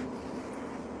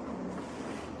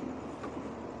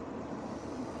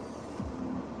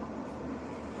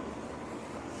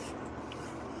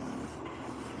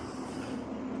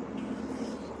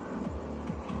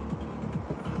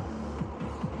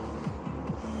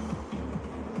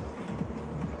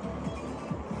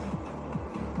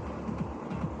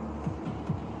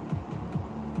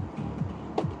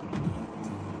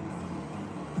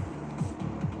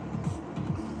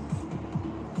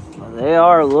 They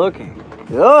are looking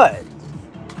good.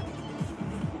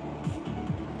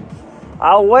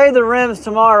 I'll weigh the rims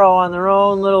tomorrow on their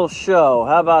own little show.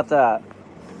 How about that?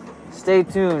 Stay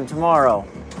tuned tomorrow.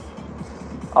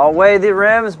 I'll weigh the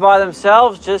rims by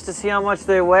themselves just to see how much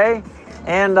they weigh.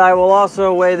 And I will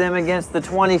also weigh them against the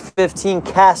 2015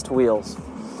 cast wheels.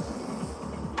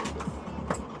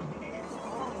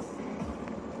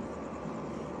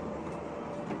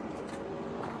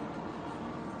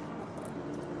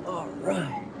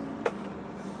 Right.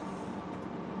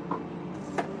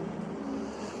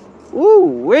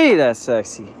 Ooh, wait, that's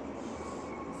sexy.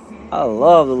 I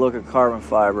love the look of carbon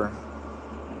fiber.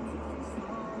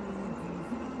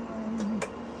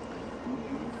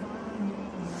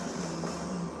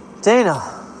 Dana,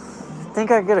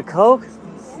 think I could get a Coke?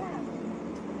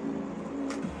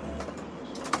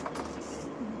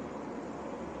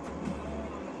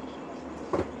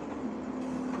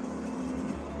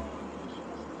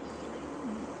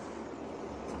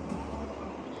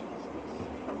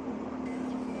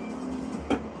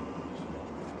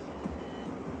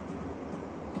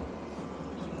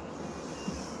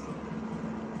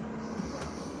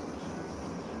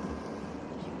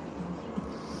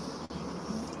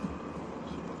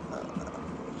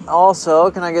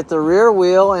 Also, can I get the rear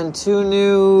wheel and 2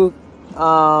 new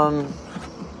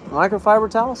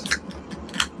microfiber towels?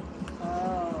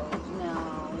 Oh,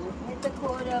 no. Hit the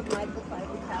quota of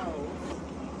microfiber towels.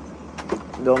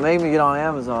 Don't make me get on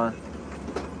Amazon.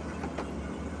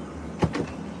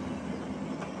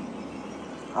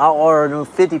 I'll order a new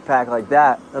 50 pack like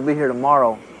that. They'll be here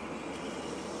tomorrow.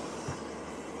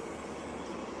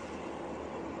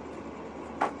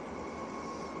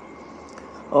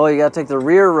 Oh, you gotta take the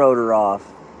rear rotor off.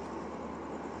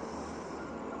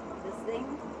 This thing?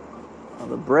 Oh,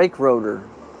 the brake rotor.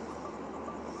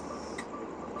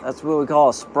 That's what we call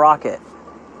a sprocket.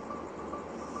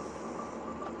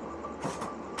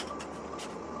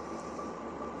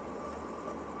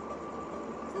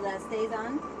 So that stays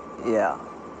on? Yeah.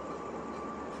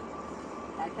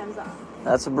 That comes off.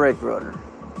 That's a brake rotor.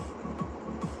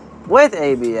 With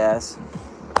ABS.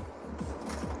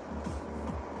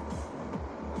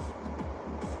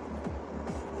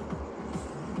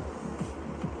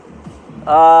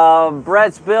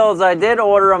 Brett's Builds, I did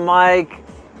order a mic.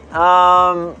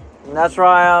 That's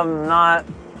why I'm not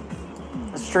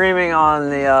streaming on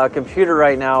the computer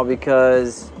right now,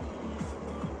 because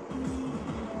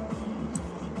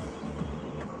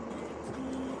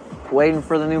waiting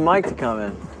for the new mic to come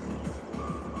in.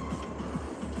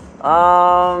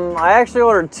 I actually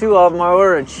ordered 2 of them. I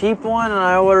ordered a cheap one and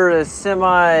I ordered a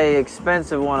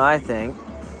semi-expensive one, I think.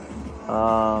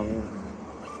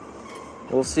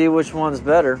 We'll see which one's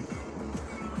better.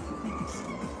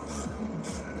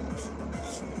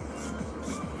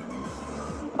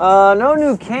 No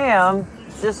new cam,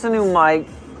 just a new mic.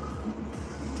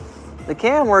 The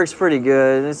cam works pretty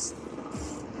good.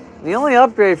 The only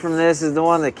upgrade from this is the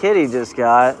one that Kitty just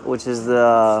got, which is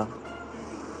the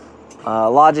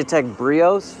Logitech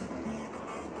Brio.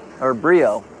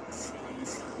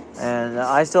 And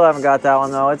I still haven't got that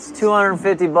one though. It's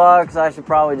 250 bucks. I should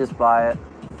probably just buy it.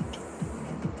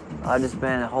 I've just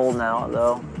been holding out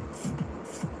though.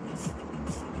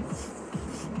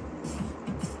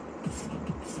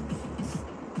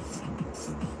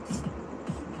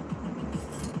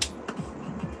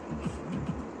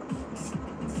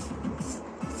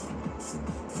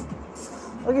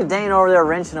 Look at Dane over there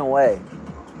wrenching away.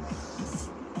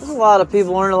 There's a lot of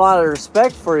people earning a lot of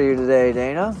respect for you today,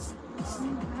 Dana.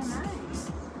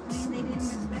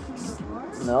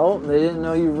 No, they didn't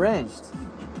know you wrenched.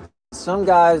 Some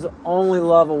guys only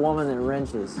love a woman that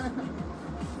wrenches. There's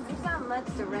not much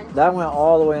to wrench. That went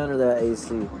all the way under that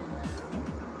AC.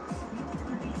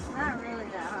 Not really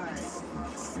that hard.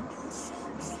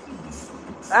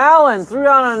 Alan threw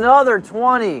down another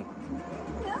 20.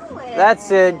 No way.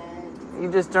 That's it.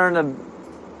 You just earned a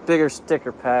bigger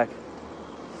sticker pack.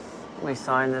 Let me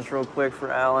sign this real quick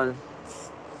for Alan.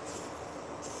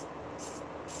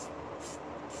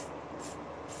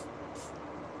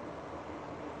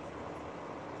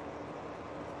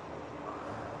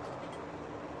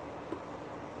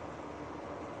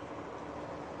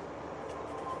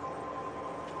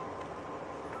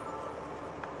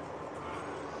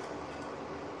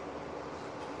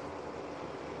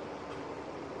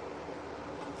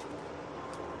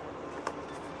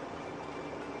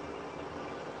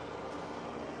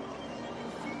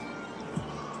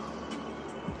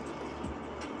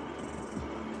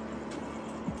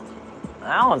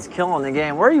 Alan's killing the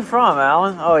game. Where are you from,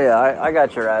 Alan? Oh yeah, I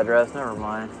got your address. Never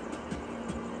mind.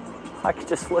 I could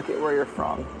just look at where you're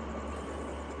from.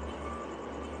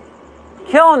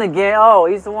 Killing the game. Oh,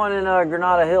 he's the one in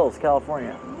Granada Hills,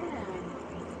 California.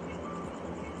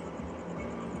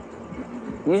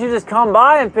 You should just come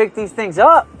by and pick these things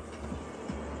up.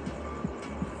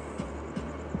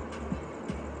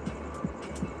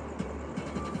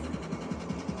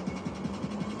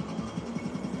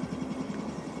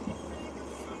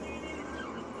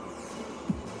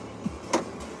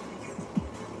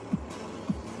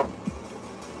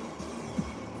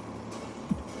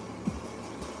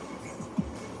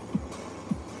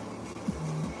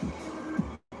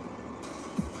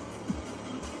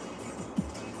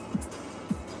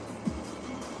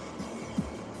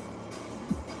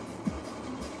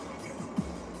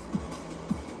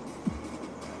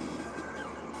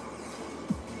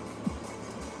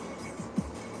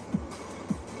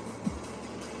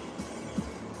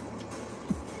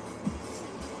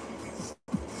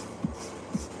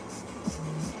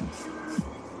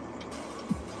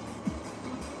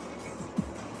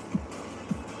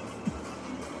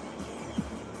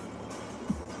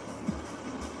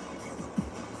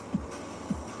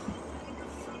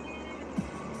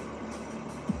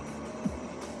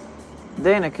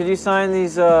 Dana, could you sign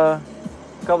these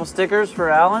couple stickers for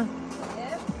Alan?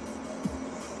 Yep.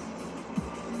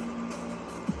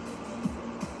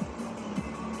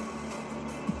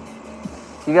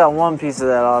 You got one piece of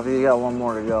that off. You got one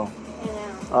more to go. I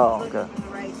know. Oh, Look okay. at the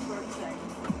right short side.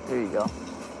 Here you go.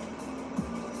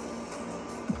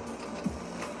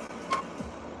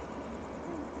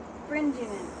 Fringing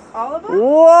it. All of them?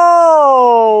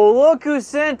 Whoa! Look who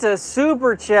sent a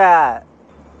super chat.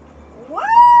 What?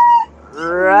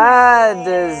 Rad What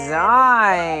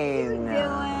design. are you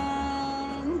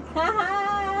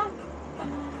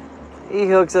doing? He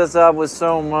hooks us up with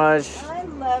so much. I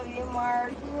love you,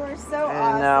 Mark. You are so awesome.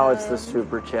 And now it's the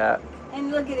super chat.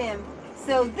 And look at him.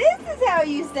 So this is how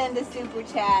you send a super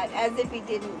chat, as if he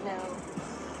didn't know.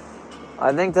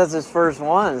 I think that's his first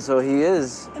one, so he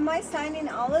is. Am I signing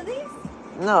all of these?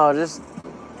 No, just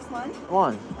one?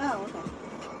 one. Oh, okay.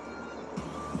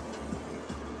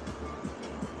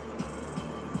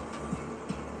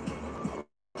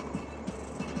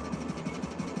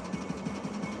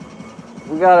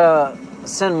 We gotta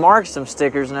send Mark some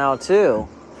stickers now too.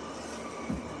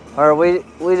 Or we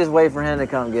just wait for him to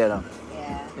come get them.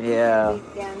 Yeah. Yeah. He'll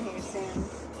be down here soon.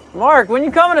 Mark, when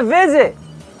you coming to visit?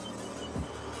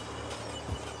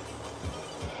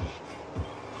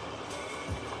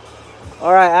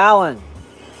 All right, Alan,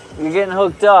 you're getting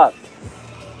hooked up.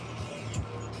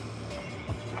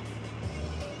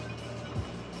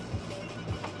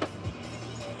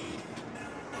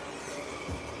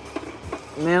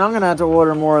 Man, I'm gonna have to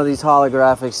order more of these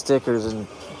holographic stickers and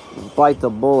bite the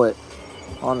bullet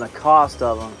on the cost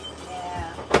of them.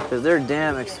 Yeah. Because they're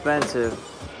damn expensive.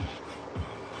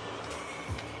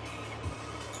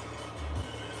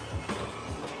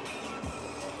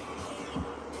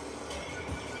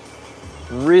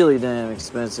 Really damn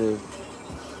expensive.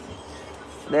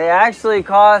 They actually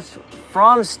cost,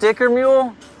 from Sticker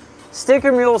Mule,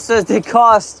 Sticker Mule says they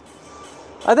cost,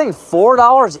 I think,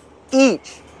 $4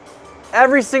 each.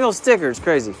 Every single sticker. It's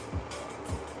crazy.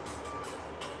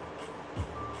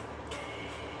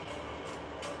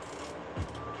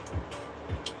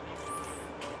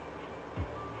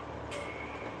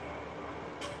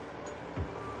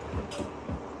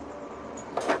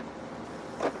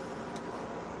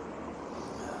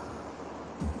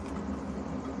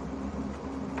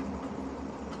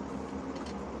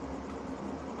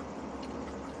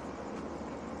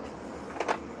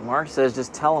 Mark says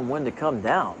just tell him when to come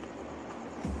down.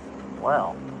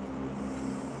 Well,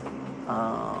 As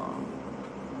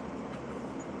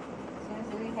soon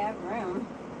as we have room.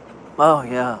 oh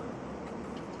yeah.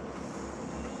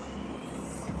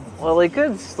 Well, he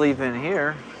could sleep in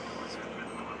here.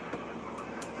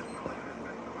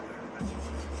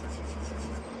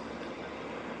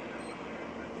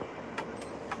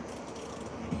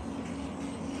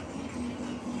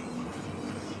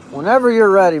 Whenever you're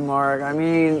ready, Mark. I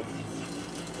mean,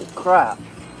 crap.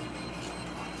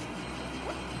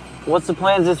 What's the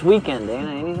plans this weekend,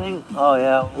 Dana? Anything? Oh,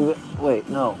 yeah. Wait,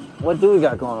 no. What do we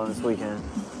got going on this weekend?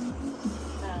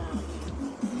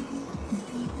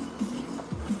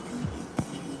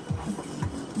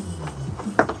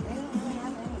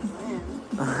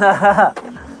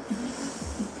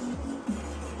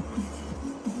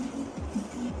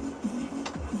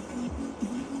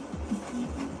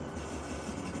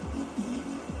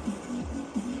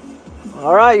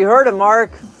 All right, you heard it,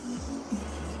 Mark.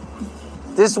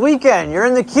 This weekend, you're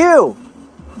in the queue.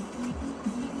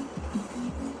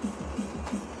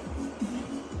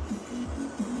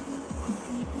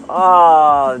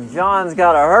 Oh, John's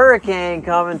got a hurricane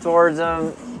coming towards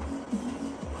him.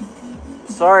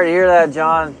 Sorry to hear that,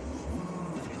 John.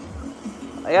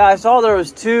 Yeah, I saw there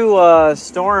was two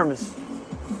storms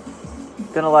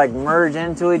gonna like merge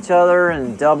into each other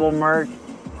and double merge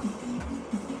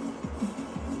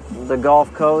the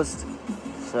Gulf Coast.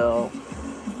 So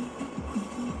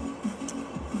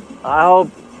I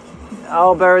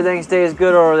hope everything stays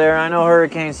good over there. I know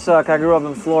hurricanes suck. I grew up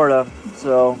in Florida,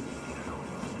 so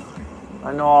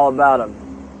I know all about them.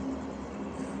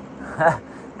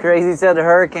 Crazy said the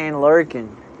hurricane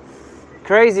lurking.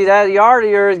 Crazy, that yard of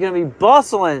yours is gonna be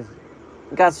bustling.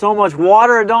 It got so much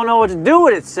water it don't know what to do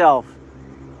with itself.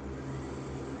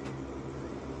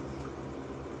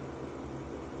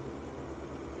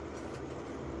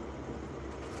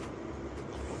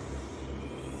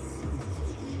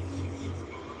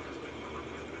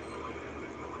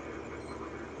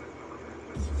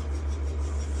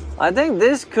 I think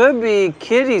this could be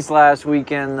Kitty's last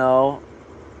weekend, though.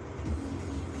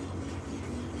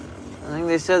 I think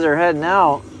they said they're heading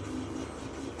out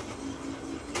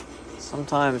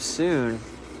sometime soon.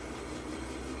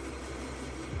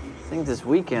 I think this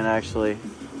weekend, actually.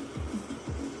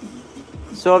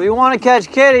 So if you want to catch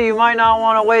Kitty, you might not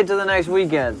want to wait till the next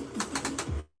weekend.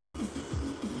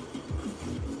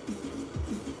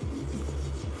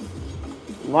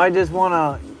 You might just want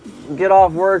to get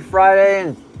off work Friday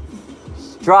and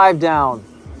drive down.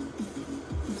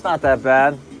 It's not that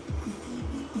bad.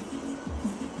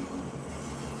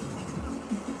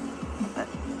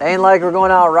 Ain't like we're going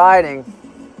out riding.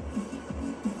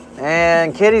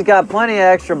 And Kitty's got plenty of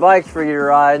extra bikes for you to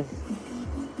ride.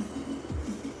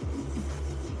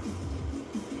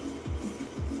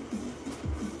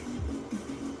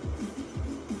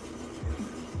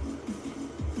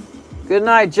 Good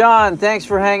night, John. Thanks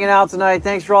for hanging out tonight.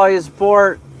 Thanks for all your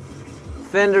support.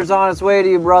 Fender's on its way to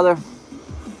you, brother.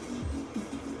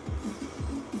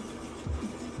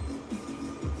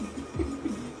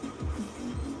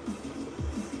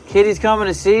 Kitty's coming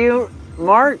to see you,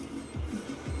 Mark?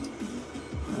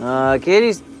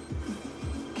 Kitty's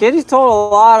told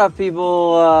a lot of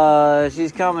people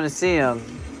she's coming to see him.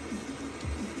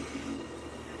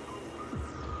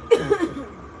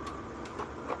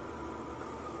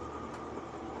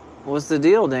 What's the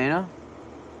deal, Dana?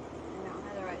 I don't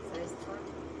have the right size torque.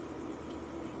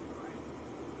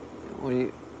 What do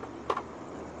you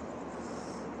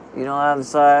don't have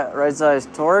the right size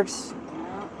Torx?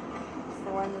 No, it's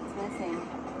the one that's missing.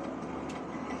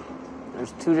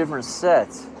 There's two different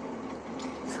sets.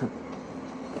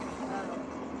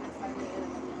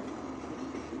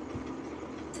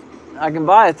 I can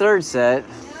buy a third set. No,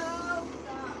 stop.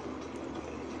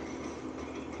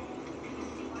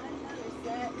 Find another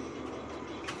set.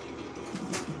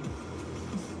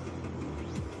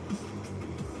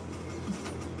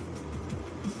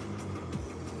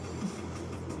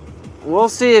 We'll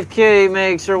see if Kitty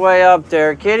makes her way up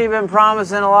there. Kitty been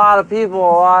promising a lot of people a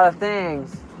lot of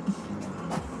things.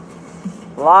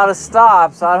 A lot of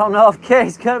stops. I don't know if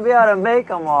Kitty's gonna be able to make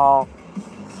them all.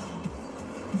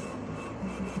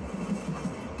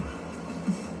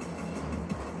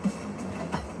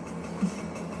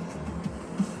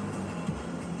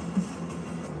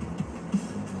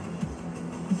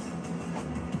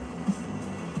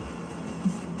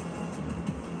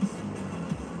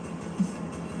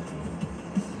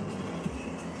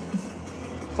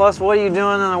 Plus, what are you doing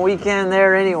on the weekend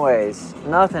there anyways?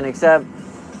 Nothing except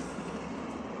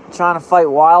trying to fight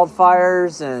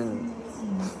wildfires, and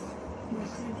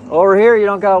over here you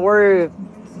don't gotta worry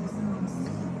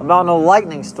about no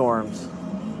lightning storms.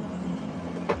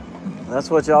 That's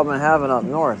what y'all been having up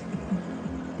north.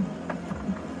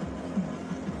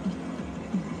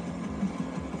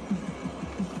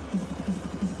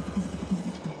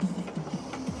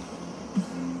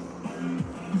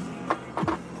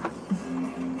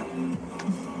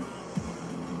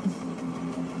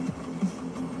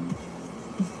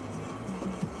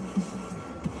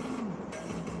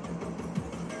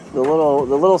 The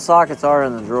the little sockets are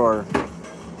in the drawer.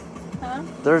 Huh?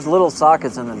 There's little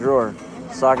sockets in the drawer.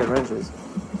 Socket wrenches. I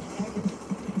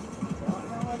don't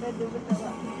know what to do with the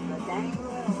dang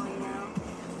little one now.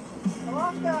 I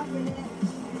walked off with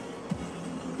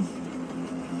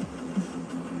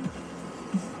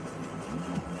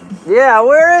it. Yeah,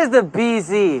 where is the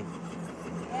BZ?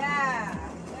 Yeah.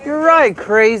 You're right,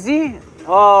 crazy.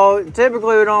 Oh,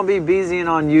 typically we don't be BZing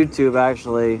on YouTube,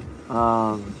 actually.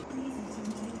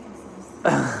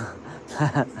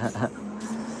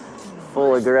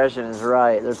 Full aggression is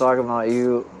right. They're talking about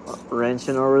you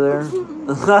wrenching over there.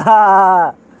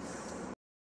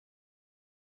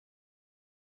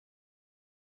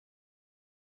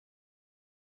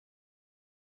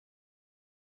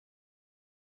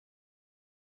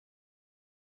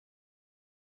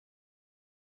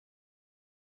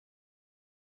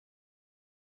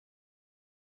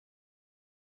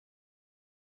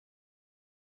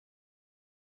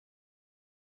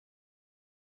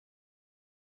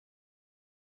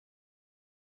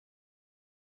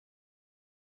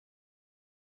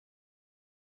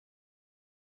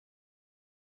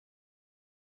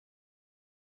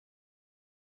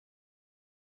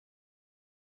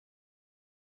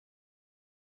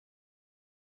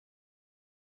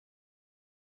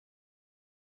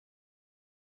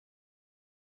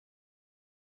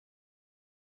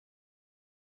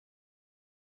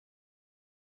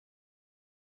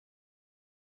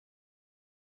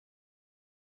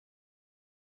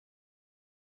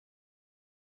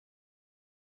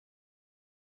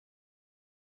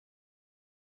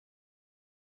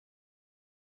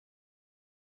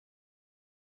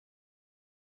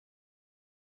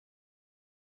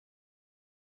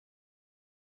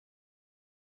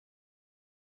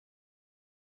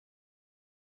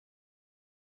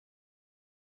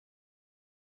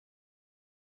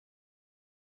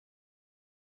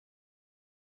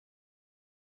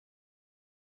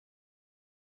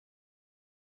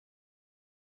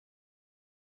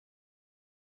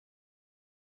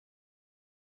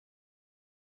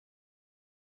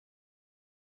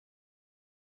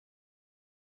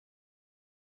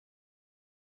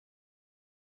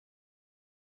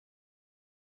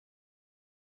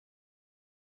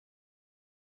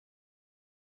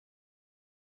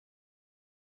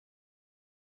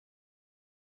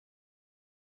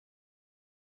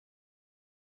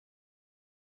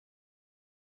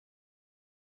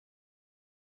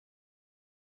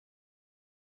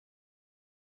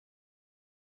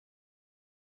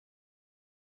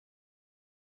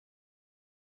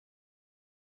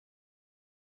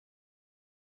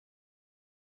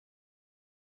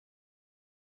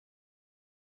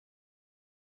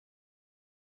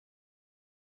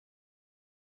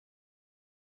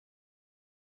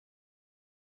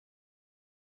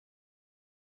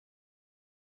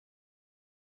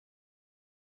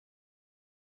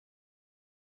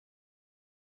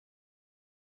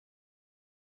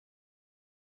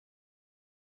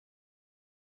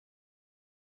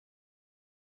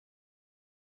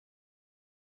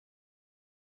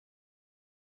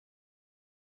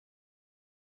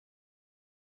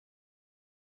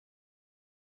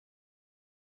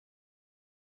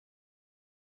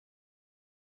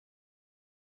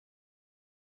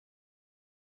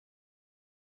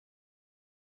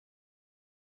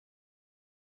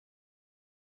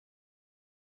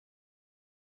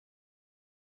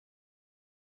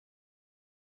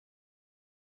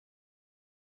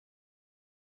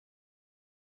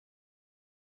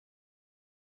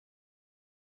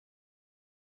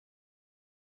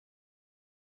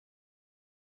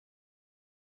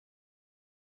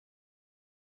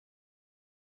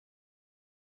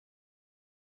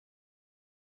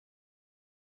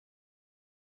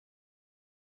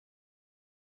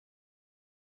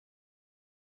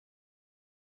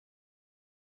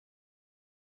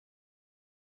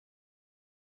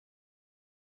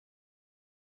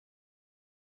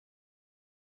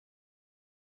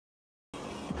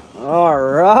 All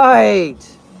right.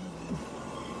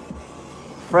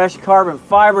 Fresh carbon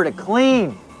fiber to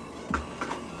clean.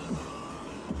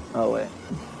 Oh, wait.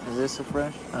 Is this a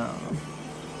fresh? I don't know.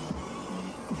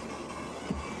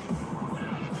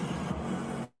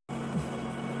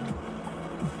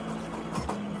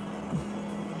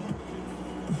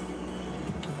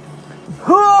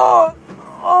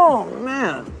 Oh,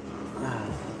 man.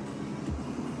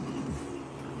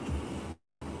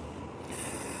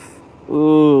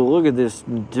 Ooh, look at this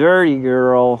dirty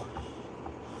girl.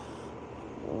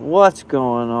 What's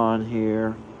going on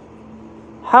here?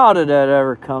 How did that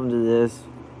ever come to this?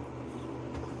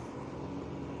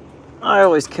 I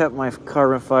always kept my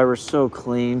carbon fiber so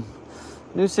clean.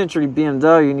 New Century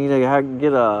BMW, you need to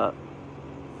get a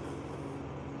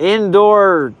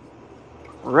indoor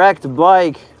wrecked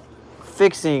bike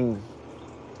fixing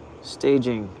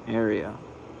staging area.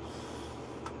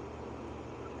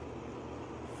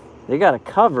 They got a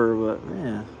cover, but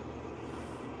man.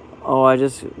 Oh, I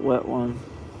just wet one.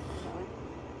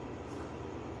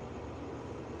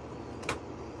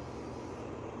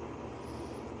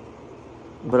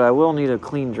 But I will need a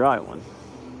clean, dry one.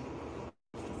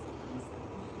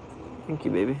 Thank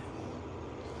you, baby.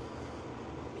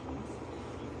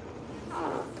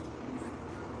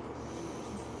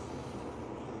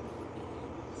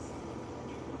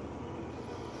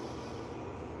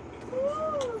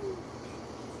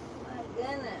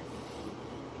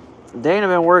 Dana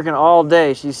been working all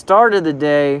day. She started the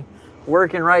day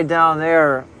working right down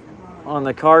there on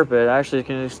the carpet. Actually,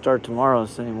 can start tomorrow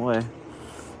the same way,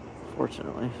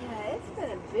 fortunately. Yeah, it's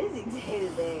been a busy day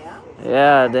today.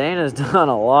 Yeah, Dana's done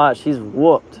a lot. She's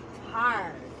whooped.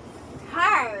 Hard.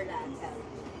 Hard, I tell you.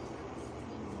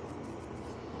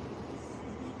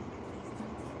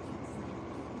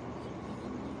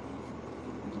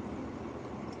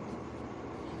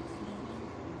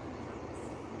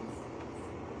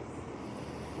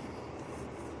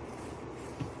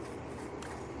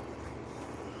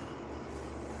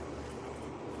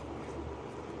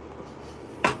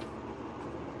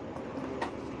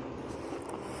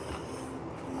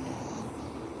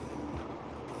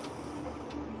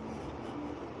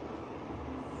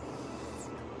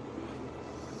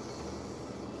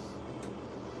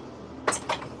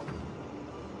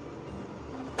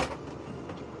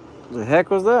 The heck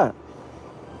was that?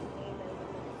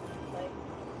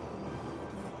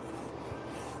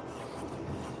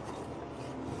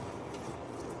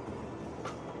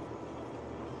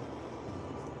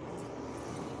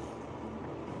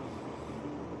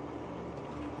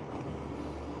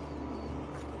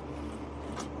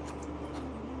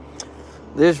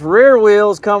 This rear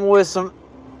wheels come with some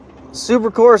Super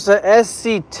Corsa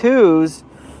SC2s.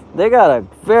 They got a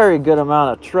very good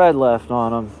amount of tread left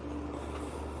on them.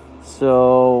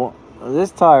 So this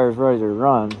tire is ready to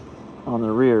run on the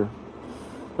rear.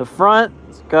 The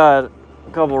front's got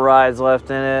a couple rides left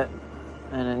in it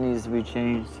and it needs to be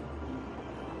changed.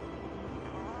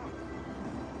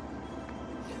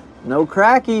 No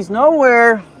crackies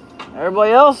nowhere.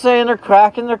 Everybody else saying they're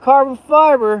cracking their carbon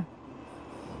fiber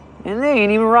and they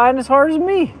ain't even riding as hard as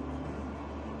me.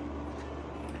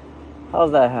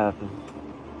 How's that happen?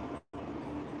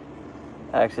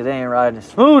 Actually, they ain't riding as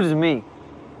smooth as me.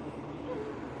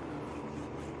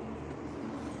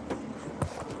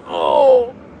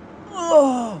 Oh.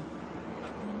 Oh.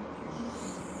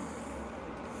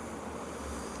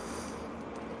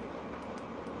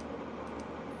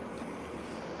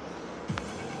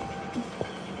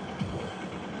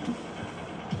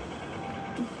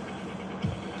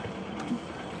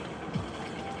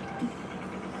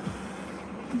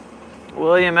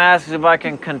 William asks if I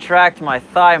can contract my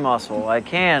thigh muscle. I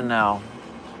can now.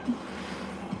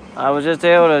 I was just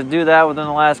able to do that within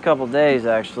the last couple days,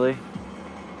 actually.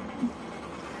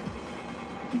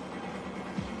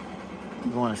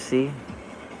 You want to see?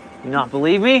 You not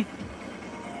believe me?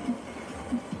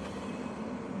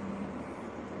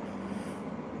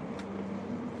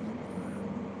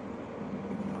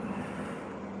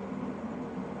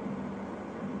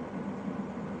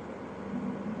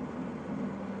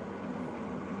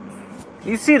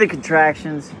 You see the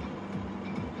contractions?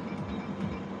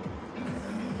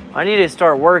 I need to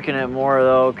start working it more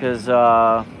though, because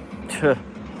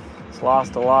it's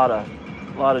lost a lot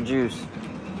of juice.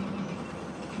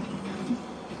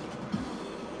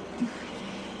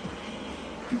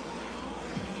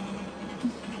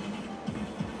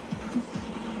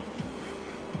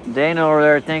 Dana over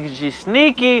there thinking she's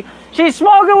sneaky. She's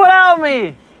smoking without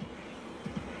me.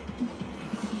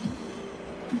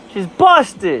 She's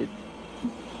busted.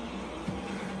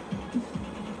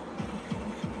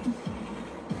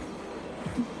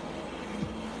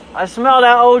 I smell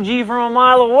that OG from a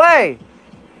mile away.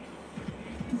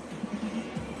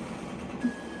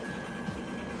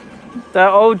 That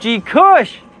OG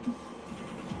Kush.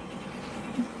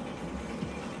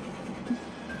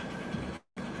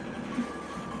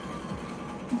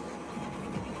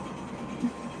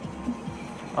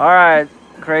 All right,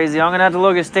 crazy. I'm gonna have to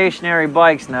look at stationary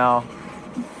bikes now.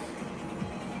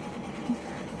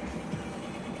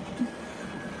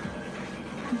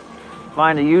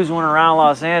 Find a used one around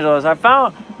Los Angeles. I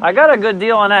got a good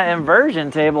deal on that inversion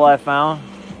table I found.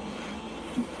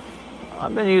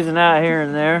 I've been using that here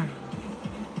and there.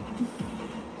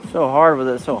 So hard with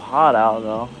it, so hot out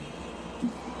though.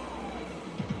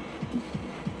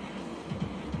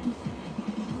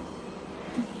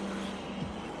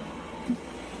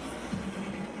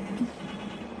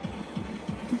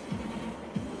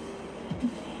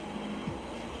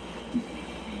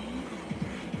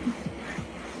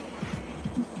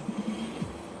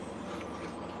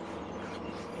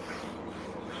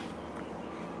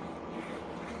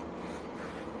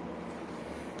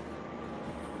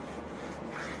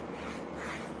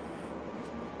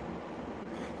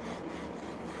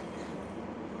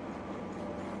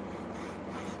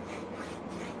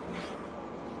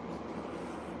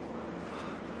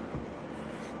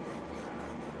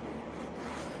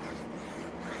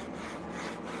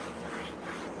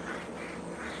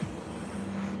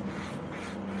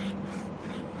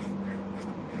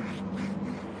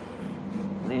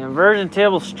 inversion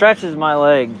table stretches my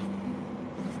leg.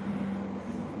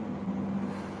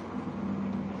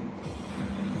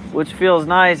 Which feels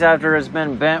nice after it's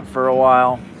been bent for a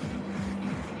while.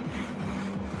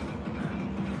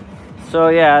 So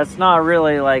yeah, it's not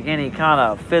really like any kind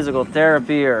of physical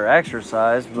therapy or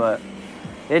exercise, but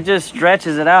it just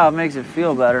stretches it out, makes it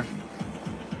feel better.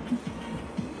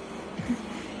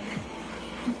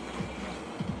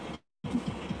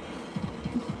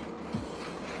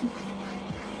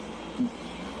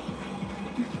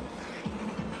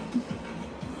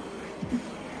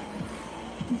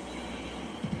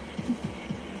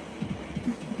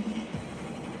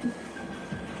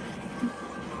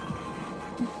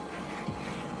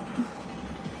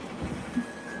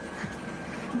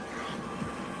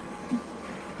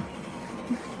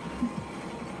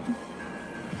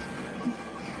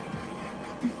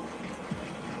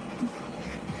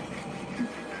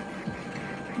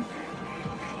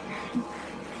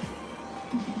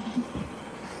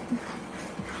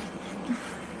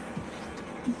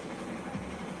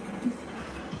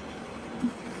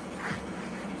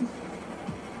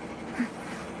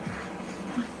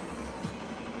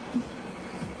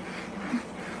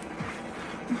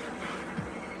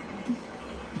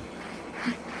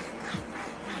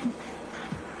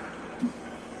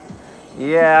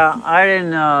 Yeah, I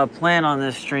didn't plan on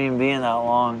this stream being that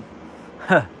long,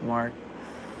 Mark.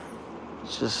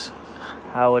 It's just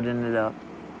how it ended up.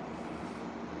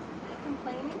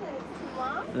 Complaining that it's too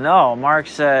long? No, Mark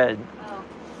said Oh.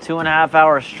 2.5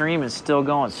 hour stream is still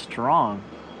going strong.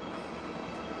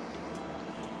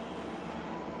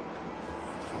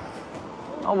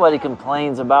 Nobody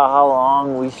complains about how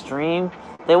long we stream.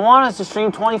 They want us to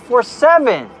stream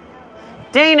 24/7.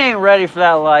 Dane ain't ready for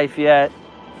that life yet.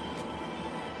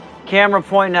 Camera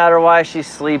pointing at her while she's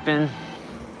sleeping.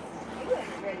 You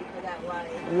ain't ready for that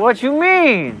life. What you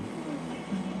mean?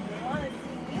 They want to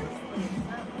see you sleep,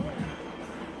 not me.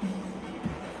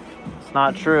 It's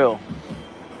not true.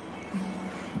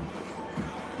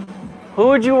 Who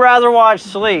would you rather watch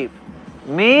sleep?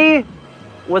 Me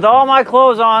with all my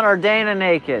clothes on or Dana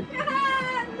naked?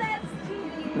 That's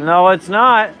cheating. No, it's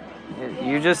not.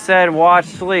 You just said watch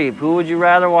sleep. Who would you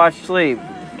rather watch sleep?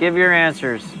 Give your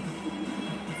answers.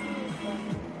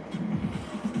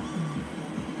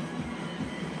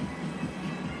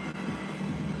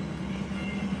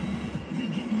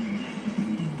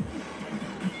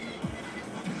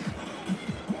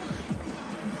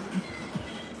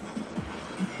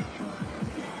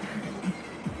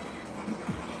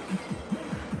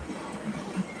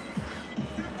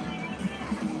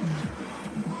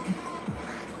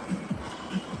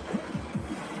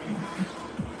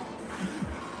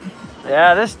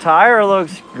 Yeah, this tire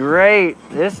looks great.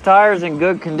 This tire's in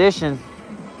good condition.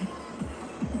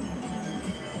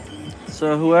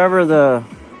 So whoever the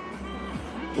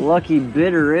lucky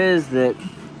bidder is that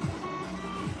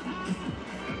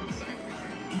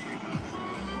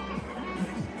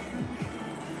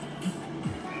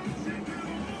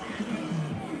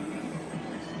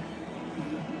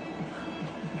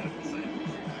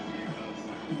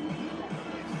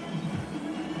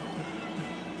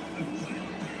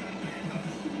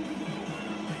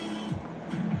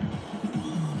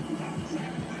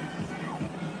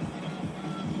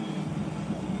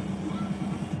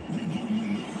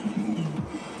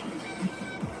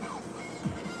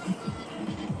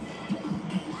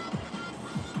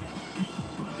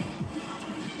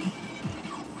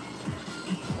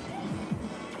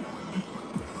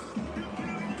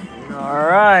all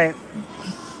right,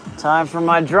 time for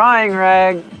my drying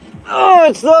rag. Oh,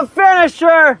 it's the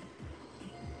finisher!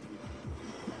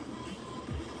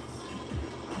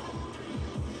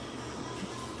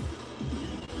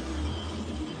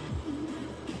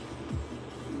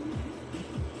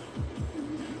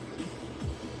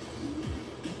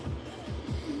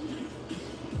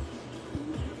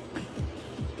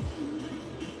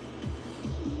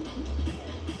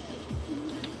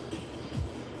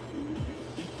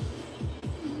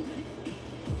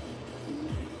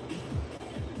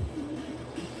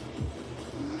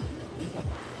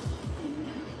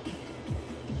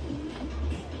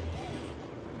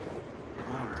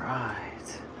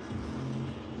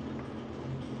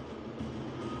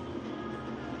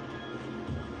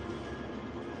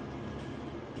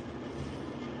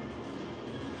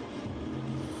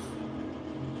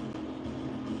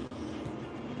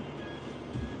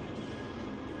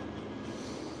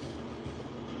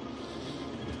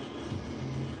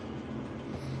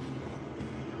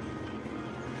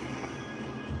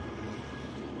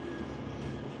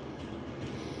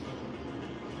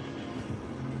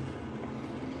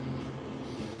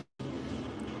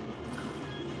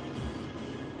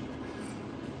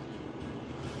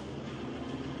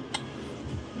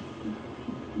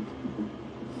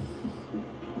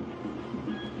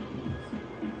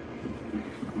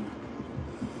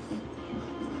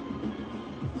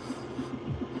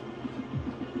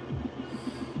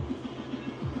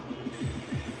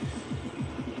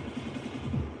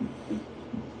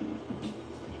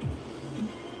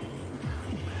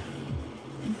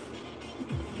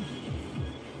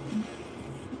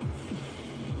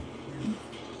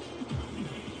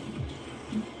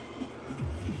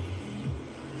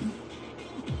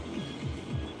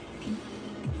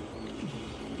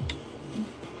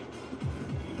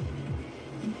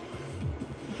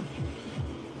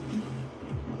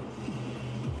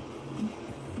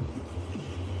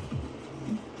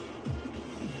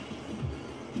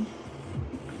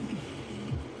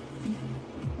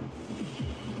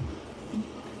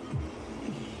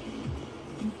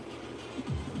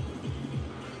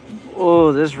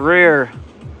 Oh, this rear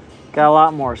got a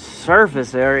lot more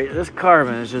surface area. This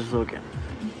carbon is just looking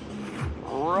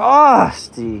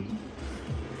rusty.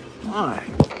 My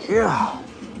God.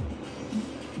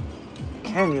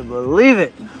 Can you believe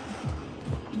it?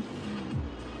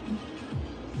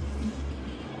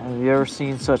 Have you ever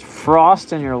seen such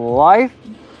frost in your life?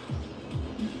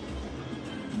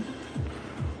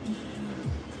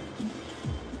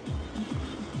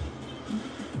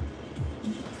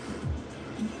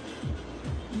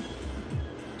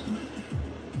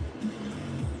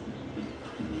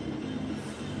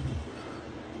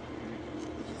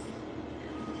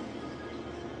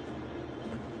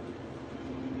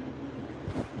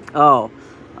 Oh,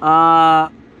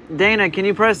 Dana, can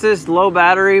you press this low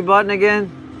battery button again?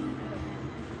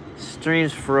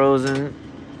 Stream's frozen.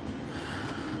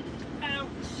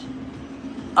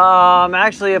 Ouch.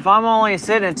 Actually, if I'm only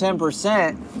sitting at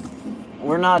 10%,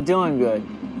 we're not doing good.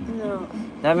 No.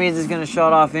 That means it's gonna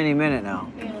shut off any minute now.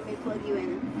 Here, let me plug you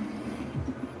in.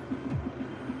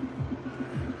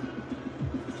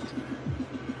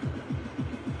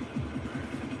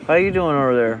 How you doing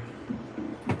over there?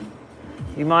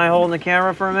 You mind holding the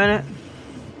camera for a minute?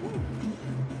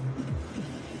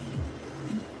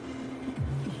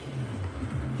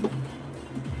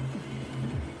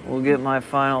 We'll get my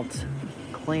final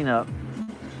cleanup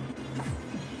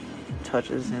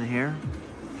touches in here.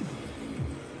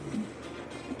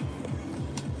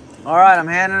 All right, I'm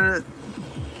handing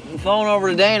the phone over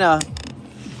to Dana.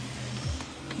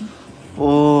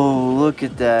 Oh, look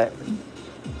at that.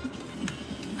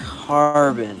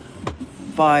 Carbon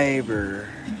fiber.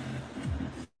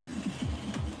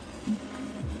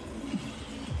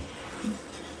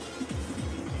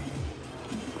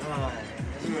 Wow.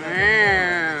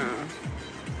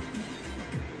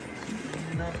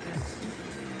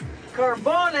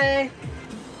 Carbone.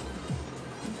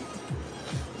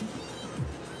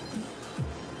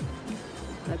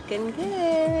 Looking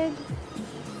good.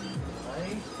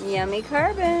 Nice. Yummy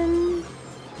carbon.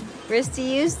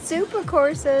 Wristy used super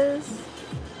courses.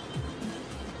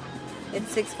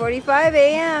 It's 6:45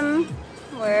 a.m.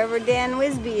 wherever Dan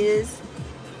Wisby is.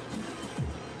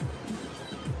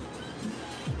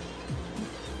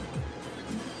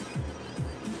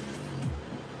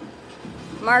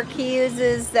 Mark, he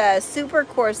uses super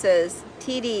courses,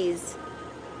 TDs.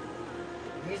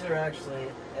 These are actually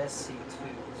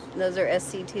SC2s. Those are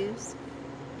SC2s.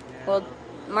 Yeah. Well,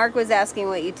 Mark was asking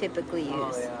what you typically use.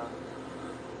 Oh,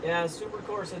 yeah. Yeah, Super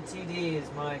Corsa TD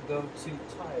is my go-to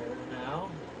tire now.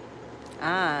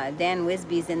 Ah, Dan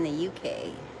Wisby's in the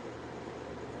UK.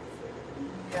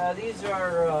 Yeah, these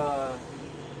are,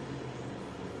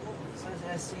 it says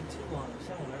SC2 on them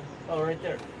somewhere. Oh, right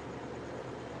there.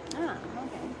 Ah,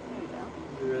 okay. There you go.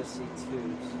 They're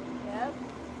SC2s. Yep.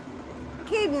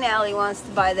 Caden Alley wants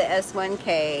to buy the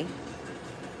S1K.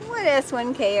 What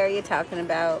S1K are you talking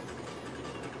about?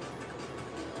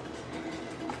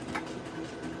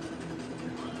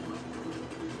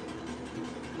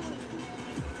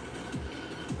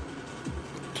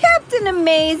 Captain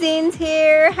Amazing's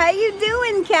here. How you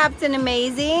doing, Captain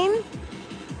Amazing?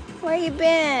 Where you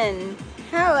been?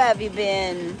 How have you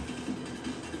been?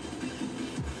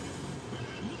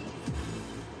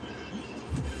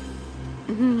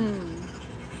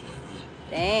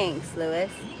 Thanks,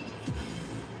 Lewis.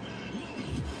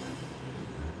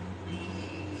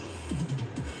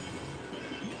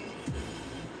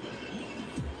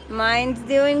 Mine's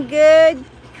doing good,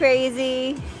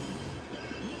 crazy.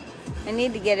 I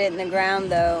need to get it in the ground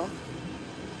though.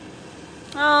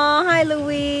 Oh, hi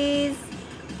Louise.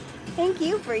 Thank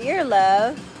you for your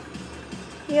love.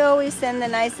 You always send the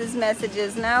nicest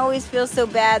messages, and I always feel so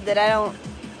bad that I'm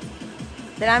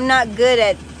not good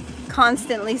at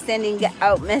constantly sending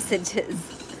out messages.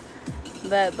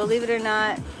 But believe it or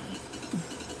not,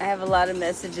 I have a lot of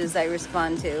messages I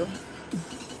respond to.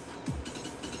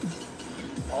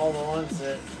 All the ones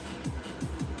that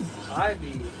I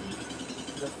be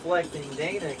deflecting,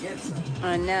 Dana gets them.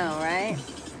 I know, right?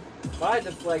 If I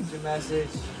deflect your message,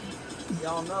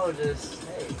 y'all know just,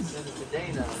 hey, send it to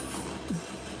Dana.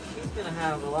 He's going to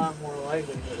have a lot more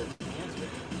likelihood of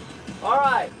answering. All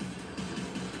right.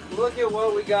 Look at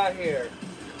what we got here.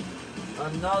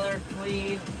 Another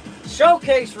clean,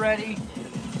 showcase ready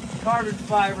carbon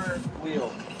fiber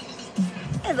wheel.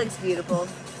 It looks beautiful.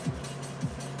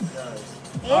 It does.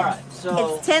 All right,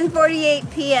 so it's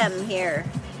 10:48 p.m. here.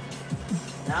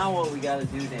 now what we got to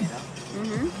do, Dana,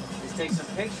 is take some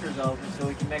pictures of it so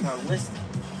we can make our listing.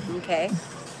 Okay.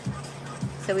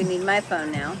 So we need my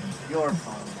phone now. Your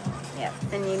phone now. Yep.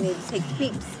 And you need to take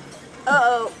peeps.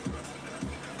 Uh-oh.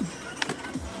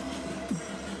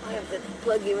 I have to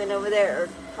plug you in over there or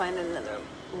find another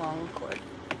long cord.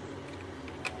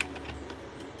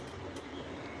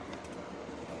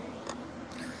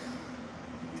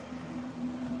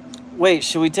 Wait,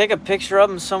 should we take a picture of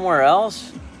them somewhere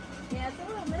else? Yeah, it's a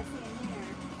little messy in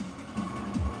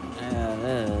here. Yeah, it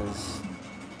is.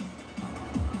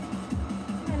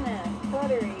 Kind of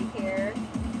cluttery here.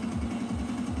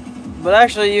 But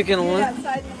actually, you Get can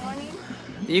outside in the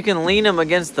morning. lean them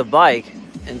against the bike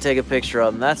and take a picture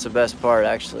of them. That's the best part,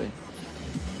 actually.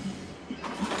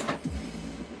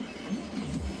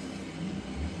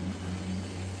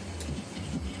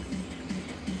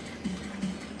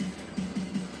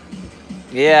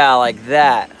 Yeah, like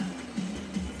that.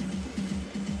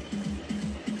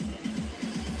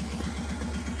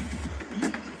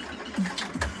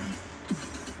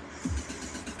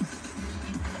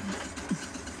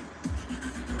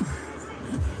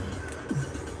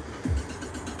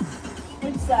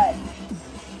 Which side?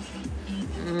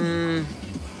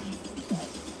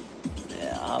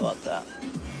 Yeah, how about that?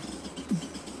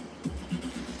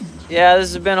 Yeah,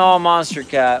 this has been all Monster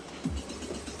Cat.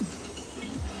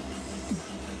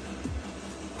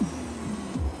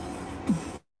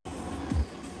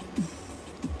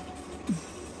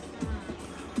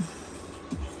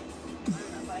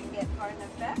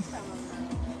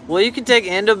 Well, you can take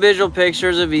individual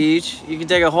pictures of each. You can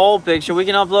take a whole picture. We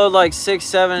can upload like 6,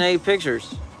 7, 8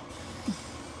 pictures.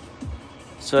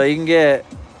 So you can get...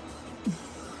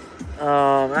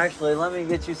 actually, let me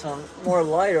get you some more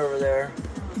light over there. Oh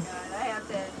my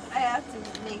God, I have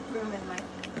to make room in my...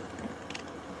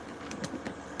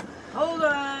 Hold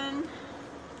on.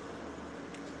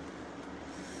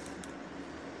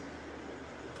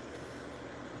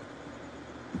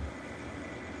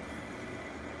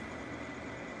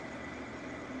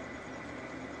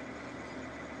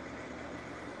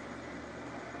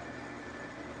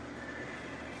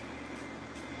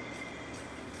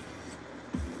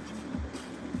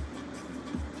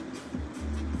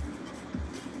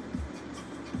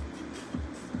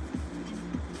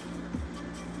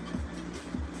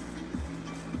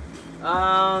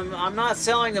 I'm not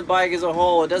selling the bike as a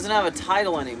whole. It doesn't have a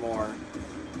title anymore.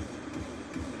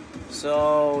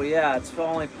 So, yeah, it's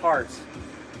only parts.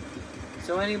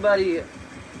 So anybody...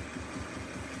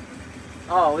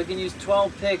 Oh, we can use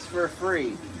 12 pics for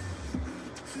free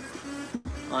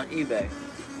on eBay.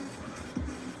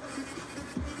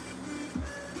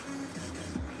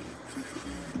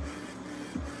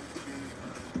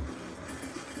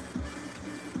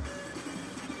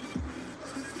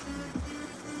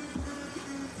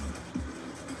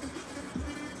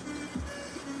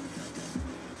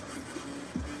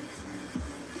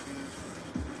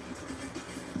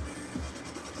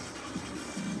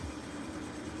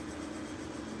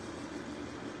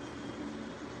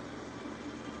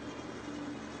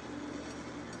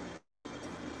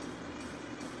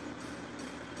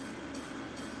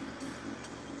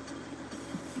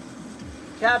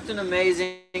 Captain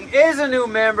Amazing is a new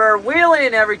member,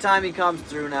 wheeling every time he comes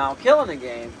through now, killing the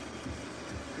game.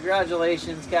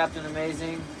 Congratulations, Captain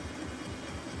Amazing.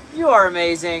 You are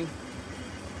amazing.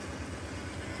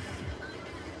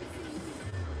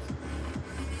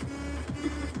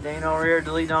 Dane over here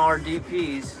deleting all our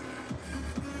DPs.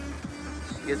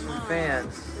 She gets some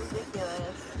fans.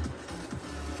 Ridiculous.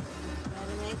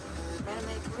 Gotta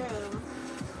make room.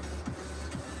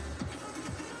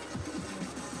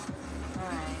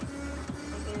 Alright.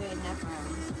 I think I have enough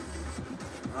room.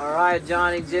 Alright,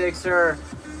 Johnny Jixer.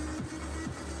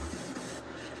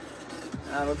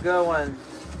 Have a good one.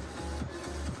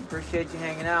 Appreciate you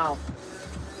hanging out.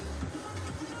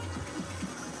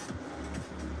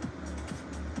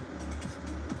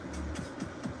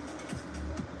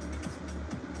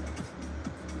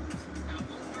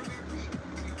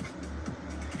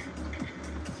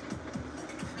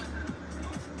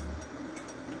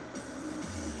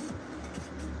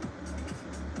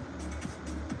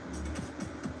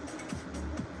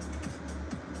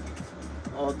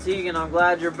 Well, Tegan, I'm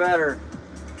glad you're better.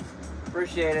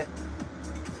 Appreciate it.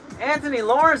 Anthony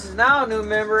Lawrence is now a new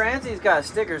member. Anthony's got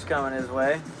stickers coming his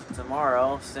way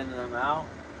tomorrow, sending them out.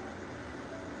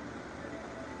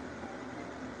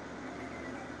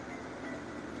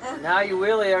 Now you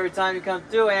wheelie every time you come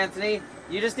through, Anthony.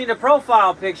 You just need a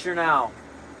profile picture now.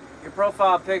 Your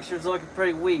profile picture's looking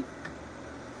pretty weak.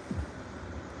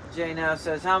 Jay now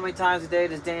says, how many times a day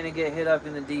does Dana get hit up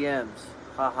in the DMs?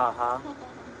 Ha ha ha.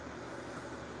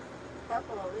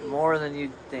 Couple of weeks. More than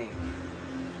you'd think.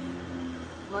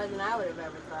 More than I would have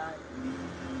ever thought.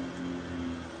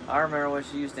 I remember when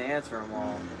she used to answer them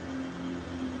all.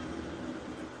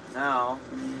 Now,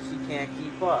 she can't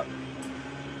keep up.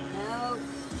 No.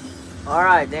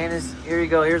 Alright, Dana's, here you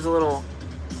go. Here's a little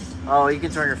Oh, you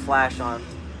can turn your flash on.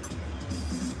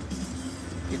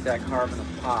 Get that carbon to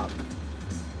pop.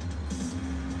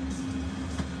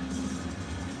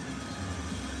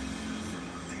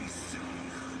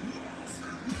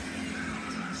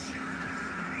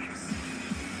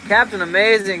 Captain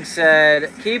Amazing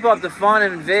said, keep up the fun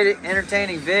and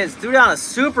entertaining vids. Threw down a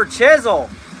super chisel.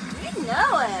 You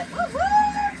know it. Woo-hoo.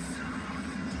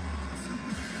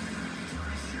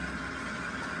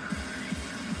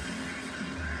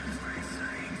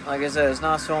 Like I said, it's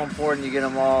not so important you get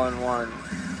them all in one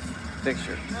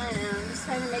picture. I know. I'm just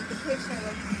trying to make the picture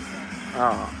look.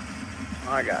 Oh,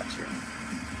 I got you.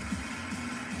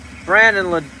 Brandon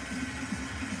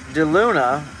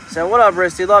DeLuna said, what up,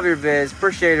 Risty? Love your vids.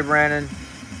 Appreciate it, Brandon.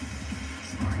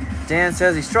 Dan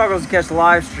says he struggles to catch the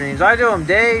live streams. I do them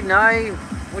day, night.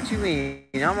 What you mean?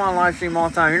 I'm on live stream all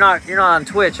the time. You're not on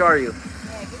Twitch, are you?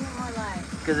 Yeah, give me more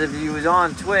live. Because if you was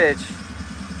on Twitch,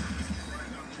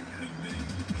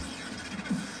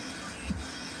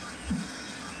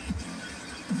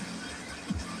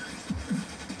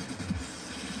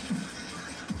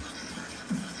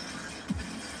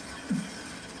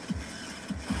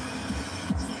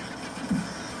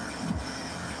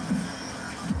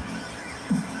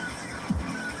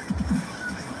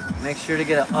 make sure to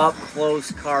get an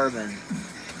up-close carbon.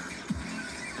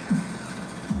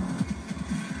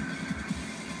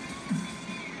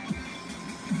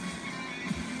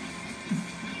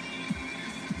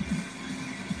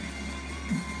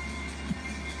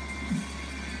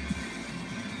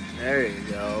 There you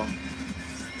go.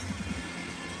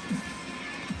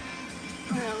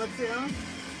 Alright, let's do them.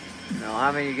 Now,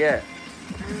 how many you get?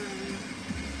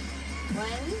 1,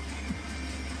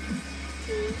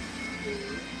 2, 3,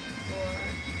 4,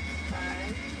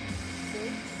 5,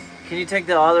 6. Can you take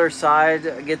the other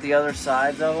side, get the other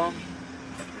sides of them?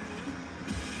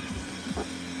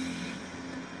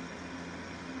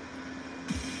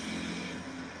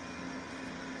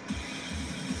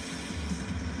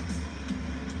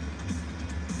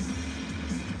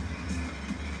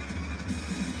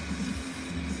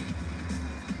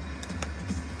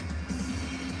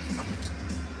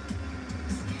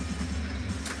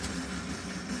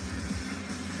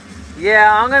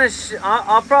 Yeah,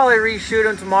 I'll probably reshoot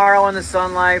them tomorrow in the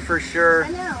sunlight for sure.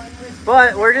 I know.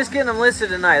 But we're just getting them listed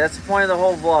tonight. That's the point of the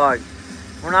whole vlog.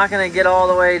 We're not going to get all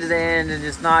the way to the end and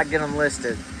just not get them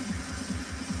listed.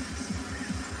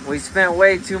 We spent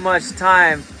way too much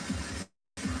time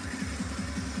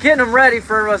getting them ready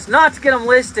for us not to get them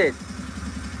listed.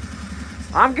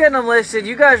 I'm getting them listed.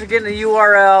 You guys are getting the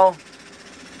URL.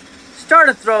 Start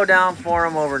a throwdown for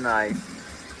them overnight.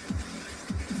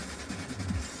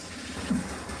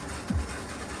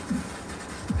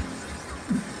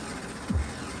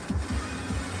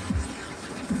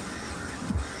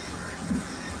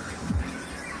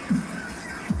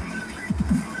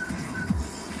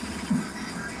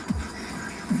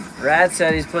 Rad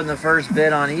said he's putting the first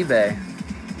bid on eBay.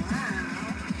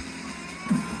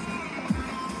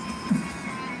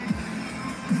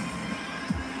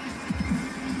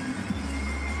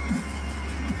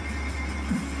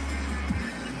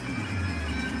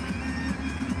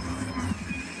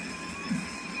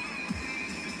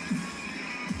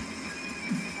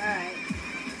 Alright.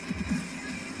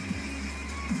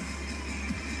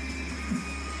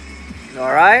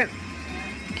 All right.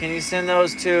 Can you send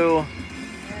those to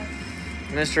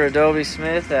Mr. Adobe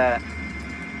Smith at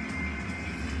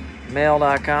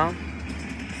mail.com?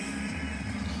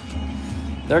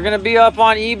 They're going to be up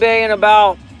on eBay in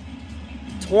about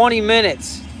 20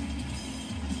 minutes.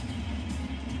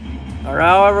 Or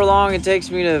however long it takes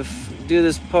me to do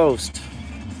this post.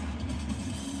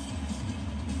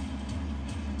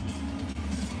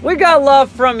 We got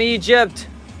love from Egypt.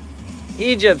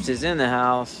 Egypt is in the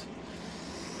house.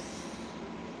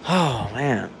 Oh,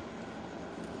 man.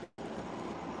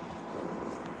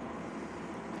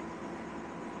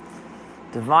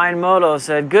 Divine Moto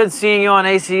said, good seeing you on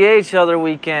ACH other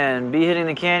weekend. Be hitting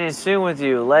the canyon soon with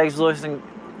you. Legs looking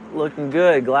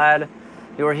good. Glad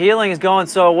your healing is going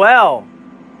so well.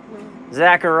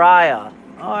 Zachariah.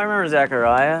 Oh, I remember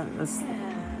Zachariah.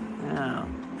 Yeah.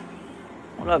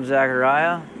 What up,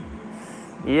 Zachariah?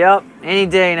 Yep, any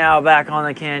day now back on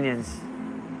the canyons.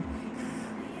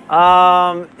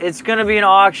 It's going to be an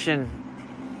auction.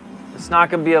 It's not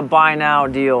going to be a buy now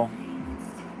deal.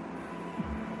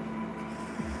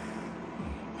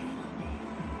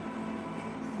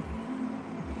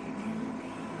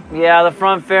 Yeah, the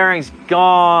front fairing's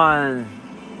gone.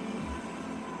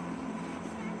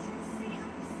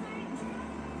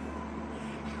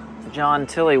 John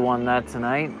Tilley won that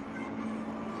tonight.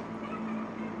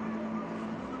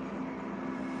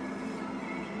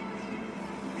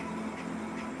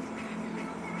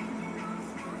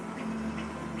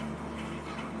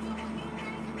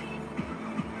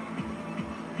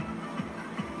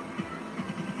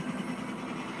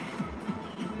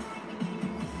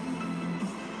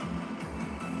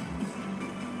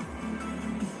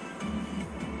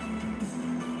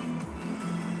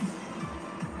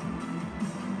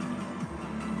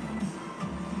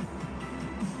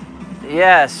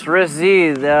 Yes, Wrist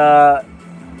Z. The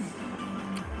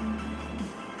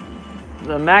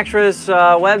maxwrist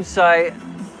website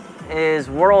is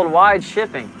worldwide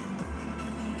shipping.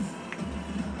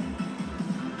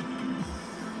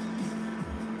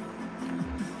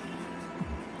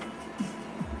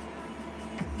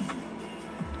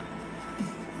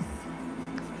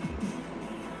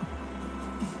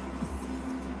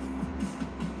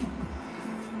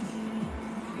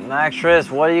 maxwrist,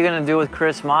 what are you gonna do with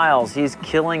Chris Miles? He's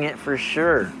killing it for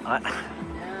sure.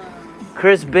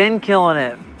 Chris been killing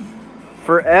it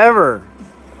forever.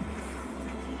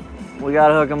 We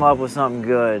gotta hook him up with something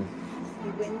good. The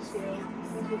windshield.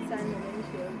 We should sign the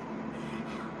windshield.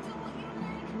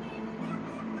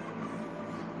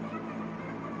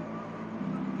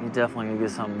 He's definitely gonna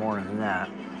get something more than that.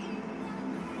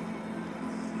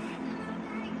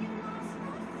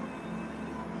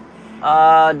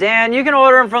 Dan, you can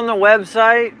order them from the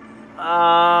website.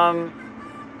 I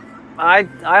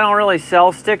don't really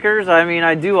sell stickers. I mean,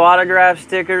 I do autograph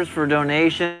stickers for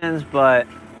donations, but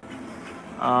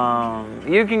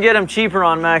you can get them cheaper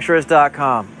on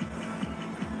maxwrist.com.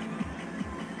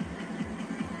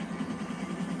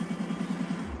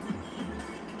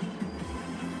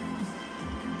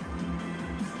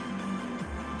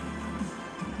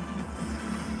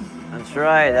 That's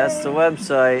right, that's the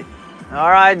website. All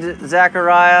right,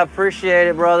 Zachariah, appreciate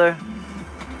it, brother.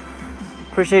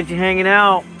 Appreciate you hanging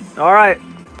out. All right,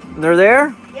 they're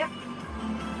there? Yep.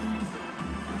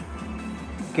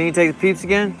 Can you take the peeps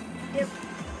again? Yep.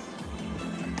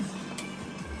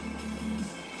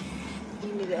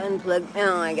 You need to unplug.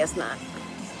 No, I guess not.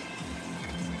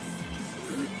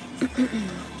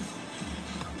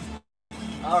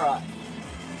 All right.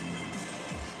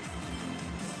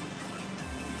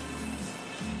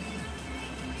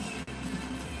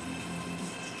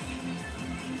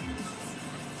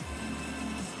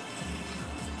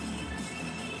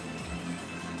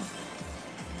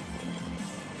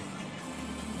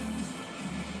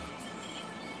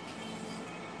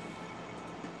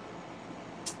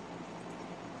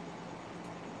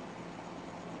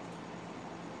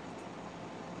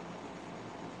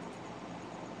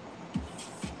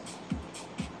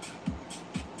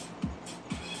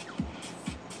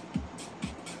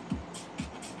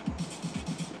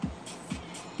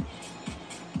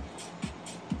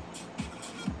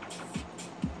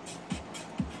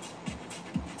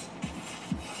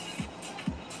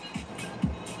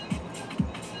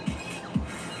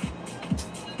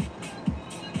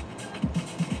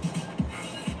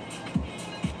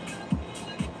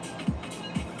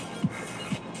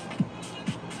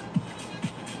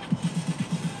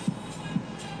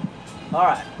 All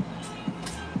right.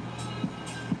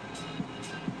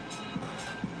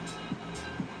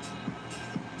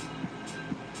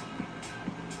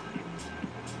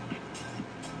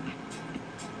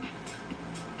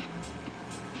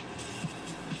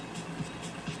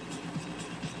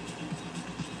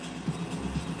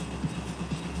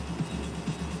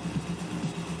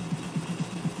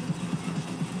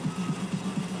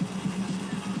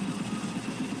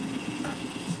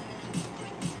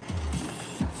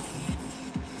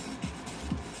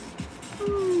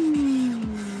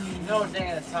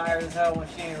 Dana's tired as hell when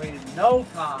she ain't reading no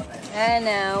comments. I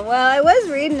know. Well, I was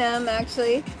reading them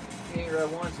actually. She ain't read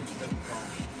one since the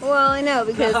phone. Well, I know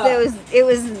because it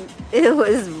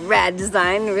was rad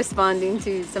design responding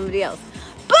to somebody else.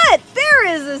 But there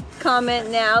is a comment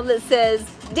now that says,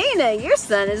 Dana, your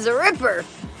son is a ripper.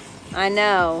 I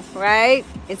know, right?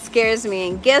 It scares me.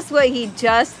 And guess what? He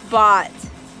just bought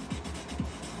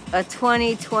a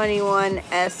 2021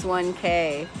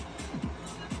 S1K.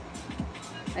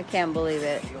 I can't believe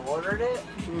it. You ordered it?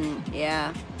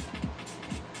 Yeah.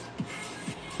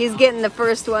 He's getting the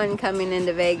first one coming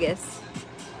into Vegas.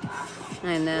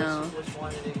 I know. Which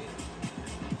one did he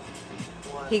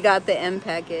get? He got the M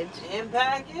package. M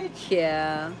package?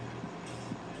 Yeah.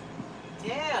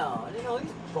 Damn, I didn't know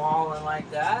he's balling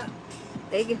like that.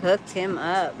 They hooked him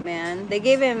up, man. They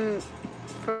gave him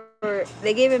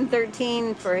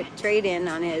 13 for trade-in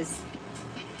on his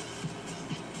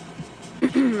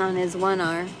on his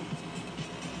 1R.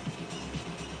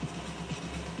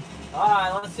 All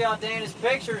right, let's see how Dana's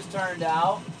pictures turned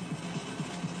out.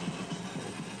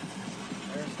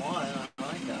 There's one. I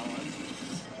like that one.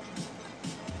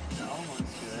 That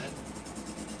one's good.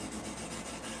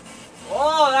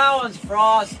 Oh, that one's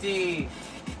frosty.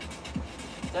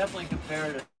 Definitely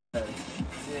compared to this.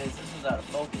 This was out of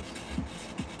focus.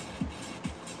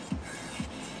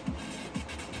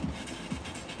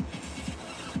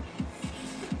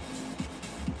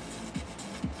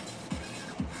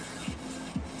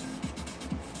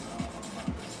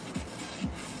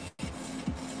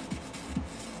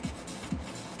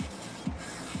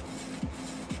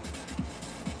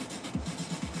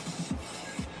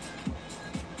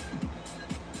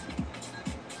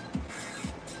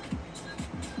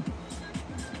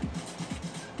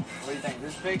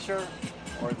 This picture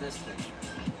or this picture?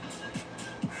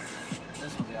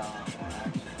 This one's got a lot more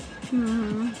action.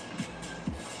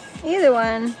 Mm-hmm. Either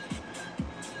one.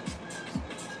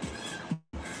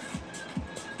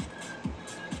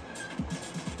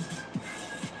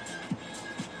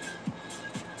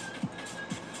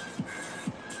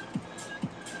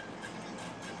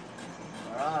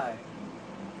 Alright.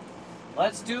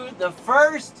 Let's do the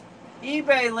first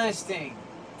eBay listing.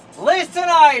 List an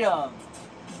item.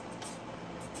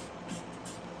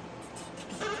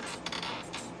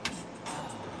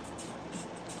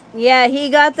 Yeah, he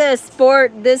got the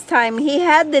Sport this time. He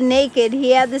had the Naked,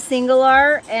 he had the single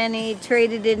R, and he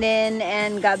traded it in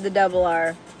and got the double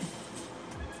R.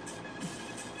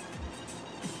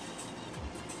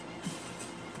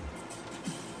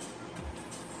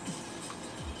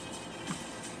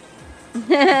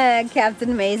 Captain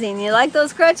Amazing, you like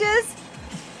those crutches?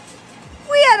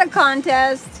 We had a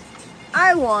contest.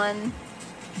 I won.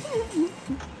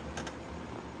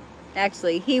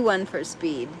 Actually, he won for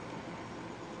speed.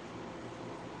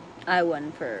 I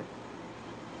won for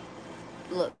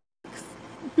looks.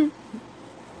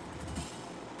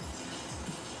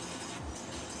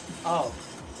 Oh,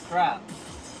 crap.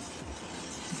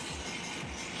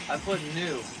 I put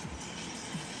new.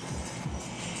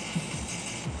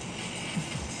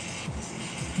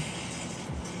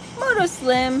 Moto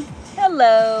Slim,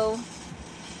 hello.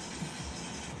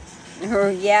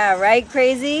 Yeah, right,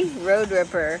 Crazy? Road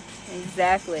Ripper,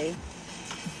 exactly.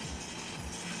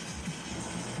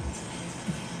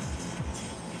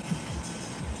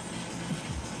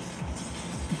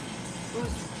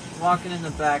 Who's walking in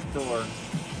the back door?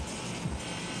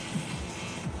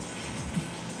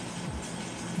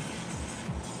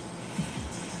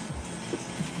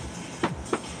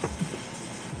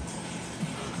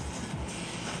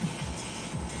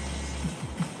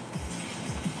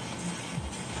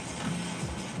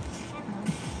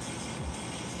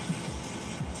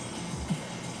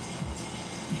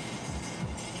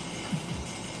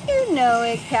 You know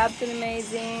it, Captain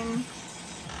Amazing.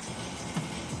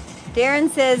 Darren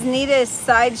says, need a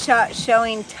side shot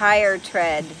showing tire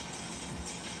tread.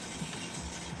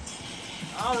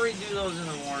 I'll redo those in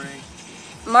the morning.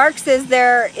 Mark says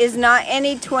there is not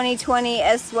any 2020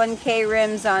 S1K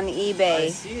rims on eBay. I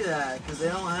see that, because they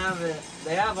don't have it.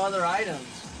 They have other items.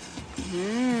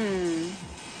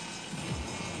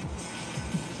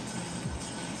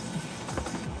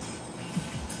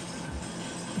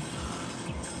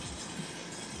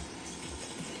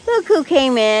 Look who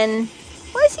came in.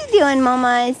 What's she doing,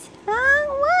 mamas? Huh?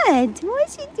 What?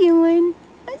 What's she doing?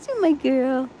 What's with my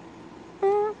girl?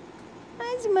 Huh?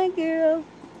 What's with my girl?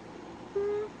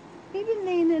 Huh? You been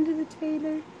laying under the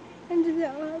trailer? Under the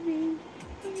RV?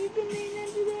 Have you been laying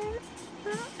under there?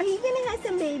 Huh? Are you gonna have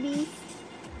some babies?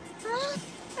 Huh?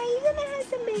 Are you gonna have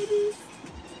some babies?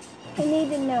 I need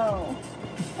to know.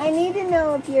 I need to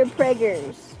know if you're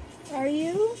preggers. Are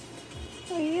you?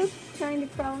 Are you trying to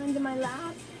crawl into my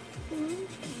lap? Thank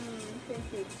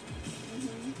you.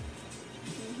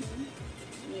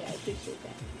 Yeah, I appreciate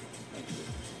that. Thank you.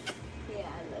 Yeah, I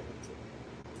love it too.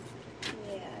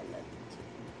 Yeah, I love it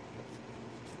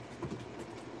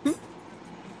too.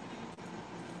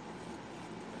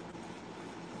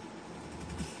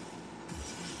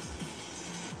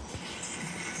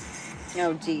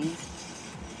 Oh, geez.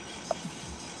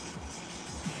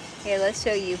 Here, let's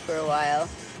show you for a while.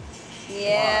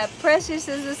 Yeah, wow. Precious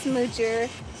is a smoocher.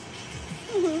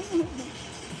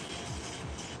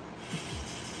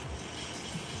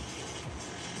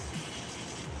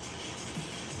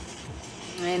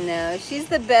 I know, she's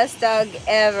the best dog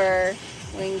ever,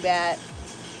 Wingbat.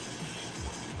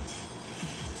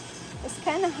 It's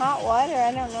kind of hot water,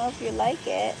 I don't know if you like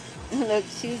it. Look,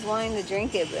 she was wanting to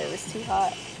drink it, but it was too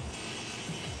hot.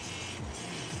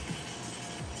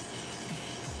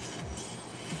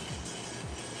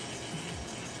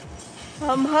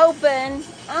 I'm hoping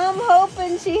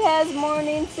she has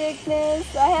morning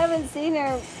sickness. I haven't seen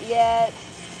her yet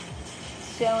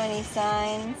show any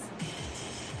signs.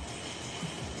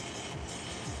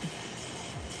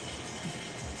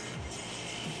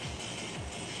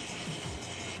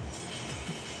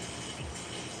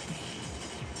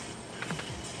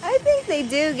 I think they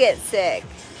do get sick.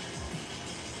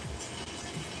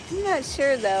 I'm not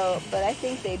sure though, but I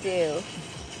think they do.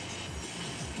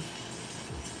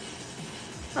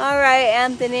 All right,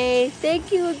 Anthony.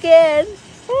 Thank you again.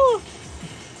 Woo.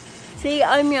 See,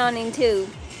 I'm yawning too.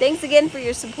 Thanks again for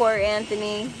your support,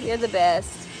 Anthony. You're the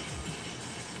best.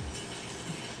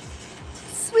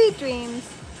 Sweet dreams.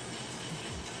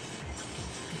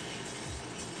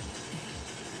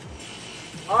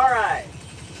 All right.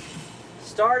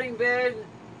 Starting bid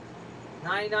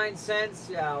 99 cents?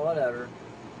 Yeah, whatever.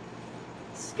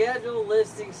 Schedule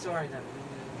listing, sorry. No.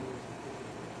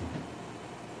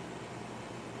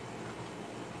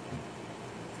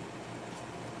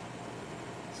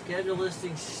 Schedule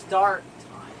listing start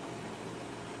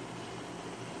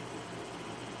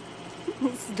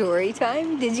time. Story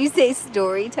time? Did you say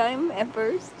story time at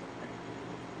first?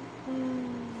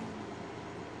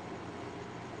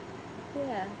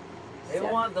 Yeah. They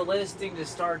want the listing to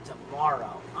start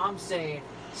tomorrow. I'm saying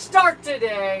start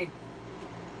today.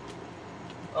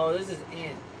 Oh, this is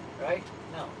in, right?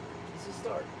 No, this is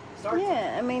start. Start.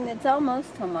 Yeah, I mean, it's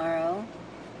almost tomorrow.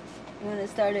 You want to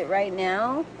start it right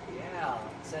now? Yeah,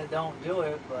 said don't do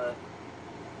it, but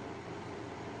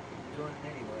I'm doing it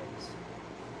anyways.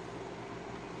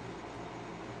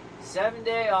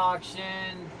 7-day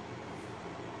auction.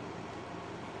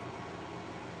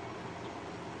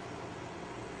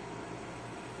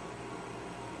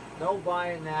 No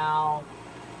buying now.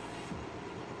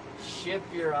 Ship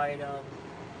your item.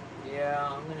 Yeah,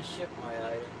 I'm gonna ship my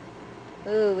item.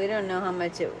 Ooh, we don't know how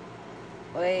much it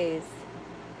weighs.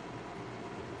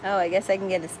 Oh, I guess I can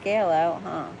get a scale out,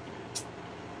 huh?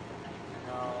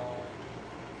 No.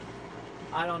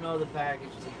 I don't know the package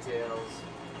details.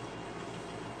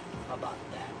 How about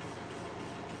that?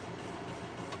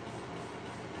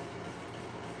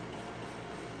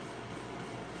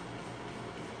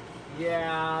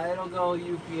 Yeah, it'll go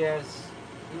UPS,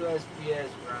 USPS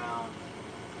ground.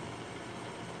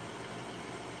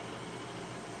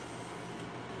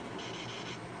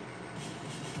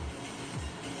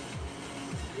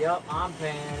 Yep, I'm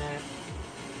paying it.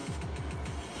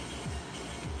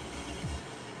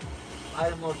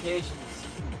 Item locations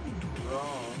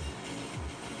wrong.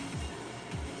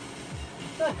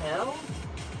 What the hell?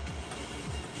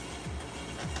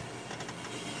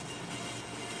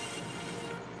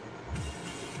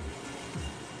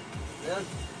 That's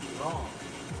wrong.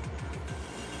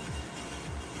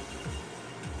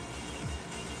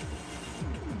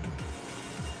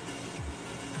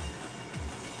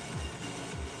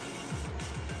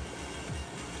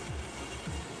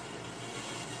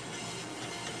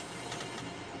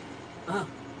 Huh.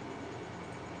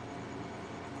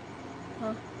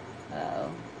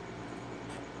 Uh-oh.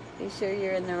 You sure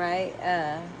you're in the right,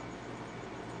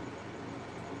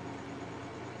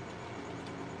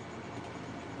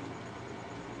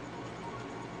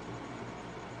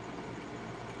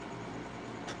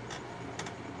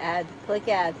 add, click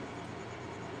add.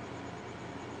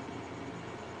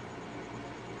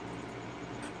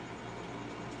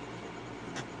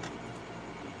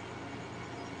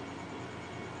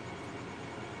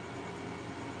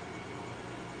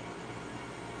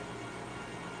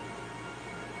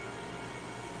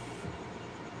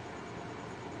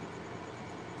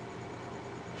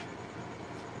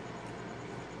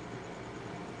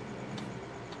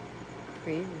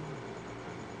 Preview.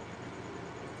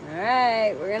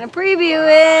 Alright, we're gonna preview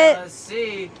it. Let's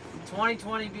see.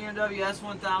 2020 BMW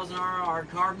S1000RR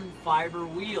carbon fiber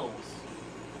wheels.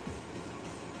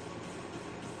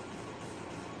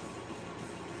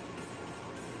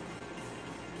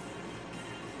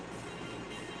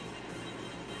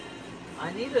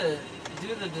 I need to do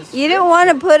the description. You didn't want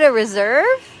to put a reserve?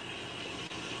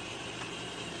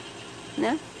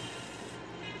 No?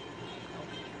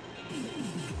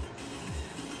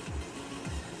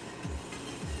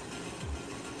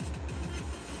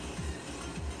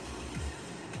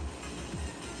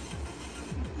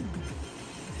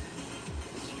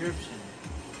 Description.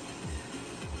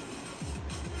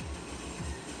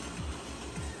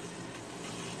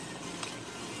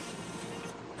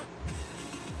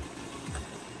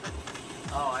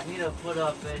 Oh, I need to put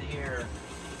up in here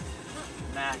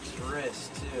max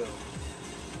wrist too.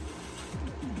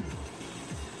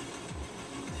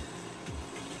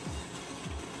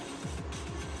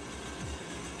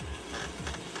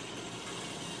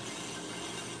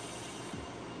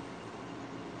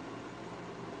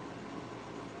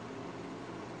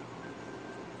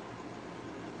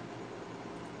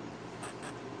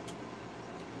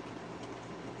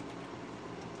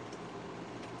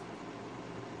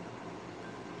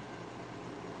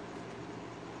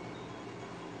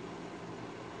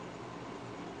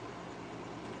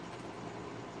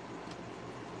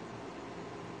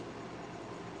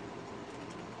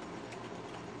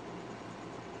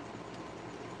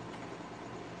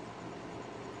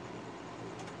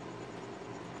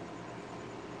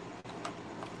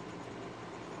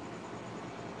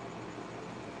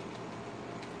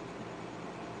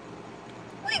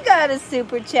 We got a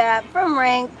super chat from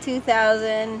Rank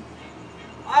 2000.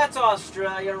 That's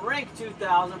Australia. Rink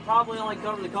 2000. Probably only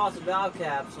covered the cost of valve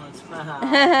caps.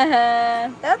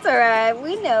 That's alright.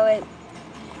 We know it.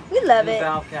 We love it.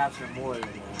 Valve caps are more than that.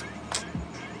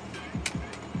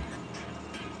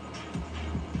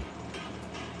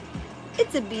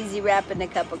 It's a busy wrap and a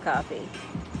cup of coffee.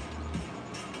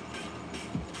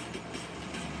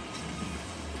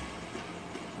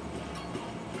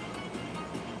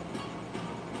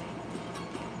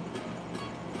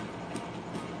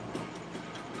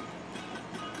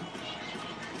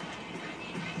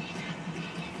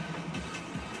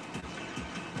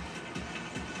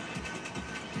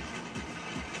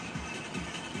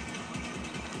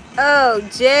 Oh,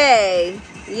 Jay.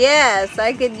 Yes,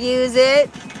 I could use it.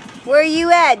 Where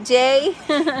you at, Jay?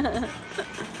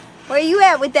 Where you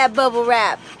at with that bubble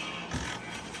wrap?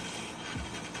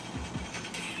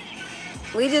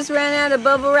 We just ran out of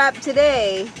bubble wrap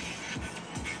today.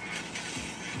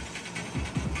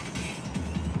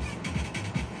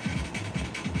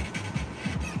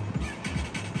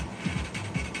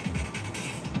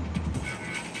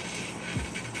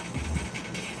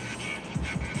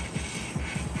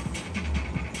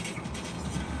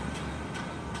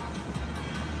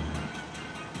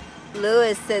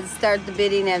 Lewis said start the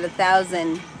bidding at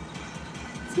 1,000.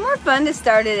 It's more fun to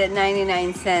start it at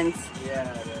 99 cents.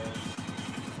 Yeah, it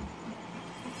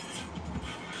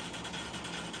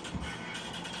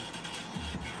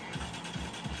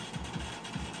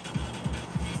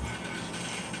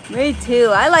is. Me too.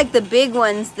 I like the big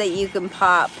ones that you can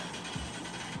pop.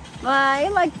 Well, I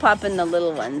like popping the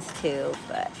little ones too,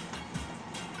 but...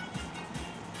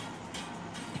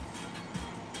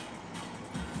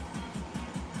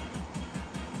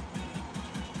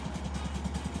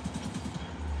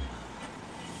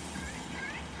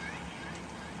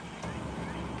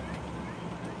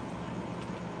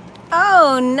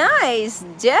 Oh, nice,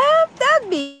 Jeff. That'd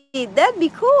be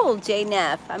cool, J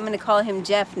Neff. I'm gonna call him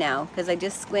Jeff now because I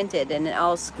just squinted and it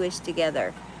all squished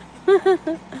together.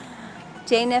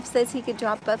 J Neff says he could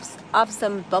drop off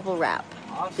some bubble wrap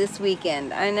this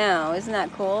weekend. I know, isn't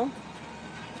that cool?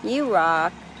 You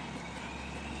rock.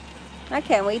 I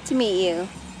can't wait to meet you.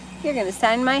 You're gonna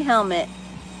sign my helmet.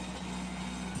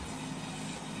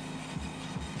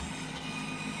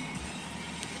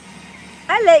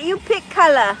 I let you pick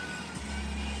color.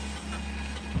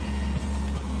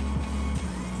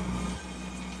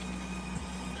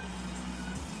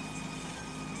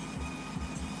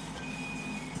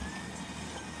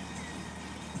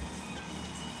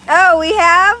 Oh, we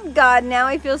have? God, now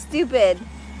I feel stupid.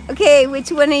 Okay,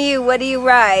 which one are you? What do you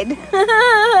ride?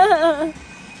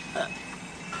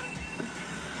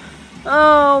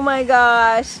 Oh my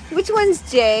gosh. Which one's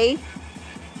Jay?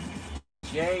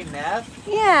 Jay Neff?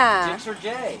 Yeah. Jixer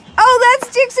Jay. Oh,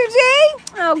 that's Jixer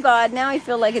Jay? Oh God, now I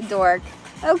feel like a dork.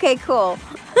 Okay, cool.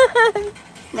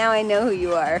 Now I know who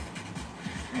you are.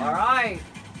 All right.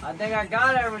 I think I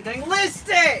got everything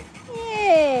listed.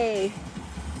 Yay.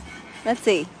 Let's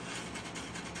see.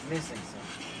 Missing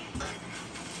some.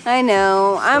 I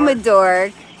know, I'm a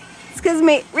dork. It's because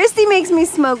Risty makes me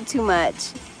smoke too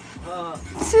much.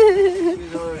 She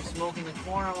was over there smoking the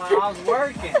corner while I was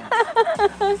working.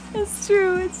 It's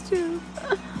true, it's true.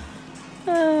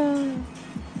 Uh-oh.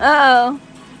 Oh,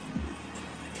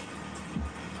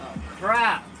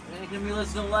 crap. It ain't gonna be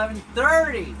listed at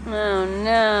 11:30. Oh,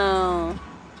 no.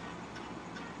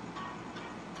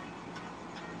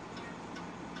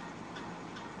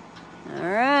 All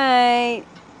right.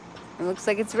 It looks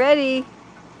like it's ready.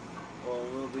 Well,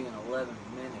 we'll be in 11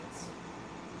 minutes.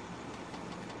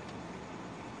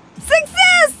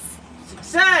 Success!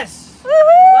 Success!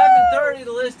 Woohoo! 11:30,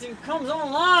 the listing comes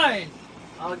online.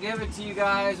 I'll give it to you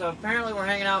guys. Apparently, we're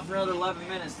hanging out for another 11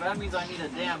 minutes. So that means I need a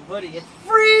damn hoodie. It's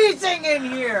freezing in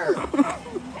here.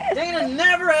 Dana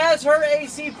never has her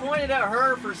AC pointed at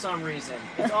her for some reason.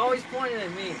 It's always pointed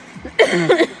at me.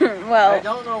 Well, I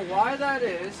don't know why that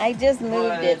is. I just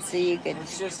moved it so you could...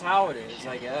 It's just how it is,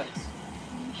 I guess.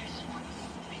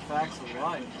 Facts of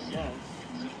life, I guess.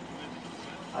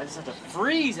 I just have to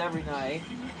freeze every night.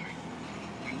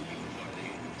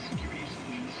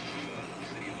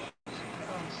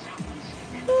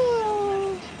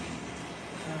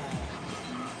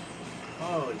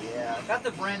 Oh yeah, I got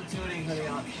the Brent tuning hoodie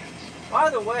on. By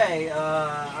the way,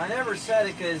 I never said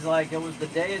it because like it was the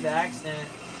day of the accident.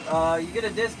 You get a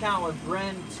discount with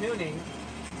Brent tuning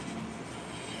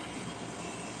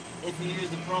if you use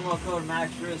the promo code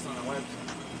maxwrist on the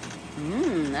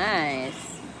website. Nice.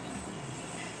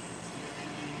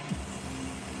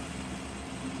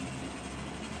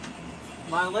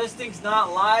 My listing's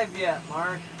not live yet,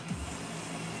 Mark.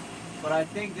 But I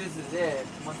think this is it.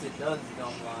 Once it does go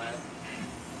live.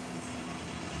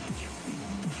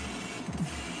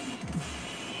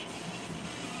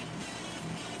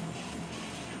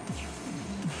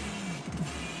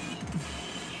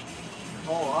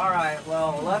 Alright,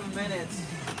 well, 11 minutes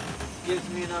gives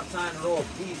me enough time to roll a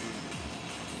peasy.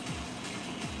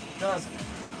 Doesn't it?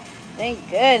 Thank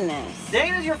goodness.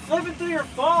 Dana, you're flipping through your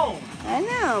phone. I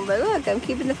know, but look, I'm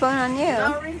keeping the phone on you. You're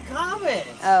not reading comments.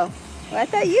 Oh, well, I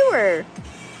thought you were.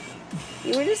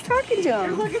 You were just talking to You're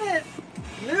him. looking at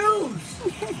news.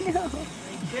 I know.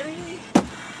 Are you kidding me?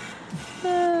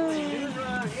 Oh. What are you doing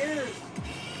around here?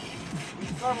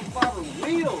 These carbon fiber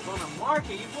wheels on the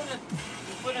market. You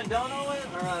putting a dono in?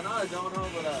 Or not a dono,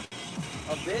 but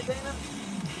a bid, Dana?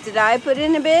 Did I put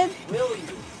in a bid? Will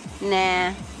you?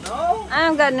 Nah. No? I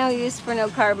don't got no use for no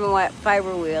carbon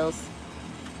fiber wheels.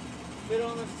 Bid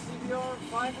on the CBR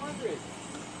 500.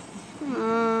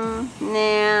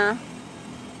 Nah.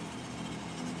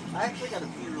 I actually got to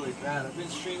pee really bad. I've been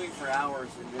streaming for hours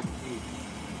and didn't pee.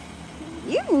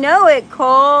 You know it, So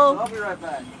Cole. I'll be right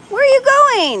back. Where are you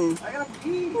going? I gotta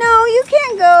pee. No, you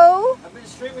can't go. I've been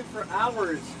streaming for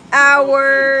hours.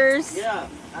 Hours. Yeah,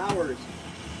 hours.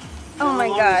 Oh You know my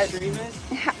how long gosh. the stream is?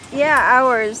 Yeah,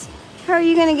 hours. How are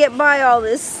you gonna get by all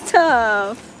this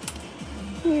stuff?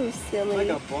 You silly. Like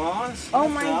a boss? Oh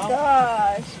my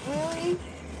gosh, really?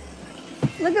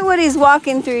 Look at what he's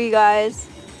walking through, you guys.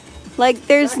 Like,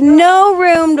 there's no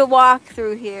room to walk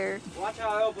through here. Watch how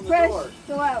I open the Fresh, door.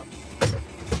 go out.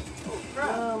 Oh crap.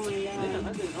 Oh my Damn, god.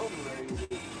 that didn't open very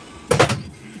easy.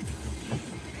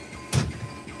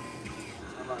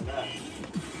 How about that?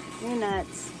 You're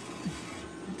nuts.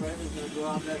 Brandon's gonna go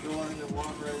out that door and then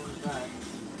walk right in the back.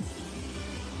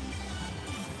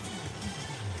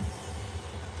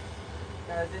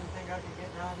 Guys didn't think I could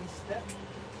get down these steps.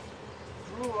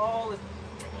 Through all the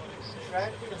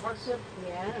trash and hardship.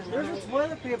 Yeah. There's a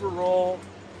toilet paper roll.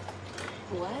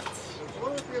 What? The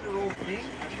toilet paper roll thing.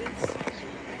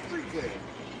 It's pretty good.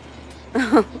 Oh. I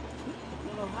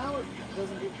don't know how it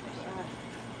doesn't get trash.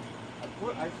 I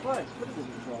thought I put it in the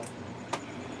trash.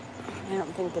 I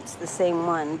don't think it's the same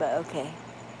one, but okay.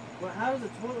 Well, how does the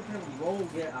toilet paper roll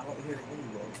get out here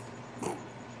anyway?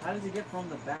 How does it get from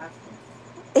the bathroom?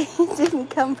 It didn't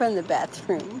come from the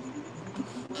bathroom.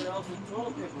 Where else does the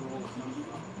toilet paper roll come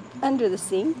from? Under the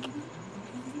sink.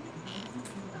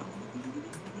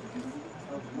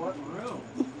 Of what room?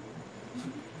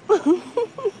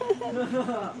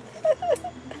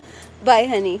 Bye,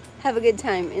 honey. Have a good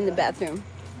time in the bathroom.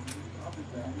 I'll be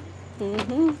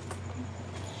back.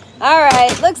 All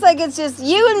right. Looks like it's just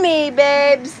you and me,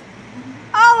 babes.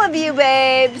 All of you,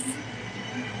 babes.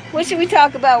 What should we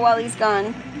talk about while he's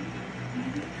gone?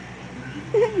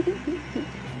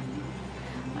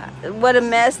 What a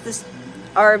mess this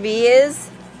RV is.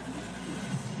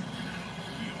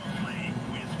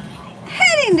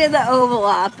 Heading to the Oval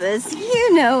Office.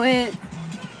 You know it.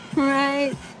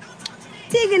 Right?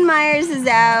 Tegan Myers is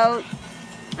out.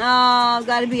 Oh,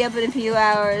 gotta be up in a few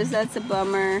hours. That's a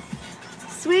bummer.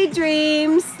 Sweet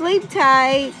dreams. Sleep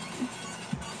tight.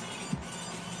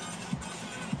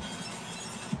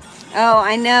 Oh,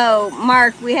 I know.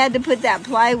 Mark, we had to put that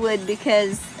plywood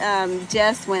because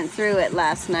Jess went through it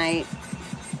last night.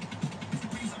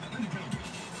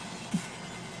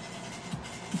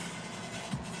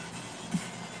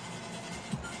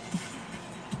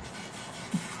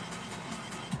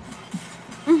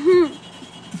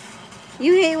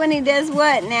 You hate when he does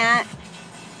what, Nat?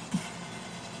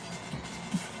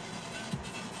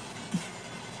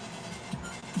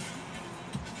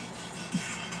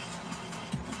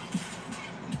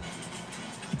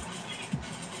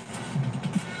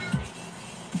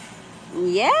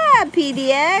 Yeah,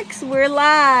 PDX, we're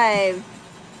live.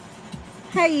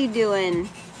 How you doing?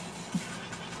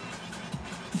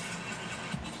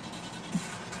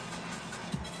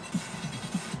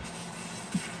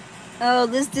 Oh,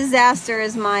 this disaster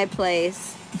is my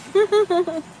place.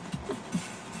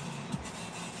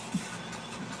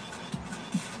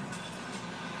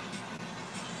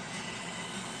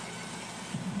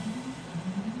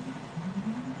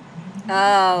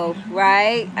 Oh,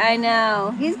 right. I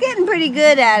know. He's getting pretty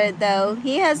good at it, though.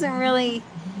 He hasn't really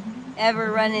ever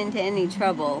run into any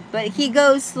trouble. But he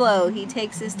goes slow. He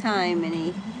takes his time,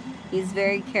 and he's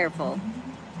very careful.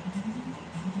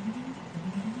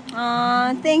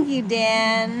 Aw, thank you,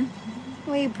 Dan.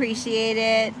 We appreciate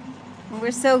it.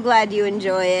 We're so glad you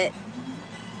enjoy it.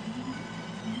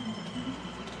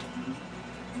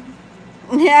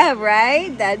 Yeah,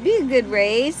 right? That'd be a good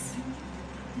race.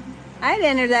 I'd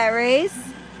enter that race.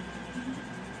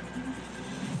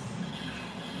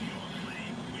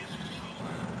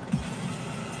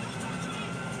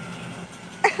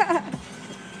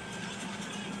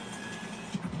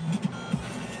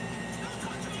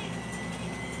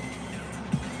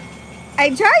 I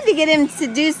tried to get him to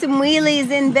do some wheelies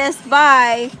in Best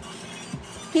Buy,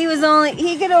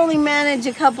 He could only manage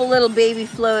a couple little baby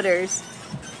floaters.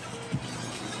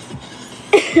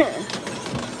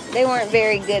 They weren't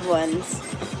very good ones.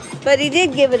 But he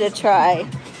did give it a try.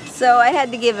 So I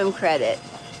had to give him credit.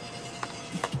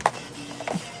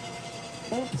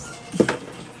 Oops.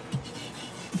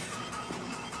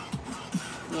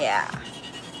 Yeah.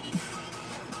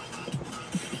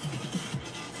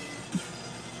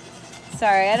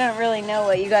 Sorry, I don't really know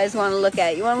what you guys want to look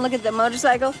at. You want to look at the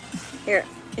motorcycle? Here,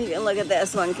 you can look at the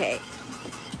S1K.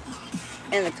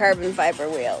 And the carbon fiber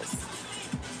wheels.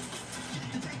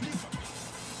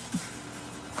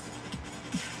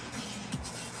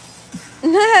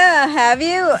 Have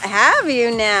you? Have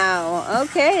you now?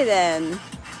 Okay then.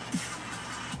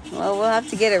 Well, we'll have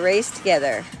to get a race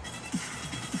together.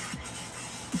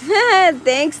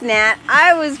 Thanks, Nat.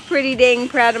 I was pretty dang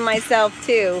proud of myself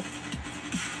too.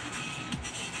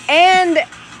 And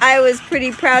I was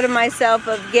pretty proud of myself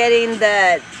of getting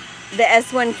the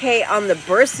S1K on the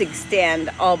bursting stand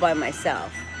all by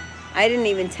myself. I didn't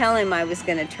even tell him I was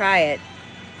going to try it.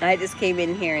 I just came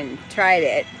in here and tried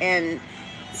it, and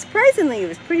surprisingly it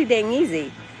was pretty dang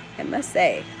easy, I must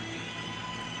say.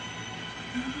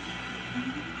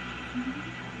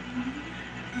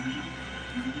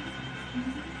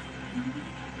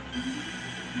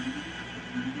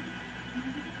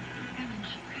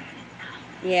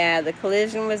 Yeah, the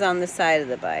collision was on the side of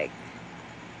the bike.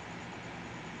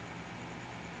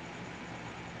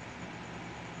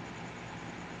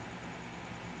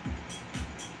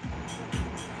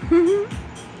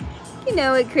 You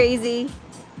know it, Crazy.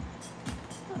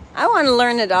 I want to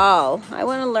learn it all. I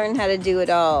want to learn how to do it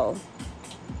all.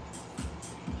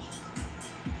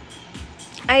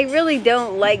 I really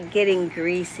don't like getting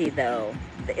greasy though.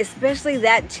 Especially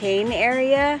that chain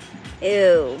area.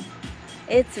 Ew.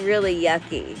 It's really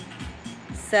yucky.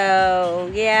 So,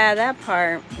 yeah, that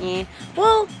part. Eh.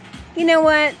 Well, you know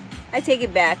what? I take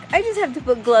it back. I just have to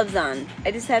put gloves on.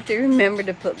 I just have to remember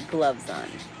to put gloves on.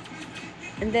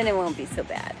 And then it won't be so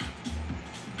bad.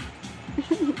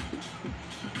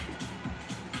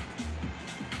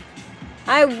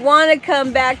 I want to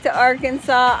come back to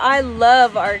Arkansas. I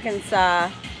love Arkansas.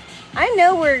 I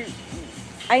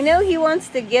know he wants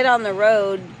to get on the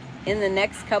road in the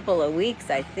next couple of weeks,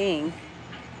 I think.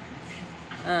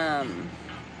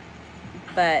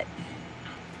 But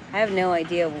I have no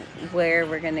idea where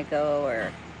we're gonna go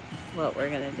or what we're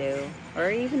gonna do,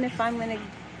 or even if I'm gonna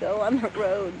go on the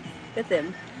road with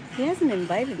him. He hasn't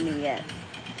invited me yet.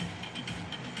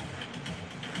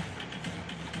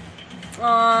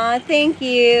 Aw, thank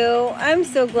you. I'm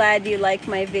so glad you like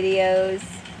my videos.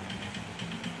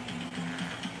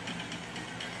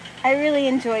 I really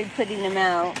enjoyed putting them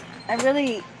out. I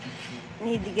really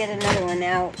need to get another one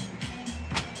out.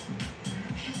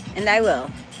 And I will,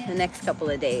 the next couple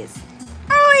of days.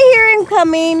 Oh, I hear him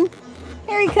coming.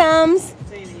 Here he comes.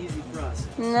 This ain't easy for us.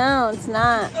 No, it's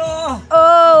not. Oh,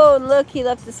 Oh, look, he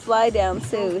left his fly down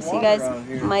too. There's So you water guys out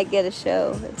here. might get a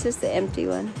show. It's just an empty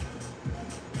one.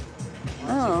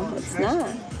 Oh, it's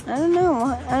not. I don't know.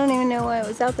 I don't even know why it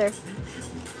was out there.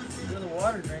 you're the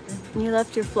water drinker. You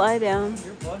left your fly down.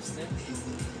 You're busted.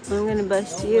 I'm gonna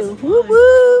bust No, it you. wasn't Woo mine.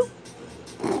 woo!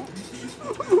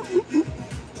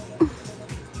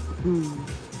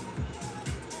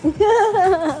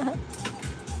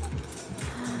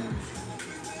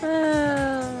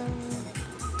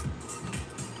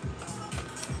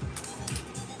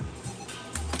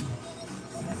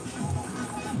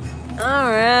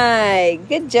 All right,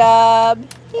 good job.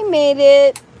 He made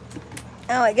it.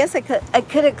 Oh, I guess I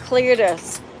could have cleared a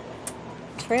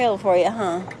trail for you,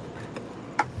 huh?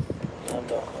 I'm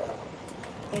done.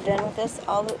 You done with this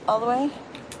all the way?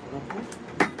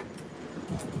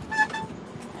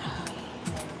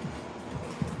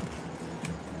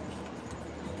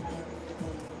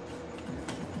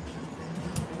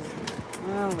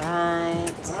 All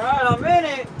right. All right, I'm in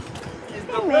it. Is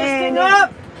the I'm listing in.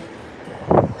 up?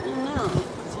 I don't know.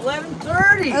 It's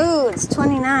 11:30. Oh, it's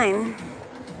 29.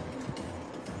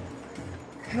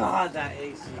 God, that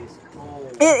AC is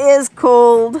cold. It is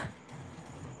cold.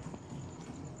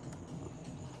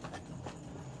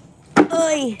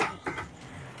 Oy.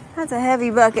 That's a heavy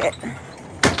bucket.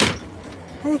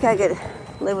 I think I could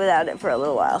live without it for a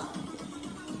little while.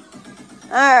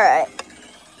 All right.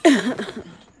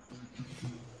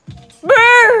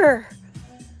 Brr!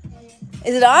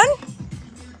 Is it on?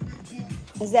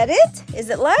 Is that it? Is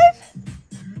it live?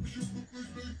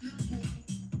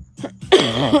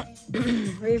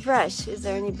 Refresh. Is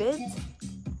there any bids?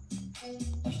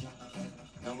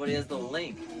 Nobody has the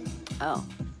link. Oh.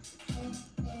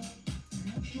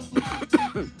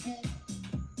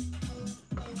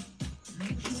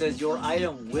 says your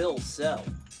item will sell.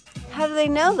 How do they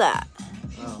know that?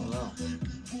 I don't know.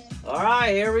 All right,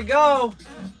 here we go.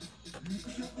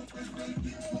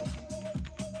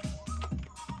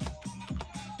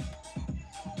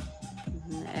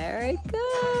 There it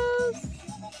goes.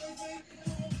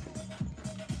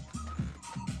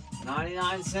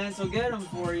 99 cents will get them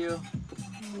for you.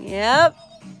 Yep.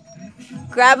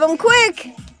 Grab them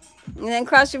quick. And then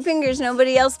cross your fingers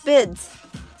nobody else bids.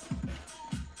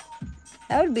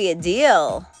 That would be a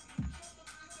deal.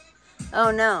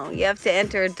 Oh no, you have to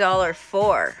enter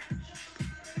 $1.04.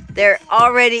 There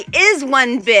already is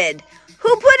one bid.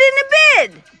 Who put in a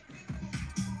bid?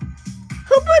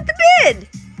 Who put the bid?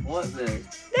 What bid?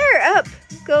 There, up.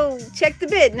 Go check the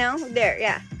bid. No, there,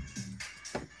 yeah.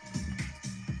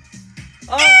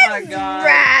 Oh my God.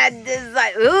 Rad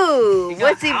design. Ooh,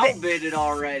 what's he bid? Outbidded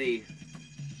already.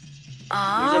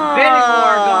 Oh. There's a bidding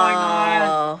war going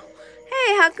on.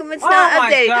 Hey, how come it's not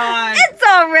updated? God. It's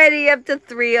already up to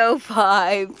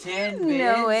 305. 10 bids.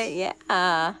 No way,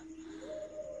 yeah.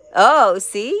 Oh,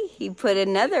 see? He put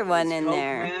another one in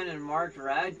there. Man and Mark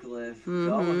Radcliffe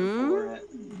going for it.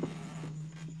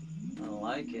 I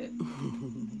like it.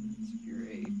 It's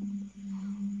great.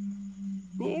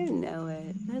 You know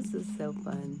it. This is so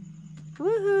fun.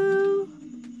 Woohoo!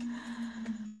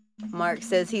 Mark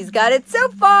says he's got it so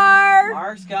far.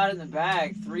 Mark's got it in the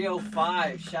bag.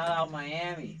 305. Shout out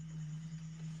Miami.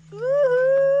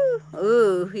 Woohoo!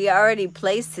 Ooh, he already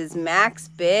placed his max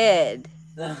bid.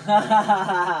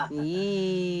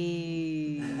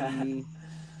 Yee.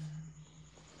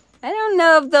 I don't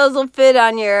know if those will fit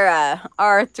on your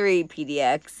R3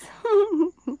 PDX.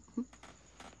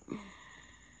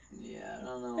 Yeah, I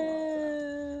don't know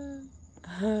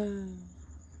about that.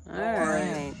 All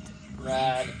right.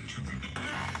 Rad.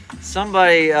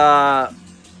 Somebody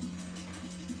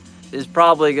is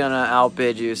probably gonna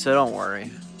outbid you, so don't worry.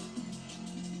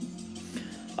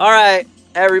 All right,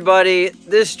 everybody,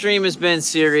 this stream has been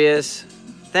serious.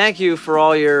 Thank you for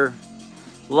all your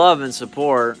love and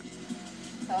support.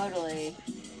 Totally.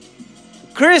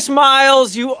 Chris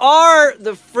Miles, you are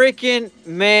the freaking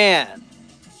man.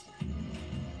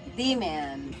 The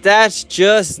man. That's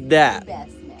just that. The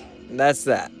best man. That's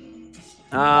that.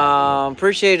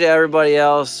 Appreciate to everybody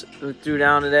else who threw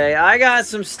down today. I got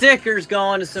some stickers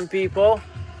going to some people.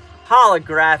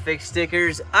 Holographic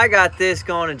stickers. I got this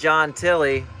going to John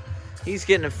Tilley. He's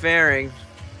getting a fairing.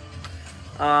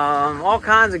 All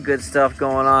kinds of good stuff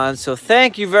going on. So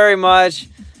thank you very much.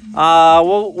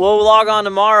 We'll log on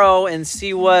tomorrow and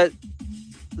see what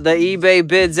the eBay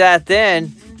bids at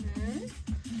then.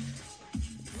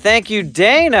 Thank you,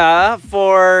 Dana,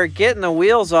 for getting the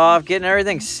wheels off, getting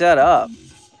everything set up.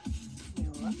 You're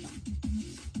welcome.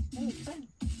 That was fun.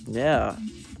 Yeah.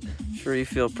 Sure you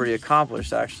feel pretty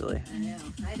accomplished, actually. I know.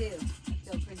 I do. I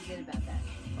feel pretty good about that.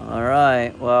 All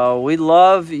right. Well, we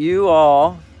love you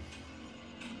all.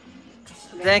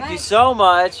 Thank you so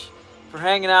much for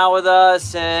hanging out with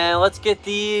us. And let's get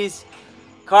these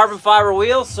carbon fiber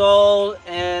wheels sold,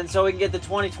 and so we can get the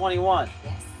 2021.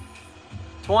 Yes.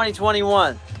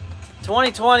 2021.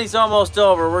 2020 is almost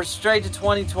over. We're straight to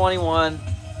 2021.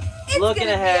 It's Looking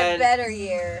ahead. Be a better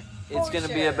year. It's going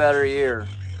to be a better year.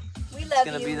 We love It's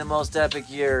going to you. be the most epic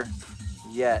year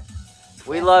yet.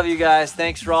 We love you guys.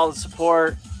 Thanks for all the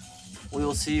support. We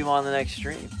will see you on the next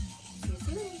stream. See you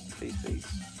soon. Peace, peace.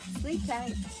 Sleep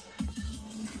tight.